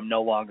out so I'm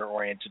no longer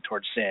oriented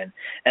towards sin.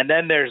 And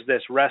then there's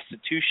this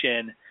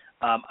restitution,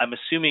 I'm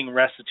assuming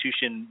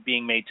restitution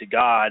being made to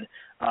God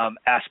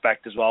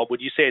aspect as well. Would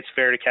you say it's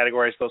fair to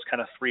categorize those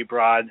kind of three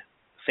broad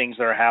things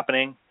that are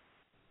happening?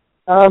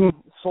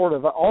 Sort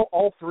of.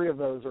 All three of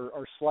those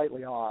are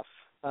slightly off.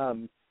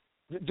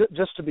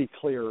 Just to be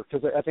clear,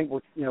 because I think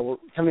we're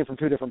coming from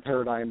two different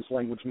paradigms.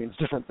 Language means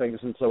different things,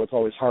 and so it's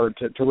always hard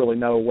to really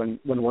know when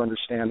we're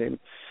understanding.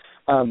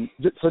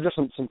 So just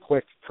some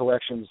quick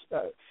corrections.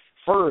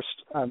 First,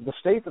 the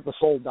state that the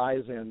soul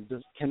dies in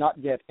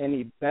cannot get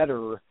any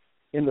better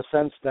in the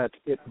sense that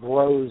it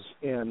grows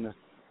in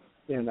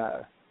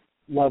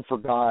love for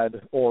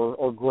God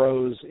or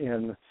grows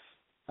in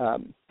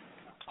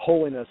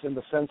holiness in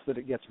the sense that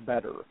it gets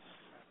better.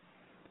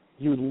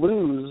 You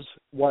lose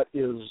what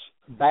is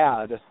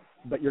bad,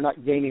 but you're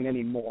not gaining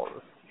any more,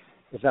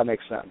 if that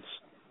makes sense.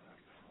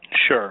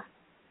 Sure.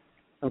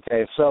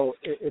 Okay, so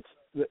it's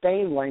the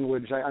stain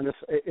language.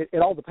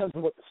 It all depends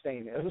on what the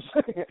stain is.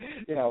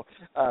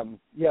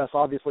 Yes,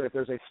 obviously, if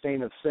there's a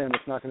stain of sin,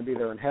 it's not going to be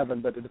there in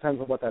heaven. But it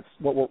depends on what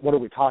are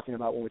we talking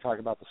about when we talk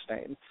about the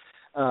stain.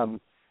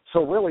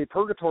 So really,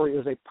 purgatory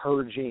is a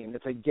purging.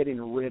 It's a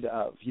getting rid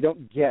of. You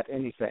don't get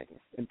anything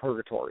in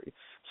purgatory.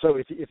 So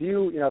if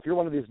you're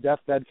one of these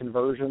deathbed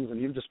conversions and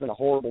you've just been a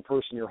horrible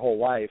person your whole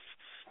life,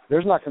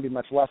 there's not going to be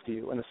much left of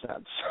you in a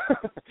sense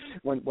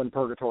when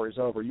purgatory is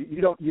over.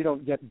 You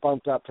don't get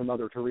bumped up to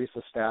Mother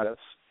Teresa status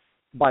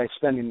by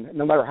spending,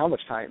 no matter how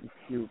much time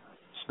you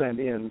spend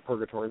in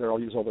purgatory. There, I'll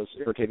use all those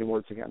irritating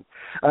words again.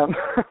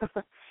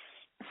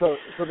 So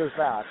there's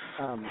that.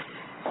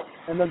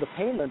 And then the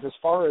payment, as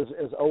far as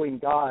owing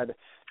God,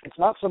 it's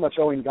not so much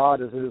owing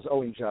God as it is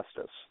owing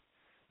justice.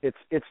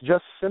 It's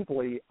just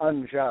simply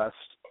unjust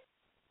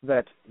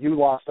that you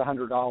lost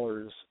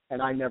 $100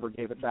 and I never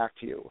gave it back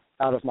to you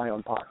out of my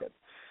own pocket,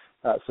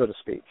 so to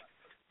speak.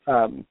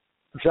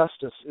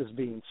 Justice is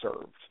being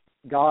served.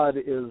 God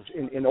is,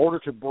 in order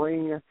to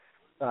bring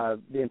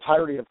the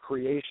entirety of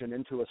creation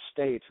into a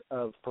state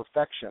of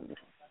perfection,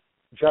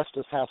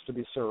 justice has to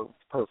be served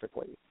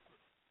perfectly.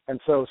 And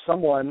so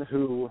someone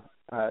who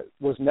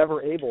was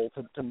never able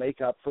to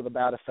make up for the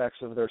bad effects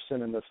of their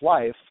sin in this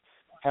life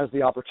has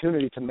the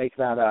opportunity to make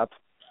that up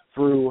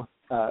through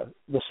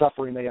the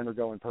suffering they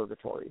undergo in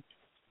purgatory.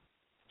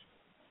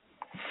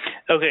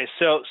 Okay,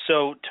 so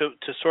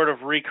to sort of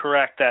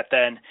recorrect that,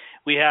 then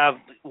we have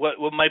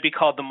what might be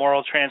called the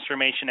moral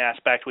transformation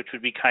aspect, which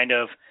would be kind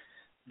of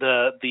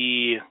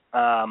the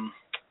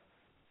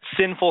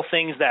sinful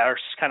things that are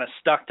kind of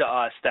stuck to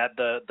us, that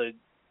the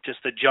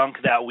junk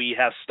that we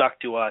have stuck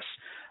to us,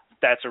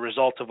 that's a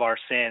result of our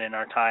sin and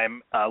our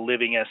time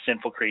living as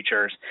sinful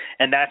creatures,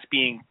 and that's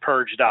being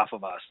purged off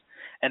of us.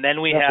 And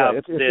then we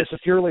have it's a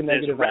purely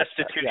negative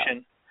restitution. Aspect, yeah.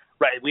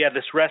 Right, we have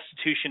this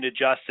restitution to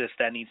justice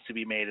that needs to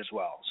be made as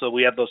well. So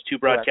we have those two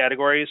broad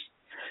categories.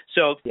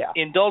 So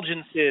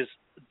indulgences,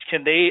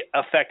 can they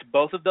affect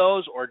both of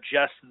those or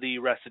just the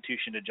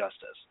restitution to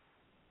justice?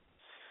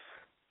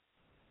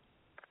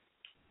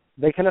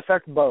 They can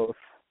affect both,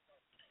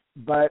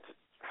 but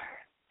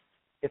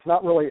it's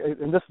not really,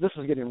 and this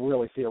is getting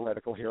really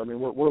theoretical here. I mean,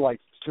 we're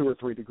like 2 or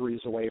 3 degrees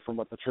away from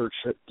what the church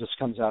just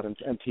comes out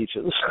and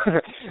teaches.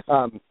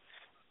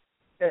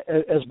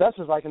 As best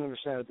as I can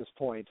understand at this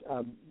point,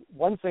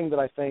 one thing that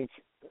I think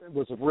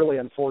was a really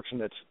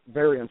unfortunate,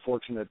 very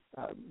unfortunate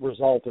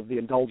result of the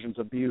indulgence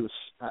abuse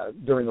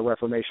during the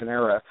Reformation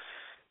era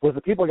was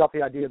that people got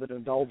the idea that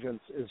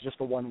indulgence is just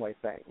a one-way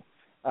thing.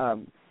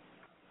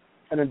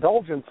 An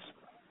indulgence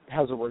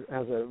has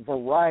a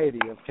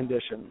variety of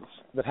conditions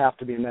that have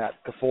to be met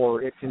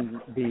before it can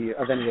be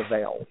of any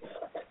avail.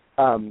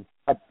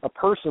 A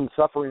person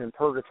suffering in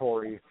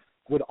purgatory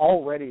would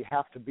already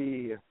have to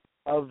be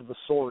of the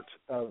sort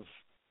of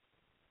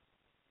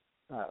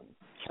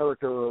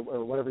character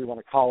or whatever you want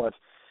to call it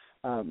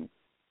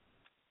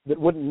that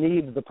wouldn't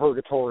need the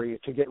purgatory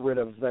to get rid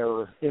of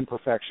their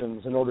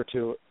imperfections in order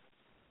to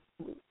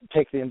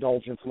take the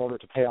indulgence in order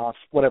to pay off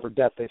whatever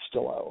debt they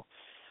still owe.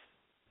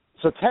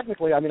 So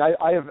technically, I mean,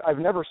 I've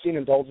never seen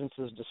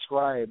indulgences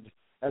described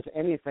as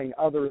anything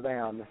other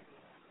than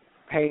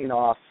paying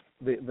off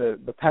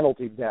the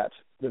penalty debt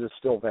that is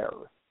still there.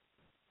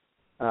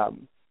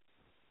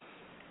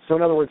 So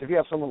in other words, if you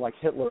have someone like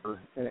Hitler,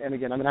 and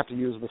again, I'm going to have to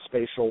use the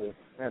spatial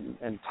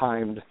and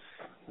timed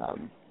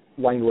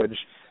language,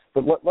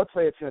 but let's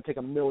say it's going to take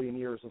 1 million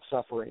years of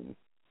suffering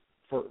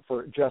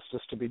for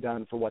justice to be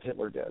done for what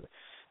Hitler did.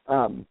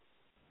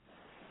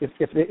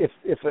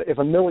 If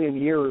 1 million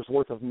years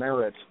worth of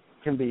merit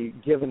can be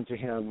given to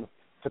him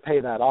to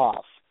pay that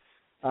off,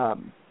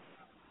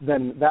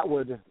 then that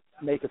would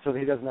make it so that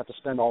he doesn't have to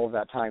spend all of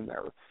that time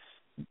there.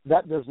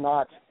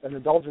 An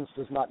indulgence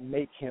does not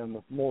make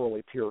him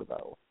morally pure,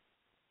 though.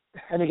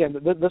 And again,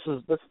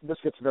 this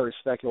gets very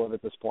speculative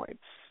at this point.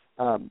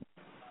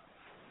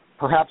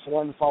 Perhaps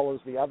one follows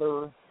the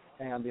other,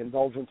 and the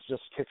indulgence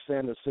just kicks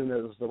in as soon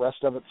as the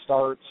rest of it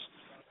starts.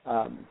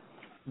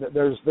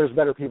 There's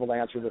better people to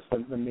answer this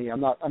than me. I'm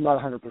not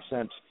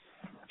 100%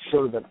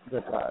 sure that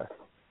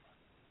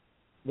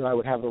I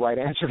would have the right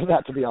answer to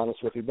that, to be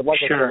honest with you. But like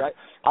sure.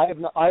 I said,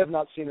 I have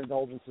not seen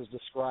indulgences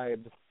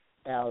described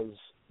as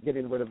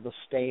getting rid of the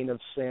stain of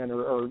sin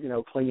or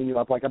cleaning you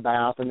up like a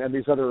bath and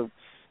these other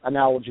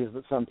analogies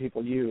that some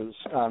people use.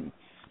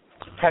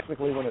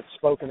 Technically, when it's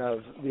spoken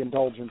of, the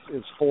indulgence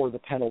is for the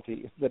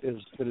penalty that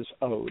is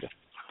owed.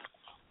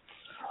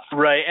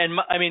 Right, and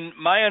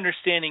my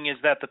understanding is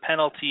that the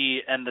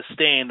penalty and the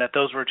stain, that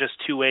those were just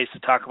two ways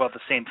to talk about the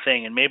same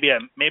thing, and maybe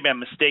I'm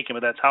mistaken,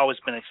 but that's how it's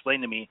been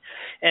explained to me.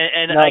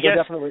 And no, I guess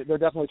they're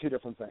definitely two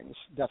different things.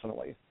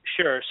 Definitely.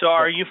 Sure. So,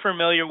 are you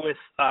familiar with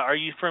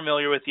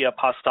the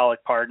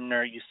apostolic pardon,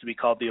 or it used to be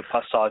called the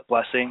apostolic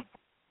blessing?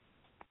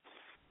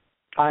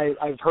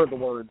 I've heard the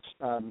words.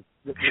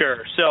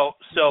 Sure. So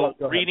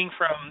reading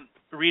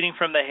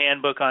from the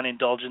handbook on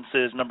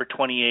indulgences, number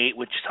 28,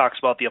 which talks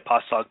about the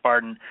apostolic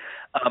pardon.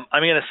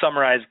 I'm going to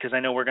summarize because I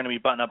know we're going to be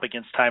butting up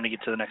against time to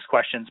get to the next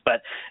questions.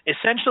 But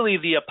essentially,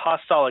 the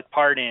apostolic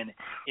pardon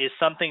is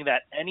something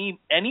that any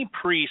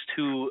priest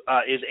who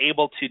is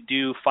able to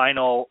do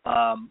final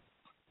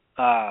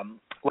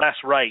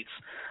last rites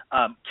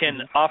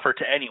can offer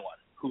to anyone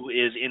who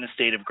is in a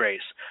state of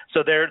grace.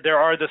 So there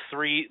are the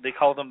three, they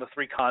call them the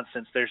three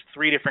constants. There's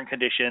 3 different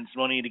conditions.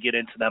 We don't need to get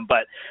into them,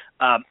 but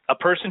a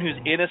person who's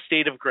in a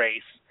state of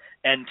grace,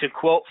 and to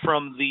quote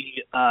from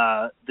the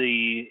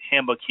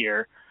handbook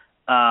here,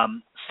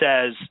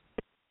 says,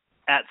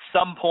 at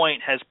some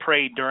point has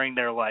prayed during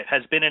their life,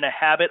 has been in a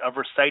habit of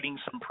reciting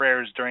some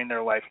prayers during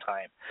their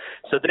lifetime.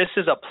 So this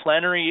is a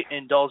plenary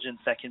indulgence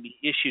that can be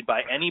issued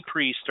by any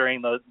priest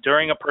during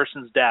a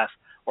person's death,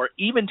 or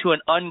even to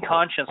an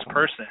unconscious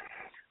person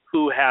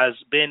who has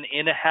been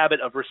in a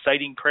habit of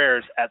reciting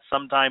prayers at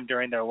some time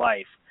during their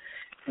life.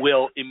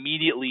 Will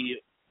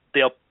immediately,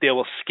 they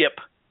will skip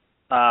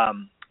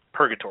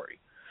purgatory.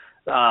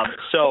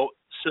 So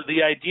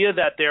the idea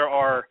that there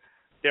are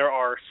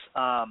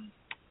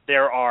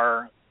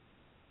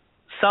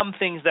some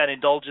things that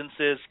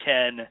indulgences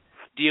can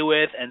deal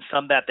with and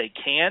some that they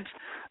can't,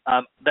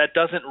 that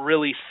doesn't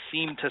really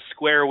seem to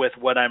square with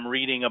what I'm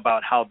reading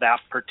about how that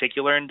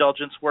particular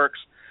indulgence works.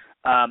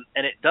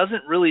 And it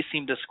doesn't really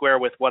seem to square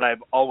with what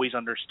I've always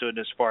understood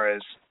as far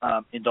as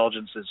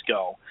indulgences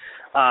go.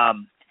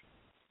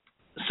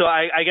 So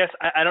I guess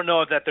I don't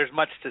know if that there's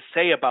much to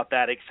say about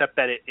that, except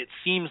that it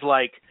seems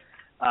like,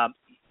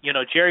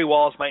 Jerry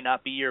Walls might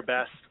not be your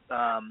best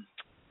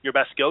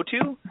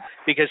go-to,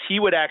 because he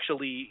would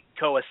actually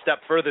go a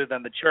step further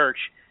than the church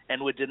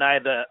and would deny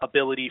the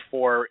ability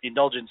for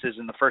indulgences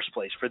in the first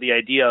place, for the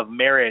idea of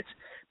merit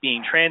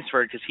being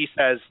transferred, because he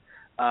says,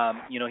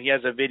 he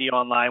has a video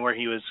online where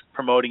he was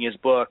promoting his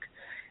book,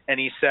 and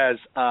he says,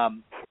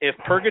 if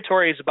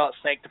purgatory is about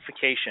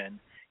sanctification,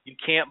 you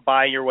can't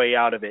buy your way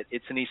out of it.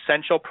 It's an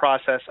essential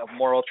process of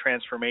moral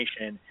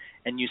transformation,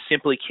 and you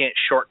simply can't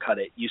shortcut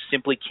it. You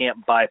simply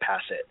can't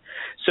bypass it.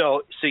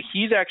 So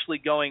he's actually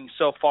going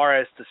so far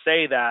as to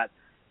say that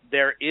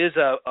there is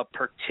a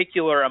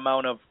particular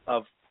amount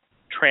of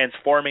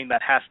transforming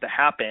that has to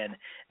happen,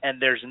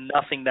 and there's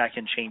nothing that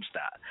can change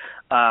that.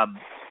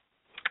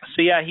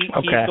 He's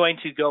going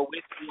to go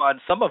with you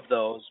on some of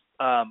those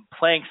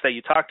planks that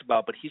you talked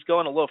about, but he's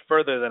going a little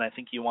further than I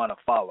think you want to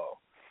follow.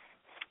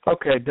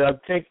 Okay,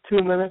 Doug, take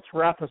 2 minutes,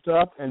 wrap us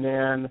up, and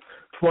then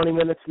 20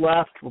 minutes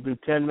left. We'll do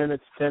 10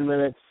 minutes.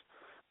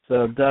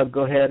 So, Doug,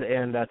 go ahead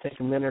and take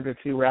a minute or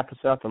two, wrap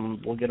us up,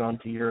 and we'll get on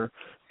to your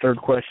third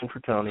question for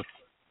Tony.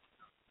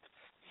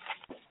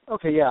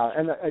 Okay, yeah,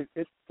 and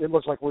it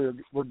looks like we're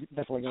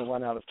definitely going to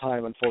run out of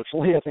time,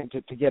 unfortunately, I think,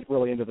 to get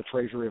really into the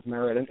treasury of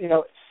merit. And,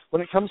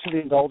 when it comes to the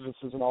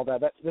indulgences and all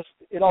that,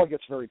 it all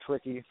gets very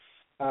tricky.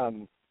 A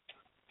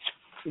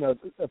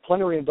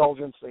plenary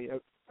indulgence,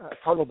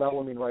 Cardinal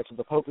Bellarmine writes that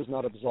the Pope does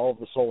not absolve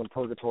the soul in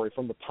purgatory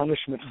from the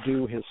punishment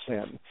due his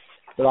sin,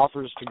 but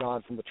offers to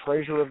God from the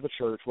treasure of the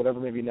church whatever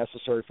may be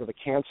necessary for the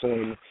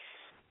canceling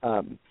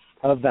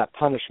of that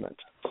punishment.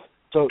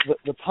 So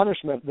the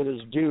punishment that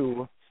is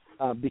due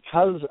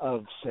because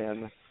of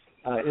sin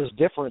is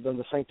different than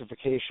the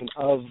sanctification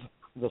of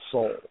the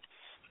soul.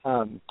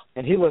 And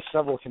he lists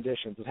several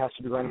conditions. It has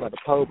to be granted by the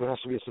Pope. There has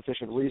to be a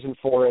sufficient reason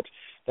for it.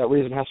 That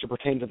reason has to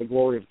pertain to the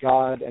glory of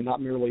God and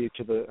not merely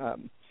to the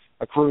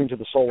accruing to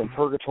the soul in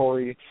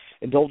purgatory.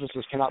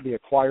 Indulgences cannot be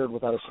acquired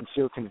without a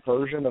sincere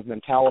conversion of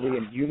mentality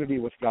and unity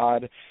with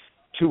God,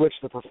 to which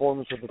the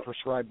performance of the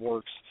prescribed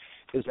works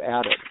is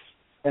added.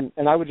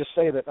 And I would just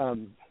say that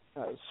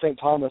St.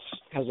 Thomas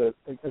has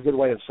a good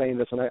way of saying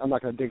this, and I'm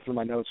not going to dig through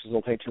my notes because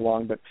it'll take too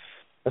long, but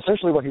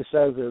essentially what he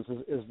says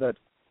is that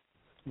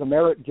the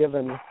merit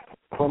given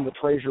from the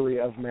treasury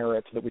of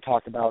merit that we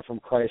talk about from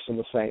Christ and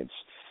the saints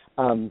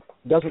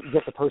doesn't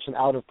get the person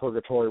out of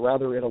purgatory.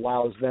 Rather, it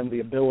allows them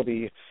the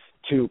ability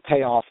to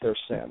pay off their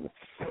sin.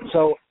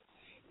 So,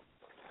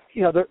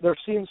 there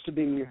seems to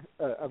be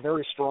a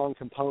very strong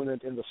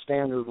component in the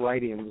standard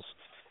writings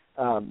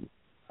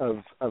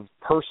of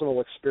personal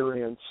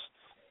experience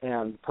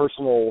and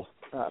personal,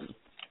 I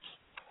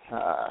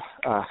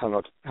don't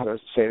know how to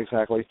say it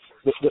exactly.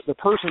 The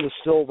person is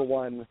still the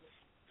one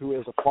who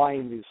is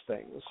applying these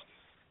things,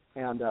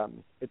 and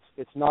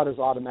it's not as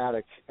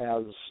automatic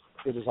as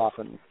it is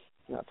often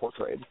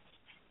portrayed.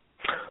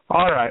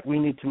 All right, we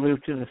need to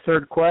move to the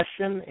third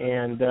question,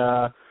 and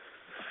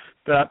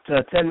about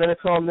 10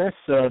 minutes on this,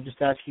 so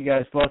just ask you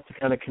guys both to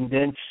kind of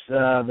condense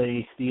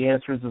the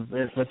answers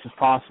as much as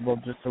possible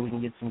just so we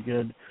can get some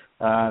good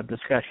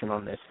discussion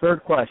on this.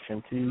 Third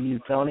question to you,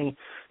 Tony.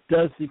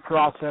 Does the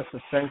process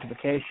of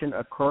sanctification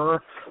occur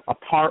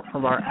apart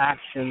from our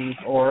actions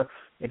or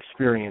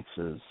experiences?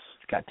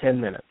 You've got 10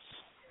 minutes.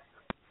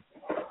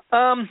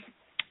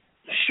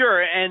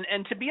 Sure,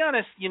 and to be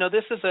honest,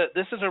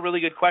 this is a really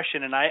good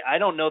question, and I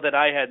don't know that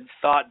I had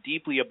thought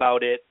deeply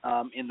about it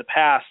in the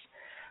past.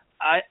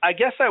 I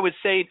guess I would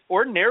say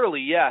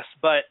ordinarily yes,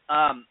 but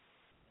I'm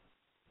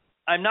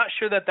not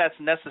sure that that's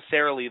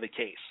necessarily the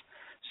case.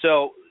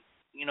 So,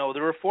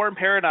 the Reformed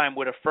paradigm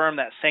would affirm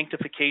that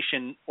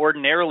sanctification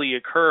ordinarily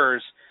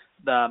occurs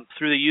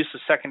through the use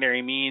of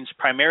secondary means,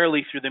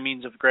 primarily through the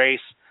means of grace,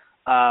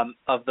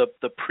 of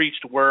the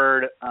preached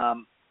word,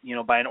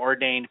 by an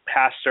ordained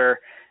pastor,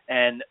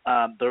 and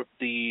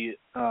the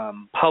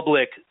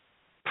public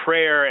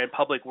prayer and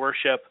public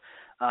worship,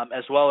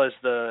 as well as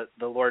the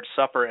Lord's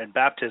Supper and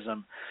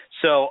baptism.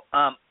 So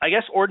I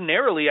guess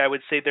ordinarily I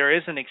would say there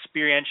is an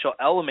experiential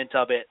element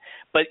of it,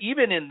 but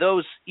even in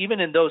those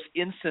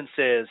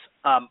instances,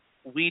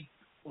 we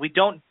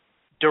don't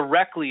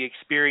directly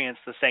experience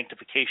the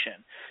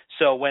sanctification.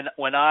 So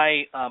when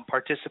I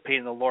participate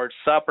in the Lord's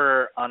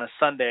Supper on a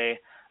Sunday,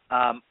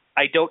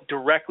 I don't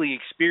directly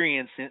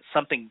experience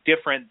something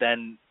different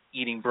than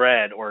eating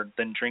bread or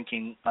than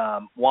drinking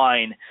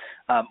wine.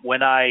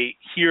 When I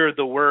hear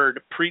the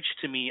word preached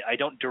to me, I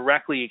don't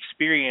directly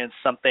experience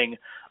something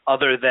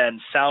other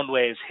than sound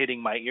waves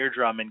hitting my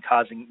eardrum and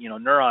causing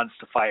neurons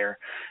to fire.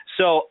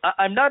 So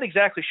I'm not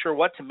exactly sure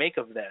what to make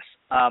of this,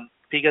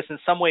 because in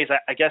some ways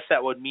I guess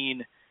that would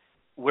mean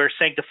we're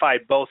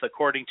sanctified both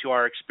according to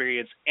our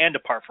experience and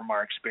apart from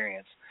our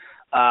experience.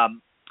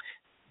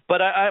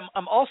 But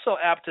I'm also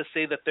apt to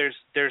say that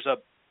there's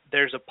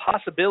a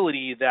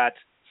possibility that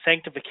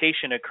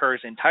sanctification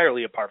occurs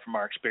entirely apart from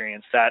our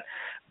experience, that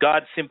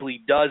God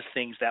simply does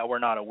things that we're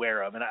not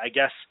aware of. And I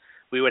guess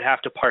we would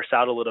have to parse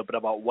out a little bit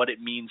about what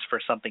it means for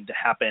something to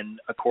happen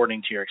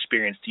according to your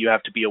experience. Do you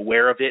have to be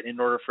aware of it in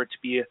order for it to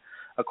be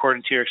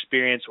according to your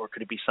experience, or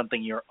could it be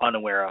something you're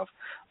unaware of?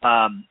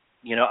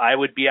 I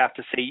would be apt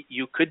to say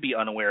you could be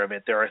unaware of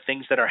it. There are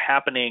things that are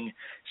happening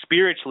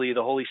spiritually,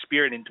 the Holy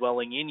Spirit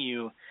indwelling in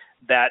you,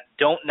 that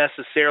don't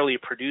necessarily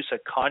produce a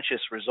conscious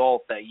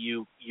result that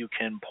you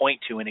can point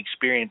to and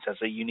experience as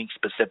a unique,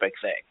 specific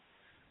thing.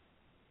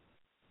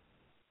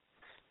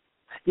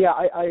 Yeah,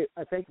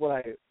 I think what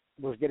I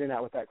was getting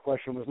at with that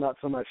question was not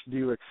so much do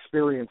you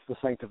experience the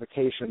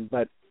sanctification,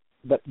 but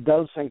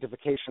does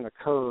sanctification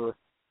occur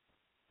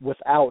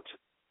without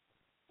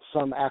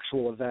some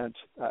actual event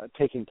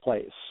taking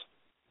place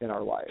in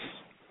our lives?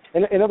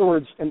 In other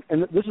words, and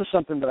this is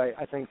something that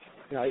I think,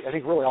 I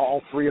think really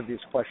all three of these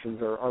questions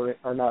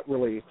are not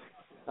really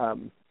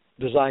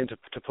designed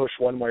to push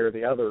one way or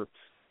the other,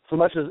 so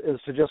much as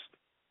to just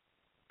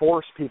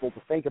force people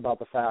to think about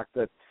the fact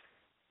that,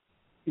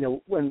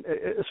 when,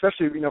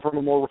 especially, from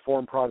a more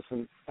Reformed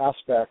Protestant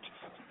aspect,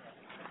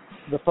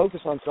 the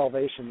focus on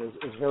salvation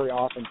is very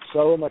often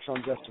so much on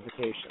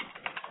justification.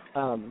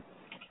 And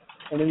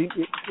then,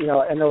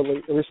 I know,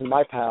 at least in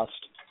my past,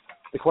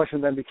 the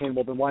question then became,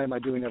 well, then why am I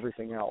doing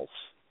everything else?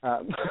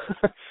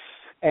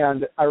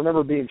 And I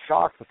remember being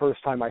shocked the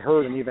first time I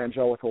heard an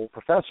evangelical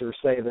professor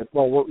say that,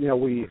 well,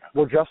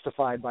 we're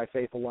justified by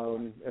faith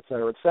alone, et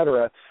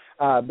cetera,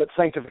 but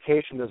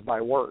sanctification is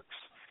by works.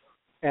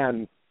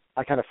 And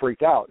I kind of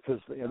freaked out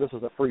because this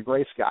is a free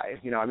grace guy.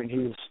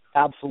 He's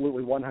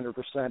absolutely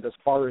 100% as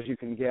far as you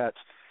can get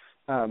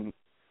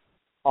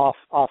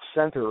off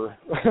center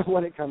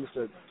when it comes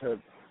to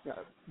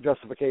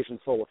justification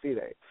sola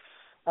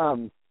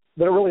fide.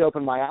 But it really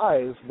opened my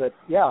eyes that,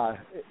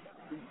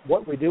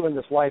 what we do in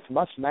this life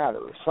must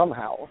matter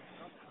somehow,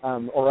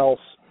 or else,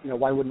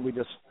 why wouldn't we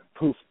just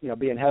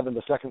be in heaven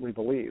the second we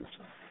believed?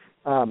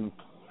 And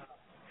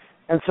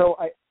so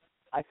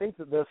I think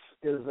that this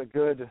is a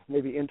good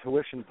maybe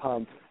intuition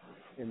pump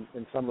in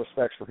some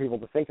respects for people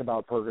to think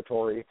about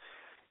purgatory,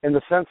 in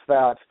the sense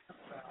that,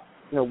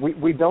 you know,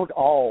 we don't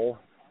all,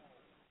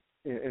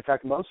 in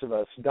fact, most of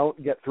us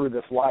don't get through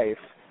this life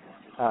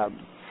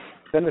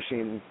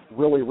finishing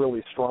really,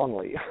 really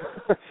strongly.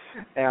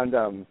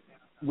 And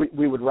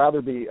we would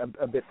rather be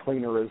a bit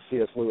cleaner, as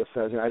C.S. Lewis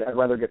says. You know, I'd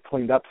rather get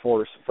cleaned up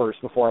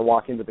first before I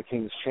walk into the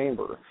king's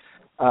chamber.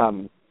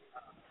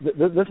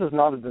 This is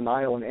not a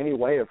denial in any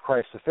way of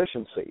Christ's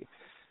sufficiency.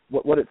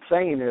 What it's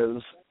saying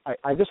is,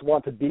 I just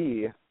want to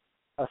be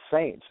a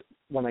saint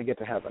when I get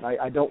to heaven.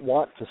 I don't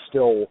want to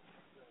still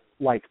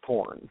like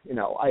porn. You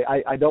know,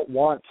 I don't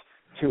want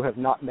to have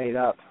not made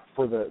up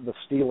for the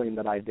stealing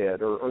that I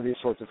did, or these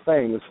sorts of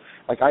things.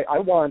 Like, I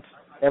want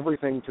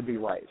everything to be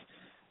right.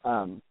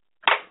 And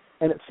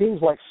it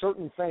seems like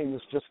certain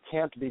things just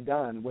can't be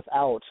done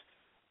without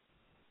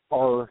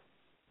our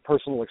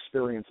personal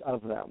experience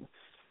of them.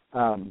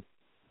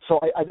 So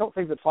I don't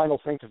think that final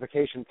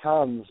sanctification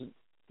comes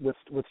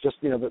with just,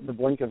 you know, the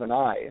blink of an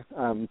eye.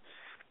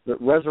 The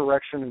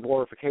resurrection and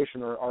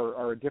glorification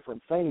are a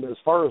different thing, but as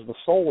far as the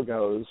soul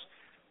goes,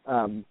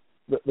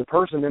 the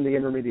person in the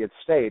intermediate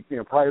state, you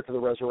know, prior to the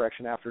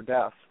resurrection, after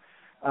death,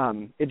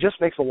 it just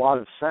makes a lot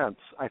of sense,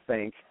 I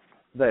think,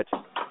 that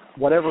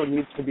whatever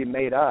needs to be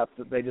made up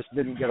that they just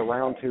didn't get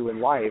around to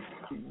in life,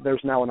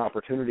 there's now an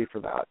opportunity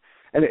for that.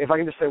 And if I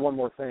can just say one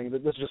more thing,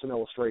 this is just an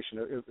illustration.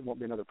 It won't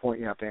be another point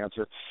you have to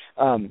answer.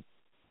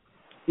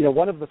 You know,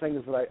 one of the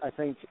things that I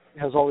think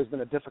has always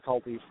been a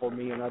difficulty for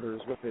me and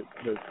others with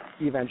the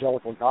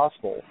evangelical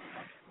gospel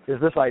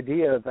is this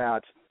idea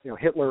that, you know,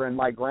 Hitler and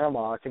my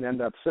grandma can end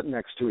up sitting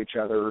next to each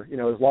other, you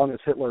know, as long as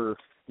Hitler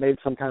made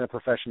some kind of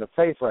profession of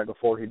faith right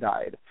before he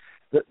died.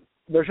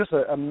 There's just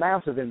a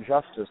massive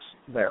injustice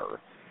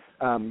there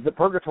that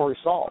purgatory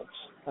solves.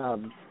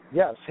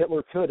 Yes,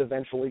 Hitler could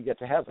eventually get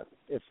to heaven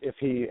if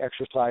he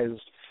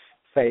exercised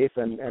faith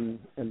and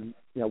you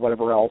know,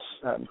 whatever else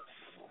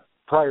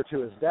prior to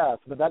his death,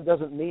 but that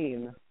doesn't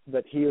mean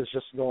that he is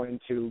just going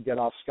to get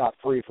off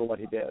scot-free for what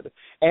he did.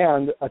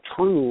 And a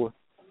true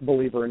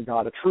believer in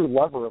God, a true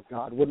lover of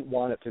God, wouldn't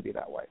want it to be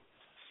that way.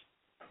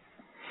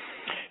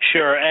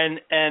 Sure, and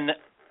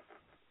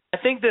I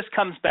think this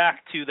comes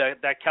back to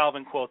that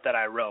Calvin quote that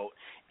I wrote,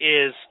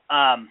 is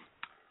I'm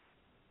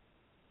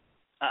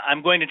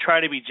going to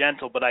try to be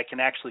gentle, but I can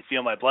actually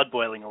feel my blood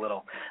boiling a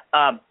little.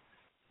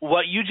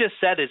 What you just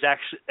said is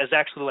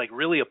actually like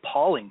really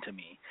appalling to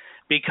me,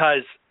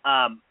 because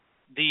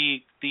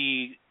the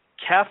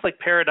Catholic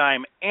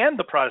paradigm and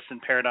the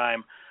Protestant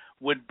paradigm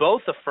would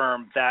both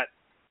affirm that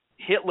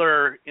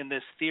Hitler, in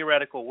this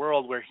theoretical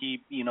world where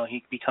he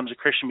becomes a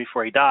Christian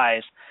before he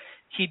dies,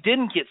 he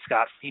didn't get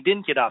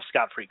off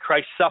scot-free.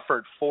 Christ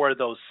suffered for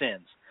those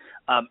sins.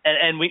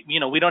 And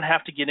we don't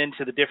have to get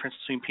into the difference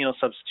between penal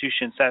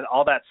substitution and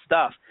all that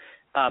stuff.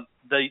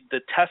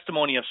 The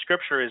testimony of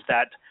Scripture is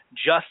that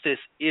justice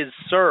is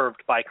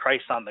served by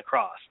Christ on the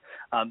cross.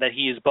 That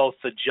he is both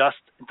the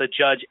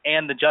judge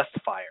and the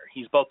justifier.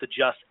 He's both the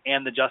just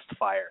and the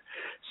justifier.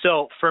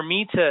 So for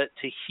me to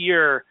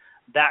hear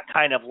that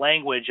kind of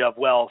language of,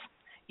 well,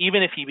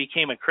 even if he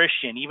became a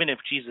Christian, even if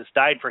Jesus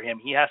died for him,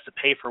 he has to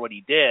pay for what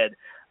he did.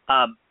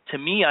 To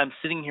me, I'm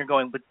sitting here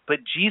going, but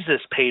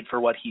Jesus paid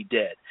for what he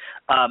did.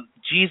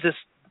 Jesus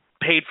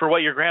paid for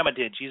what your grandma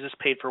did. Jesus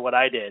paid for what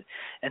I did.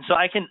 And so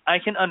I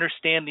can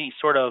understand the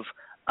sort of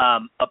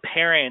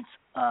apparent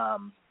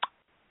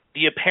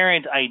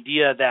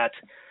idea that,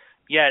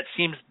 yeah,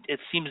 it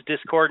seems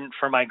discordant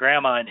for my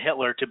grandma and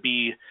Hitler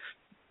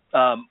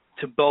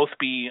to both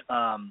be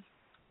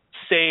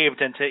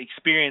saved and to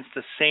experience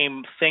the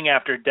same thing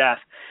after death.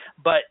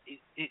 But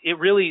it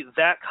really,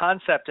 that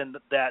concept and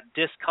that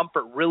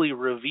discomfort really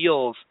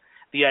reveals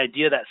the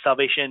idea that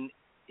salvation,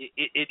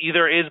 it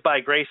either is by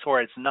grace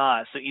or it's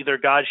not. So either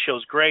God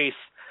shows grace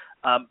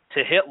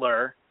to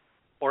Hitler,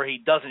 or he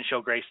doesn't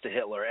show grace to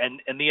Hitler.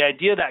 And the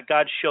idea that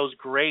God shows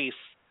grace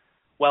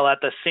while at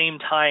the same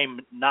time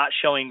not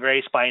showing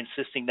grace by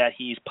insisting that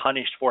he's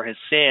punished for his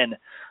sin,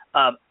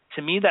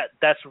 to me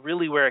that's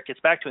really where it gets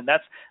back to. And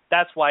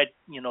that's why,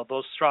 you know,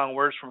 those strong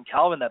words from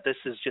Calvin that this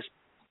is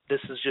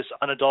just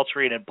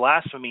unadulterated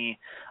blasphemy,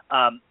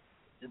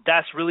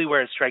 that's really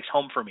where it strikes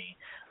home for me.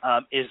 I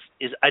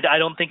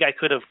don't think I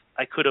could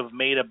have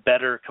made a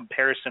better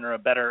comparison or a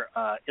better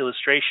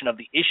illustration of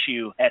the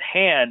issue at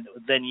hand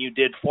than you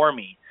did for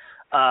me.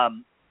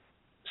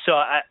 So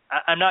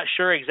I'm not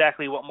sure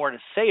exactly what more to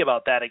say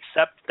about that,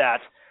 except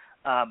that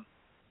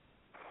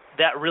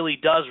that really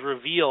does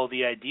reveal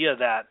the idea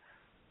that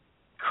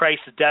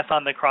Christ's death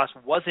on the cross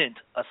wasn't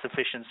a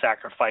sufficient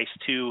sacrifice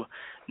to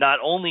not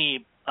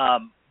only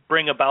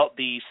bring about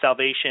the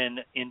salvation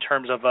in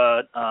terms of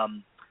a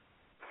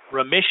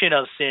remission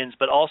of sins,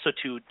 but also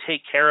to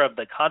take care of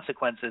the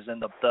consequences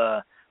and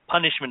the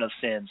punishment of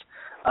sins.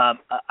 I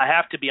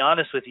have to be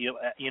honest with you.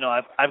 You know,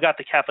 I've got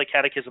the Catholic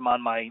Catechism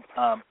on my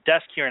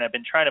desk here, and I've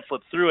been trying to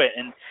flip through it.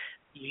 And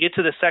you get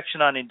to the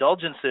section on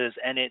indulgences,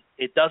 and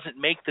it doesn't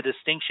make the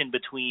distinction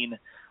between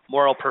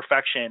moral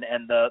perfection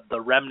and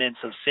the remnants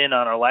of sin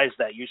on our lives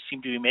that you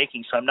seem to be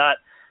making. So I'm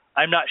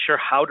not sure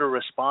how to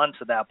respond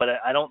to that, but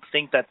I don't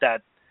think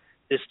that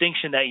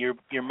distinction that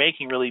you're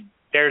making really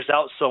bears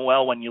out so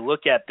well when you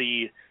look at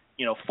the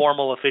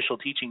formal official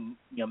teaching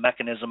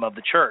mechanism of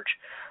the church.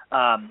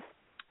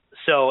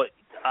 So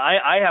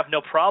I have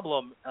no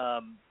problem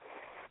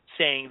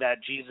saying that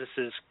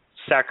Jesus'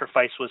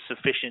 sacrifice was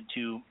sufficient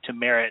to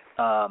merit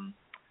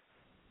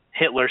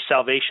Hitler's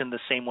salvation the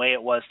same way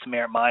it was to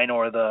merit mine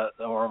or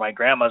my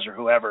grandma's or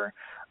whoever.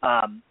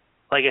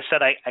 Like I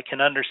said, I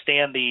can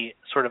understand the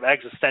sort of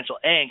existential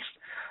angst,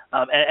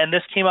 and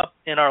this came up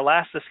in our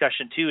last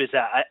discussion too. Is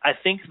that I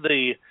think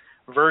the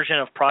version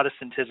of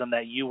Protestantism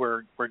that you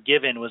were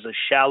given was a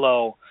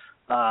shallow,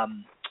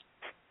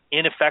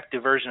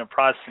 ineffective version of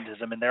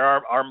Protestantism, and there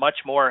are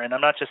much more. And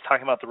I'm not just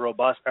talking about the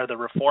robust or the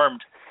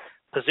Reformed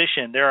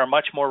position. There are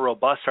much more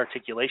robust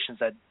articulations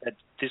that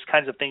these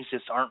kinds of things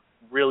just aren't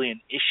really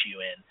an issue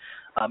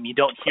in. You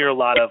don't hear a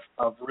lot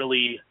of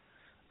really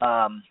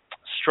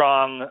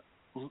strong,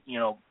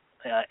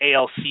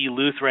 ALC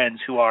Lutherans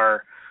who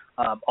are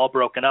all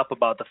broken up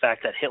about the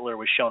fact that Hitler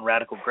was shown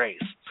radical grace.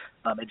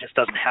 It just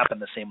doesn't happen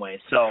the same way.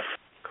 So,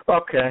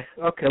 okay,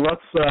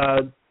 let's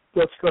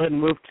go ahead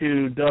and move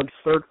to Doug's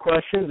third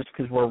question, just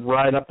because we're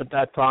right up at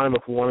that time.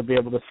 If we want to be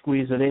able to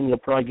squeeze it in, you'll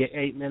probably get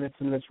 8 minutes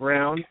in this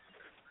round.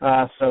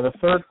 So the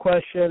third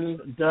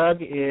question,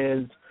 Doug,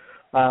 is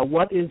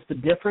what is the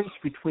difference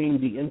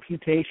between the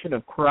imputation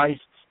of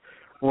Christ's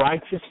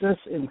righteousness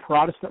in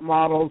Protestant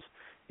models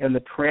and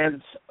the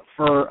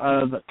transfer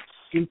of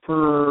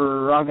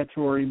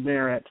supererogatory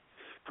merit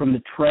from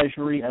the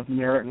treasury of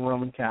merit in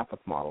Roman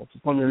Catholic models?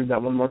 Let me read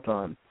that one more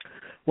time.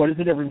 What is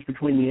the difference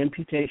between the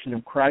imputation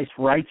of Christ's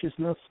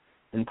righteousness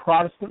in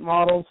Protestant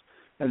models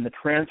and the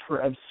transfer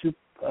of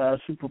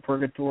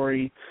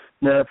supererogatory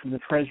merit from the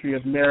treasury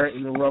of merit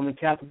in the Roman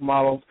Catholic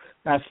models?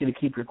 I ask you to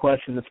keep your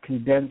question as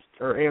condensed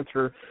or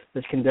answer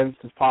as condensed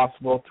as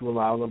possible to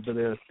allow a little bit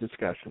of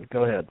discussion.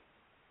 Go ahead.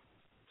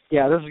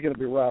 Yeah, this is going to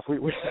be rough. I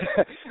wish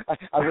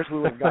we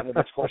would have gotten to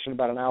this question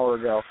about an hour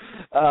ago.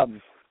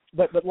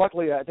 But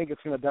luckily, I think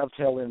it's going to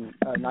dovetail in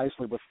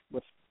nicely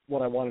with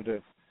what I wanted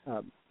to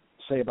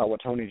say about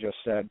what Tony just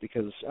said,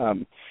 because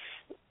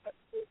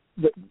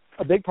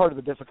a big part of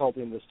the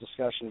difficulty in this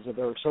discussion is that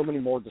there are so many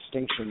more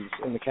distinctions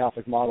in the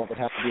Catholic model that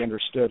have to be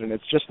understood, and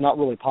it's just not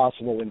really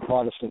possible in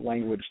Protestant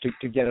language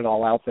to get it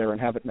all out there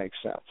and have it make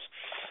sense.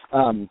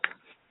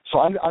 So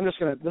I'm just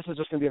going to, this is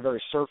just going to be a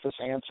very surface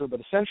answer, but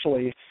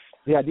essentially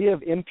the idea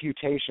of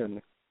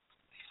imputation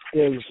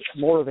is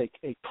more of a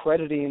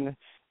crediting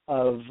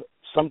of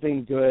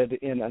something good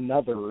in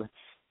another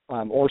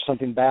or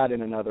something bad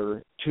in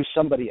another to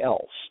somebody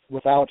else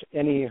without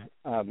any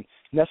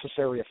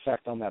necessary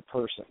effect on that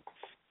person.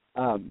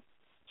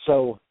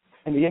 So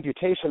in the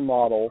imputation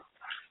model,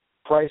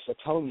 Christ's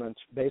atonement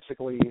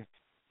basically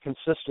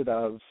consisted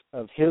of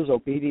his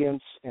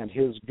obedience and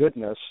his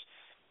goodness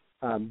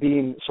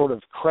being sort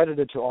of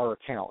credited to our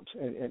account.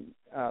 And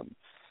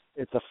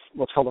it's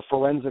what's called a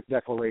forensic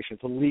declaration.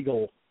 It's a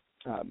legal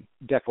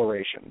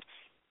declaration.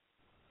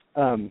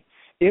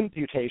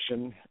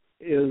 Imputation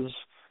is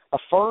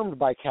affirmed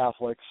by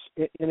Catholics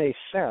in a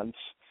sense,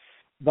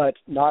 but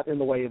not in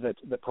the way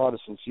that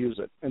Protestants use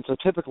it. And so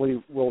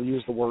typically we'll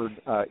use the word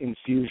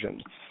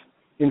infusion.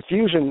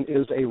 Infusion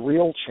is a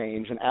real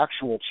change, an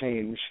actual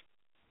change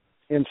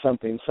in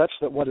something, such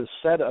that what is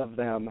said of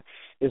them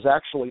is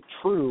actually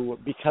true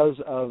because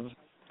of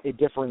a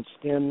difference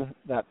in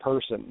that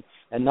person,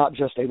 and not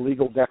just a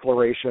legal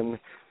declaration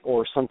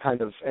or some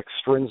kind of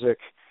extrinsic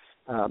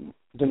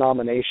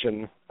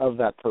denomination of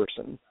that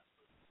person.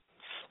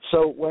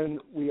 So when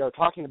we are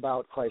talking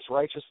about Christ's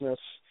righteousness,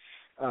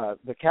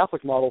 the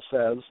Catholic model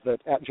says that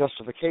at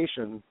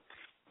justification,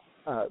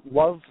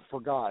 love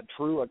for God,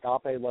 true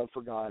agape love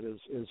for God,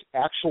 is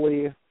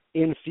actually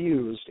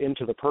infused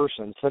into the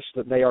person such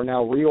that they are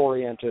now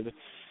reoriented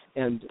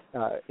and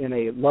in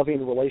a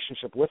loving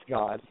relationship with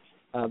God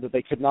that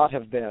they could not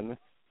have been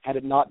had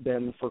it not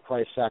been for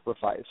Christ's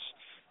sacrifice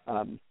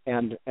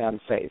and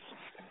faith.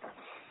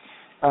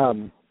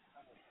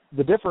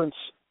 The difference,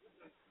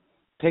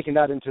 taking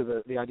that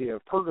into the idea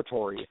of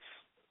purgatory,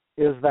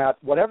 is that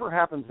whatever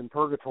happens in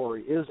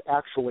purgatory is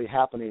actually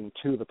happening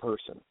to the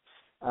person.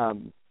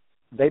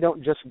 They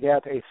don't just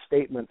get a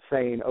statement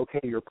saying, okay,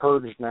 you're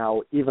purged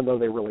now, even though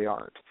they really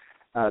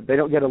aren't. They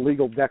don't get a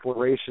legal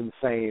declaration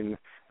saying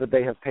that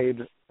they have paid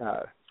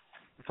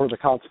for the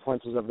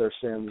consequences of their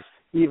sins,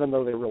 even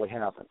though they really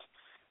haven't.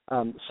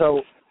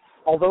 So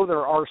although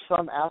there are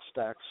some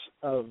aspects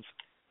of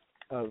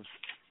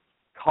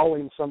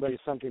calling somebody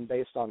something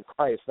based on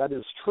Christ, that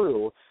is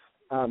true,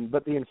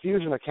 but the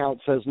infusion account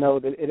says no,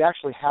 that it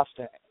actually has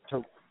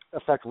to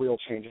affect real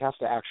change. It has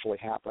to actually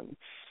happen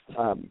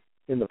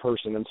in the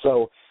person. And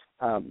so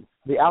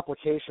the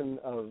application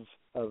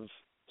of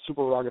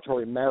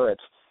supererogatory merit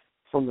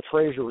from the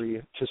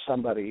treasury to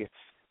somebody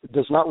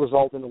does not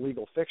result in a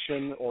legal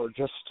fiction or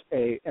just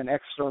an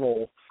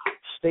external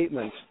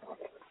statement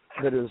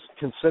that is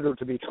considered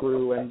to be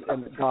true and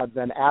God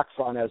then acts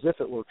on as if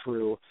it were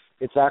true,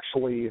 it's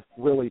actually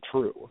really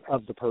true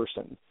of the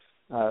person.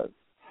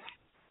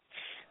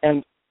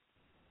 And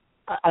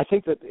I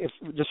think that if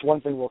just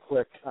one thing real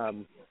quick,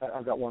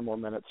 I've got one more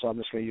minute, so I'm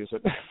just going to use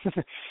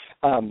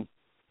it.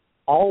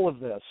 All of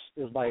this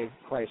is by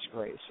Christ's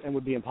grace and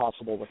would be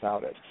impossible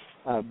without it.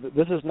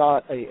 This is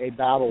not a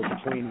battle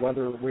between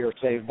whether we are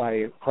saved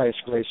by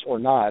Christ's grace or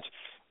not.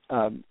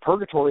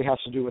 Purgatory has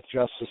to do with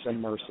justice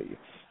and mercy.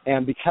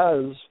 And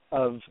because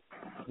of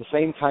the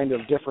same kind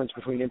of difference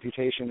between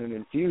imputation and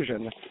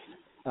infusion,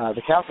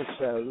 the Catholic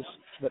says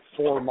that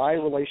for my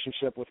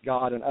relationship with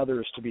God and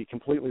others to be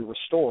completely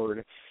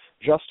restored,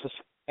 justice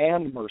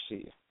and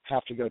mercy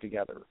have to go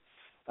together.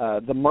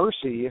 The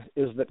mercy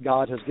is that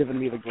God has given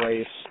me the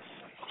grace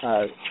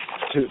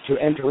to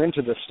enter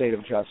into this state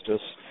of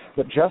justice,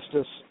 but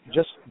justice,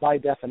 just by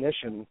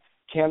definition,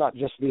 cannot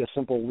just be a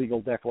simple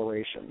legal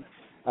declaration.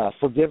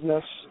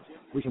 Forgiveness,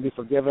 we can be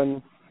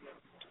forgiven,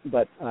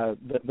 but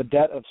the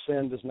debt of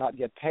sin does not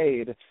get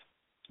paid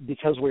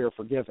because we are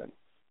forgiven.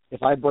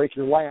 If I break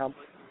your lamp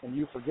and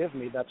you forgive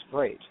me, that's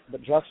great,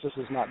 but justice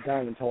is not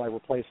done until I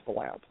replace the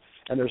lamp.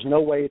 And there's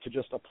no way to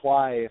just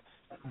apply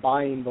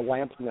buying the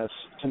lampness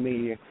to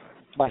me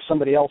by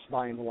somebody else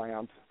buying the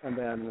lamp and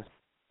then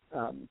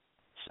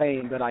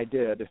saying that I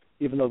did,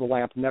 even though the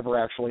lamp never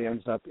actually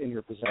ends up in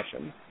your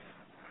possession.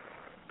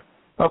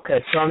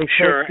 Okay, Sonny,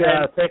 sure.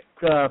 take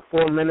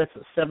 4 minutes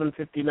at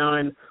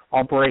 7:59.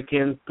 I'll break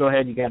in. Go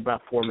ahead. You got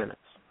about 4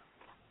 minutes.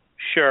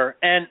 Sure,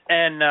 and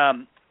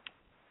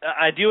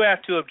I do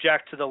have to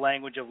object to the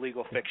language of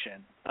legal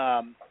fiction.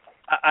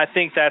 I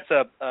think that's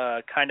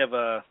kind of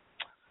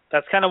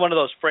one of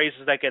those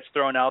phrases that gets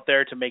thrown out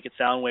there to make it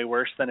sound way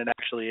worse than it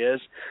actually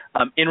is.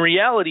 In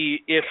reality,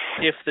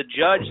 if the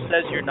judge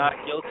says you're not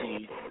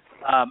guilty,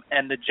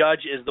 and the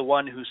judge is the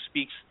one who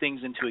speaks things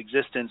into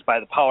existence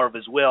by the power of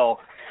his will,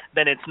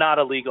 then it's not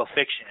a legal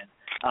fiction,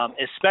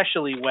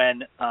 especially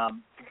when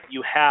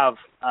you have,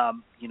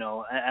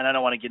 and I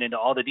don't want to get into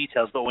all the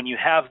details, but when you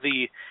have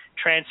the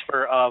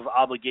transfer of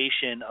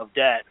obligation of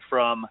debt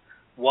from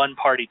one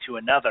party to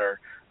another,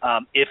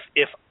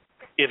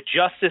 if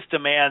justice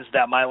demands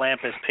that my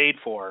lamp is paid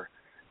for,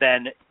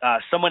 then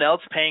someone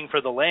else paying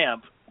for the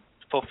lamp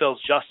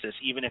fulfills justice,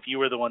 even if you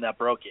were the one that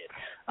broke it.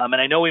 And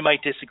I know we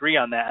might disagree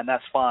on that, and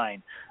that's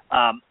fine.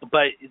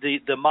 But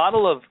the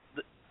model of,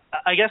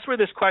 I guess where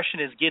this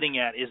question is getting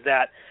at is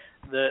that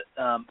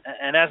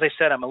and as I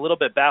said, I'm a little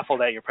bit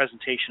baffled at your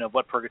presentation of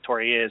what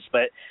purgatory is,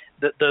 but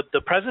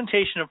the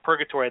presentation of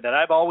purgatory that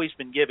I've always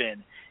been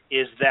given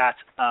is that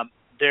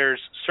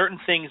there's certain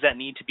things that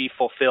need to be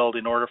fulfilled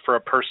in order for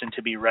a person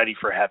to be ready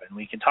for heaven.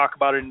 We can talk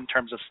about it in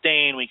terms of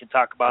stain. We can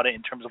talk about it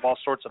in terms of all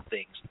sorts of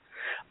things.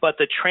 But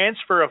the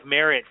transfer of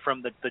merit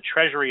from the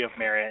treasury of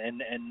merit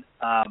and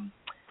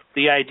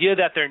the idea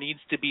that there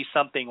needs to be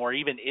something or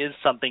even is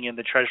something in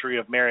the treasury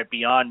of merit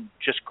beyond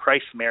just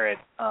Christ's merit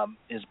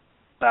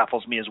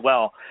baffles me as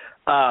well.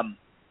 But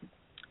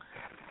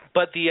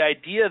the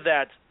idea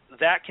that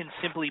can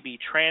simply be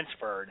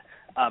transferred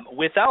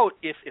without,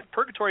 if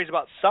purgatory is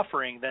about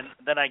suffering,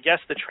 then I guess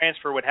the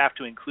transfer would have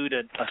to include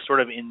a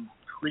sort of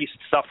increased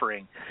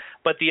suffering.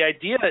 But the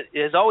idea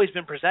has always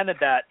been presented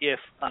that if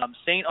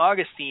St.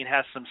 Augustine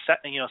has some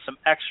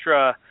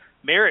extra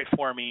merit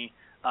for me,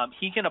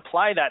 he can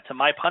apply that to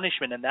my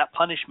punishment, and that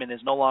punishment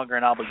is no longer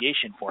an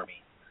obligation for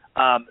me.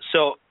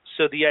 So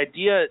the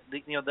idea,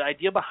 the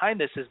idea behind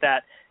this is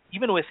that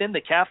even within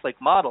the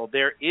Catholic model,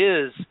 there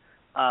is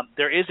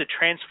a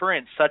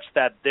transference such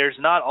that there's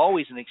not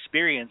always an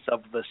experience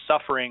of the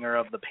suffering or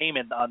of the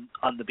payment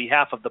on the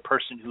behalf of the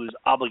person who is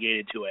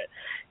obligated to it.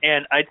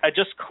 And I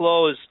just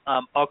close.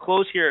 I'll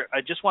close here.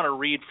 I just want to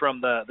read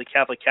from the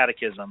Catholic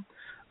Catechism,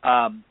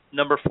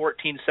 number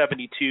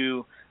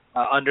 1472.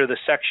 Under the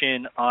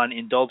section on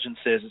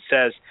indulgences, it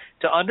says,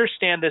 to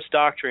understand this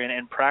doctrine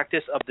and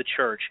practice of the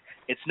Church,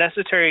 it's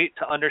necessary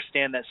to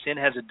understand that sin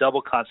has a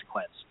double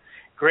consequence.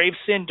 Grave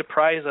sin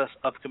deprives us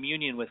of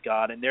communion with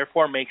God and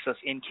therefore makes us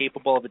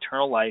incapable of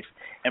eternal life,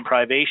 and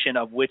privation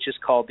of which is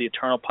called the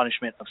eternal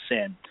punishment of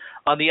sin.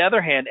 On the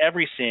other hand,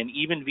 every sin,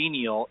 even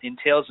venial,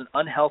 entails an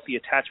unhealthy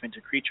attachment to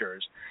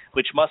creatures,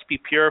 which must be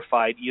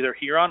purified either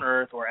here on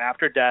earth or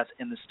after death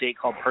in the state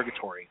called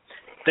purgatory.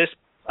 This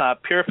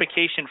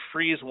purification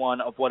frees one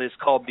of what is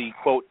called the,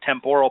 quote,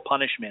 temporal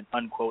punishment,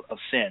 unquote, of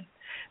sin.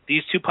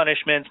 These two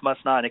punishments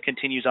must not, and it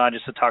continues on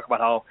just to talk about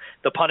how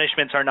the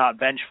punishments are not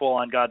vengeful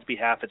on God's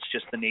behalf, it's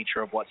just the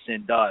nature of what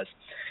sin does.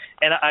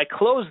 And I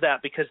close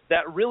that because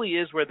that really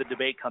is where the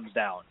debate comes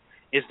down,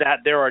 is that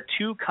there are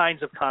two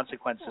kinds of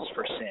consequences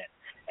for sin.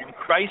 And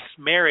Christ's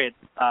merit,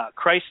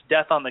 Christ's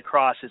death on the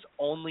cross is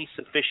only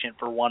sufficient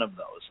for one of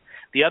those.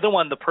 The other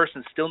one, the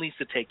person still needs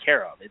to take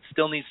care of. It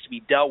still needs to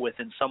be dealt with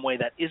in some way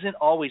that isn't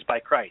always by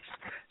Christ.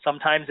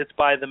 Sometimes it's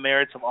by the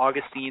merits of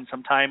Augustine.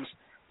 Sometimes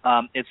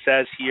it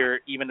says here,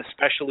 even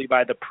especially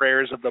by the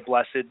prayers of the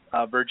Blessed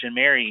Virgin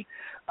Mary.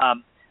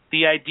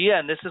 The idea,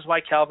 and this is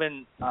why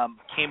Calvin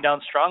came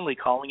down strongly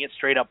calling it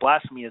straight up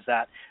blasphemy, is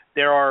that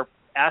there are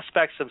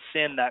aspects of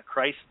sin that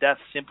Christ's death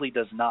simply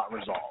does not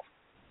resolve.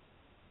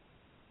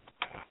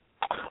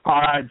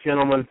 All right,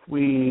 gentlemen,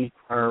 we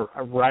are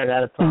right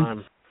out of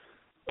time.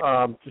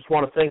 Just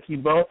want to thank you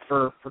both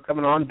for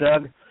coming on.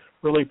 Doug,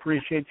 really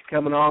appreciate you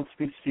coming on.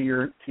 Speaks to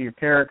your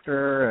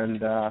character,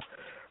 and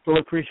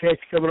really appreciate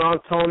you coming on.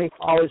 Tony,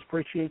 always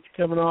appreciate you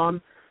coming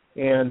on.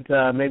 And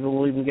maybe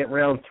we'll even get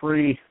round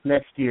 3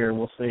 next year.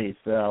 We'll see.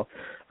 So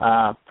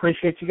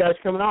appreciate you guys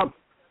coming on.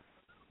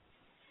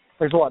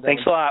 Thanks a lot, David.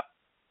 Thanks a lot.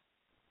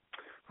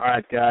 All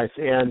right, guys.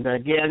 And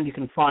again, you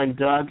can find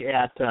Doug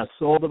at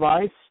Soul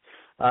Device,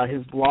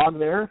 his blog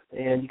there,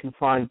 and you can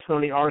find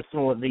Tony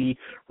Arsenal at the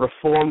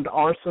Reformed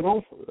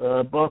Arsenal.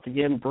 Both,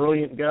 again,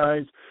 brilliant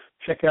guys.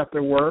 Check out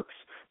their works.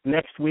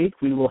 Next week,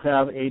 we will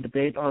have a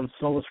debate on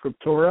Sola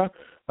Scriptura.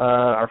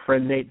 Our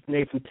friend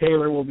Nathan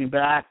Taylor will be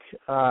back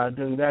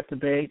doing that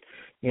debate,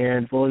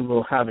 and we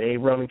will have a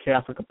Roman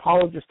Catholic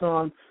apologist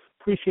on.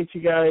 Appreciate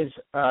you guys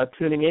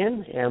tuning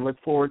in, and look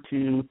forward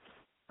to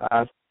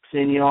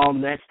seeing you all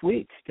next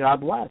week.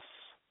 God bless.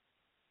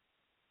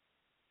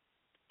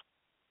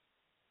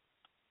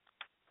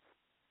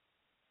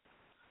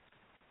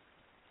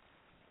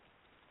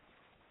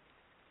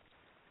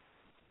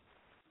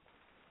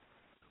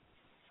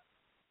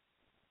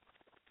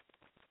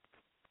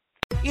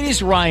 It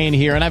is Ryan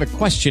here, and I have a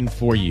question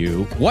for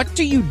you. What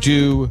do you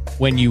do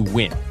when you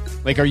win?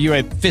 Like, are you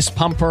a fist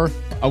pumper,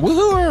 a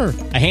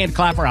woohooer, a hand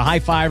clapper, a high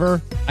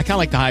fiver? I kind of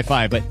like the high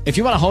five, but if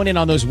you want to hone in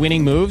on those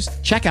winning moves,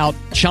 check out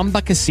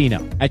Chumba Casino.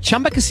 At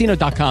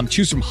ChumbaCasino.com,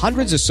 choose from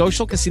hundreds of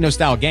social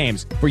casino-style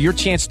games for your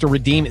chance to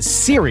redeem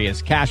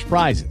serious cash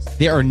prizes.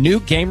 There are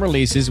new game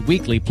releases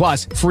weekly,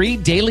 plus free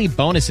daily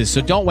bonuses, so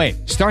don't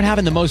wait. Start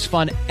having the most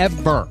fun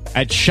ever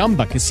at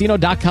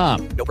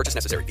ChumbaCasino.com. No purchase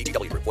necessary.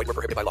 VGW. Void where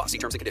prohibited by law. See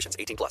terms and conditions.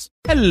 18+.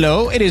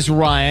 Hello, it is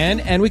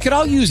Ryan, and we could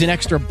all use an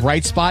extra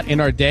bright spot in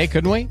our day,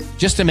 couldn't we?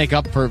 Just to make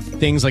up for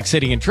things like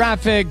sitting in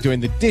traffic, doing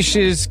the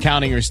dishes,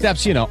 counting your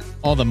steps, you know,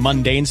 all the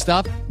mundane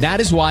stuff. That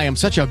is why I'm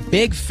such a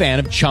big fan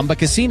of Chumba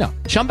Casino.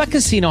 Chumba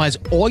Casino has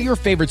all your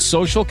favorite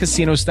social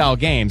casino-style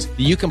games that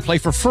you can play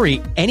for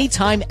free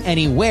anytime,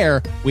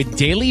 anywhere with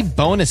daily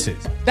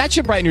bonuses. That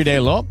should brighten your day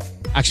a little.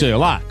 Actually, a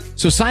lot.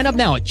 So sign up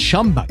now at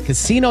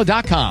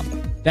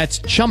ChumbaCasino.com. That's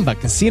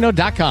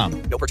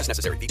ChumbaCasino.com. No purchase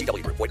necessary.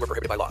 VGW. Void where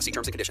prohibited by law. See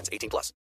terms and conditions. 18+.